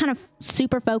like kind of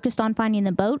super focused on finding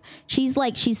the boat. She's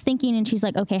thinking and she's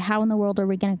like, okay, how in the world are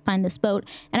we gonna find this boat?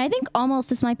 And I think almost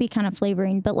this might be kind of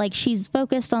flavoring, but like she's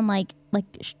focused on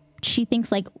she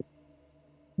thinks like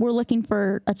we're looking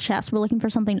for a chest. We're looking for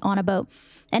something on a boat.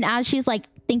 And as she's like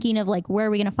thinking of like where are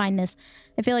we gonna find this,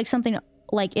 I feel like something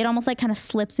like it almost like kind of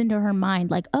slips into her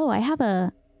mind, like, oh, I have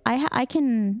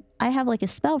like a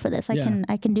spell for this.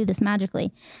 I can do this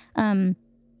magically.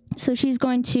 So she's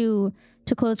going to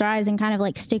close her eyes and kind of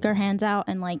like stick her hands out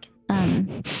and like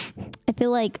I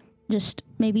feel like just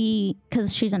maybe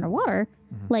because she's underwater,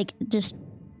 like just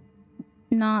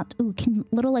not can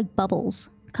little like bubbles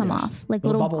come Yes. off, like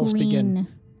Little little bubbles green. begin.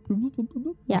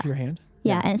 Yeah. Off your hand.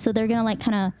 Yeah, and so they're gonna like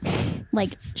kind of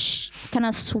like kind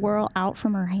of swirl out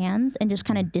from her hands and just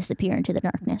kind of disappear into the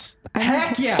darkness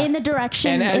Heck yeah. in the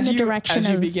direction as of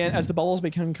the bubbles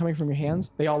begin coming from your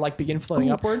hands, they all like begin floating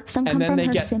Ooh, upward. some and come then from they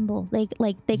her get symbol. They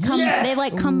come Yes! they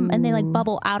like come and they like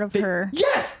bubble out of her.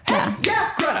 Yes! Heck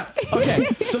yeah, Greta! Okay,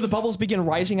 so the bubbles begin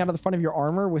rising out of the front of your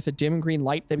armor with a dim green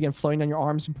light. They begin flowing down your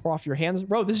arms and pour off your hands.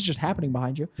 Bro, this is just happening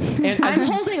behind you. And as I'm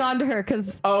holding on to her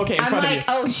because Oh, okay, in I'm front like, of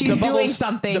you. oh, she's The doing bubbles-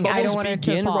 something. The I bubbles don't want her to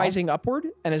begin fall. rising upward,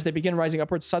 and as they begin rising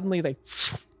upward, suddenly they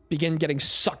begin getting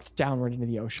sucked downward into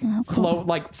the ocean, Oh,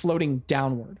 cool. floating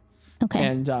downward. Okay.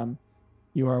 And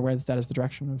you are aware that is the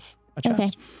direction of a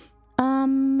chest.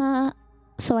 Okay.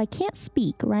 So I can't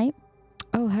speak, right?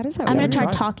 Oh, how does that I'm work? gonna try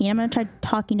try. talking. I'm gonna try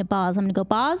talking to Boz. I'm gonna go,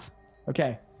 Boz.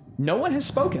 Okay. No one has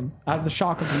spoken out of the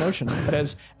shock of emotion, but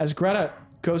as Greta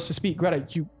goes to speak. Greta,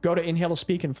 you go to inhale to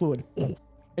speak in fluid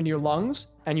into your lungs,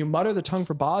 and you mutter the tongue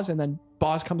for Boz, and then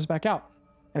Boz comes back out.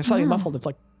 And it's slightly muffled. It's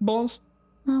like, Boz.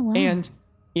 Oh, wow. And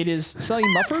it is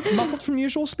slightly muffled from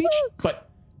usual speech, but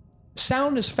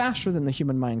sound is faster than the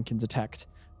human mind can detect.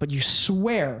 But you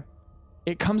swear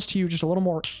it comes to you just a little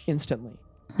more instantly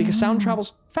because sound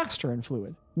travels faster in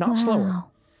fluid, not slower.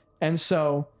 Wow. And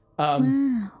so,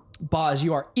 Wow. Boz,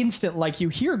 you are instant. Like you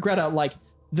hear Greta, like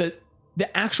the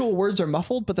actual words are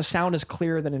muffled, but the sound is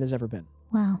clearer than it has ever been.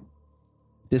 Wow.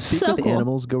 Does speak So with cool.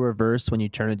 animals go reverse when you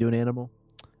turn into an animal?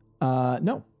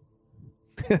 No.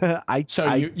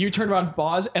 You turn around,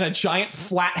 Boz, and a giant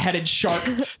flat-headed shark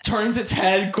turns its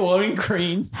head glowing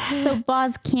green. So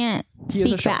Boz can't He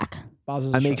is a speak shark. back. Boz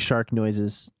is I a make shark shark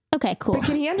noises. Okay, cool. But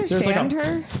can he There's like understand a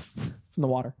her? from the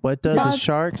water. What does a Boz-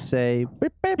 shark say?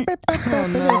 Okay.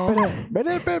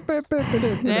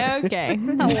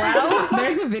 Wow.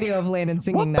 There's a video of Landon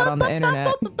singing that on the internet.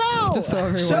 Just so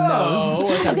everyone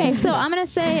knows. Okay, so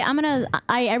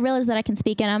I realize that I can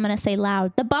speak and I'm gonna say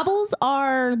loud. The bubbles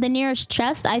are the nearest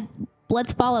chest.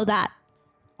 Let's follow that.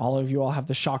 All of you all have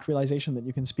the shocked realization that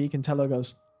you can speak, and Tello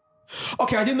goes,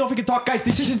 okay, I didn't know if we could talk, guys.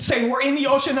 This is insane. We're in the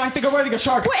ocean, and I think I'm riding a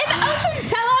shark. We're in the ocean,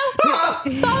 Tello!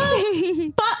 Follow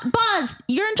Boz,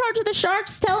 you're in charge of the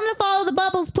sharks. Tell them to follow the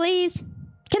bubbles, please.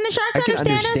 Can the sharks I can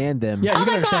understand us? understand them. Yeah, you Oh can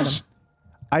my understand gosh. them.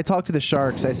 I talk to the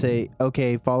sharks. I say,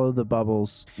 okay, follow the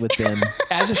bubbles with them.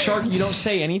 As a shark, you don't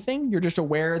say anything. You're just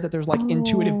aware that there's like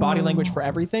intuitive body language for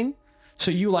everything. So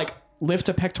you like lift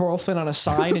a pectoral fin on a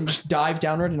side and just dive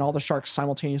downward, and all the sharks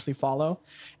simultaneously follow.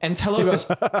 And Tello goes,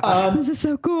 This is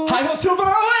so cool. hi ho silver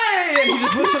away! And he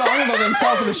just lifts an arm above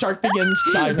himself, and the shark begins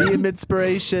diving. DM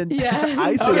inspiration. Yeah.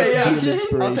 I say Okay, that's yeah. DM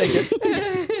inspiration. I'll take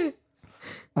it.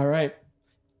 All right.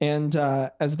 And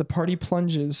as the party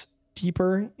plunges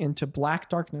deeper into black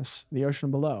darkness, the ocean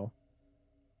below,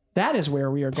 that is where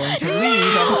we are going to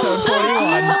leave episode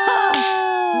 41.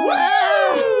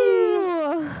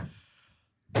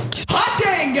 Hot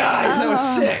dang, guys! That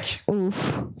was sick.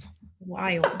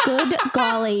 Wild. Good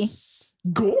golly.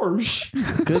 Gorge.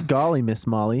 Good golly, Miss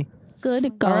Molly. Good All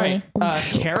golly. right.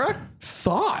 Kara,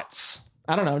 thoughts?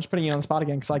 I don't know. I'm just putting you on the spot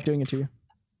again because I like doing it to you.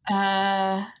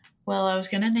 Well, I was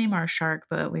gonna name our shark,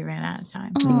 but we ran out of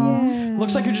time. Aw.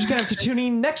 Looks like you're just going to have to tune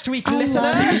in next week, I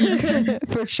love listener.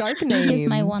 For shark Eke names. is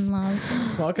my one love.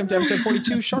 Welcome to episode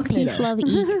 42, Peace, Sharknado. love,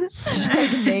 Eke.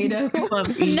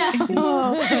 Sharknado.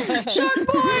 No. Shark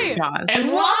Boy. Jaws. And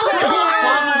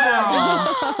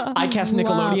I cast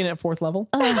Nickelodeon at 4th level.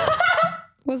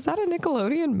 Was that a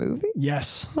Nickelodeon movie?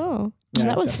 Yes. Oh. Yeah,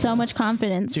 That was definitely so much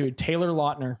confidence. Dude, Taylor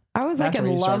Lautner. I was That's like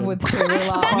where in you love started. with Taylor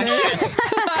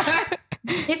Lautner.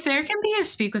 If there can be a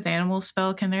speak with animals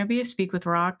spell, can there be a speak with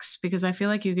rocks? Because I feel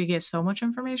like you could get so much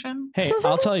information. Hey,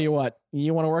 I'll tell you what.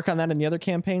 You want to work on that in the other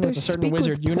campaign with a There's certain speak with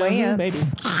wizard you know who? Maybe.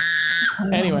 plants.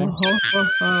 Anyway,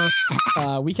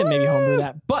 we can maybe homebrew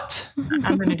that. But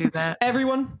I'm gonna do that.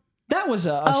 everyone, that was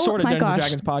a Oh sort of my Dungeons and gosh.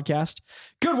 Dragons podcast.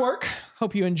 Good work.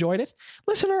 Hope you enjoyed it.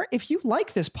 Listener, if you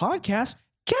like this podcast,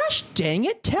 gosh dang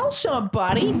it, tell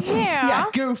somebody. Yeah,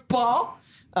 goofball.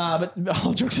 But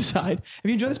all jokes aside, if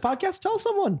you enjoy this podcast, tell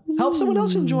someone. Help someone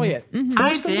else enjoy it. I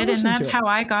Force them to did, and listen that's to it. how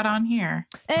I got on here.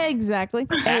 Exactly.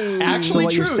 So Actually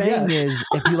what true, you're saying yes. is,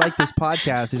 if you like this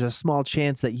podcast, there's a small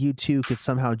chance that you too could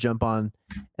somehow jump on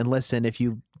and listen if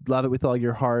you love it with all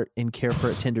your heart and care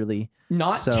for it tenderly.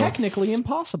 Not So- technically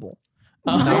impossible.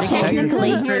 Not technically.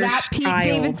 You hear that, Pete Child.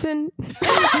 Davidson?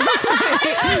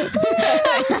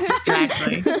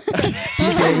 Exactly.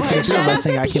 Pete Davidson, if you're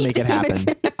listening, I can make it happen.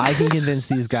 I can convince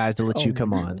these guys to let you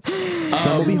come on.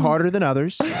 Some will be harder than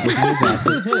others. Looking as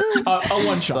active. A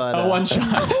one shot. But, A one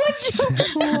shot.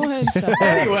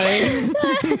 Anyway,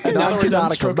 and now that we're done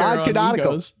Non-canonical, stroking our own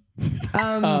non-canonical. egos,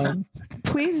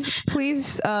 Please,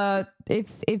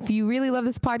 if you really love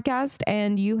this podcast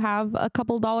and you have a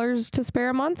couple dollars to spare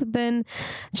a month, then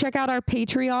check out our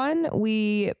Patreon.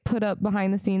 We put up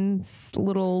behind the scenes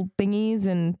little thingies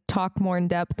and talk more in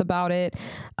depth about it,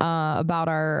 about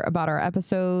our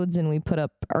episodes, and we put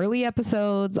up early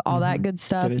episodes, all that good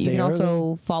stuff. Get a You day can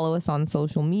also follow us on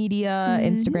social media,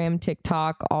 Instagram,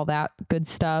 TikTok, all that good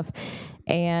stuff.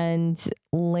 And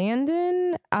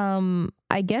Landon,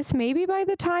 I guess maybe by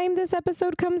the time this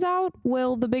episode comes out,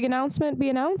 will the big announcement be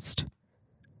announced?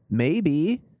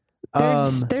 Maybe.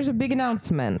 There's a big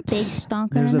announcement. Big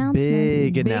stonker There's a announcement.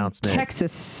 big Big announcement.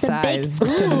 Texas The big-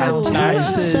 sized Ooh. announcement.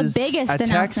 The biggest a announcement,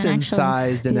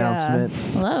 Texan-sized actually. Yeah. announcement.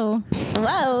 Whoa.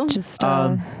 Whoa. Just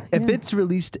If yeah. it's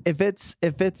released, if it's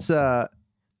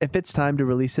if it's time to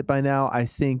release it by now, I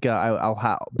think I'll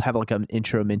have like an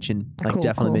intro mention, like Cool,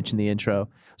 definitely cool. mention the intro.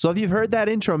 So if you've heard that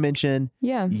intro mention,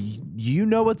 Yeah. you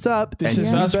know what's up. This and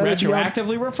is you us better be on-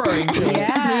 retroactively referring to.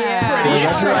 Yeah. Pretty We are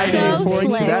exciting. so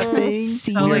referring to that slick. thing.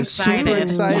 So We're excited. super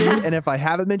excited. And if I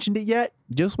haven't mentioned it yet,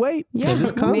 just wait because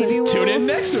it's coming. Maybe we'll Tune in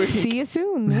next week. See you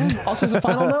soon. Yeah. Also, as a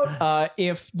final note,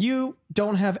 if you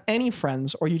don't have any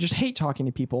friends or you just hate talking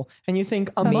to people and you think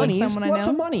a Sounds like monies, someone I what's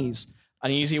a know. monies?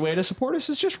 An easy way to support us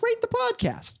is just rate the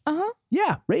podcast.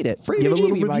 Yeah, rate it. Free Give a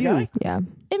little VGB, my review. guy. Yeah.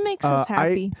 It makes us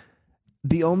happy.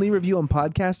 The only review on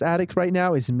Podcast Addict right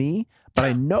now is me, but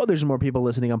I know there's more people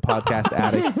listening on Podcast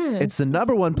Addict. It's the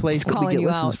number one place He's that we calling get you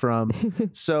listens out. from.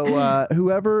 So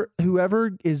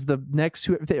whoever is the next,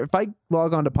 if I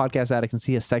log on to Podcast Addict and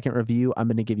see a second review, I'm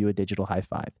going to give you a digital high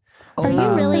five. Are you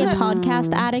Um, really a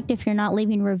podcast addict if you're not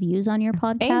leaving reviews on your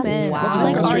podcast? Amen. Wow.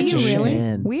 Let's Like, are you Shit. really?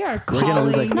 Man, We are We're gonna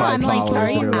lose like calling- No, I'm 5 like, followers.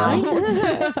 are you that are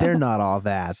really? like, they're not all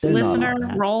that. They're not all Listener,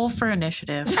 that. roll for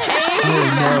initiative.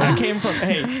 That came from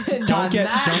don't On get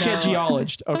that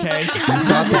geologed, okay?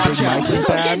 Thought the Watch big out. mic was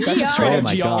bad? That's a straight Oh up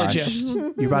my gosh. geologist.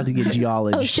 You're about to get Oh,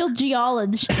 geologed. she'll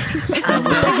geology. Thank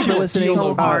you for listening.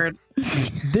 So hard.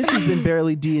 This has been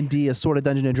Barely D&D, a sort of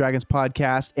Dungeons and Dragons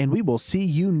podcast, and we will see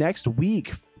you next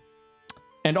week.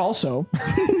 And also,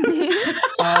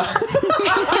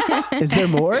 Is there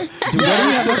more? Do we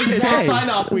have what to it's say? a sign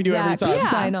off we do every Zach, time.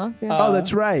 Sign off. Yeah. Oh,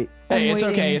 that's right. Hey, I'm it's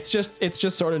okay. waiting. It's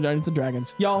just sort of Dungeons and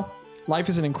Dragons. Y'all, life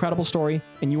is an incredible story,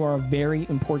 and you are a very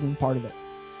important part of it.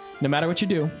 No matter what you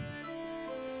do,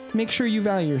 make sure you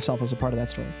value yourself as a part of that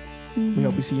story. We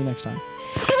hope we see you next time.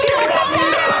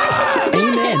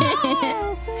 Amen.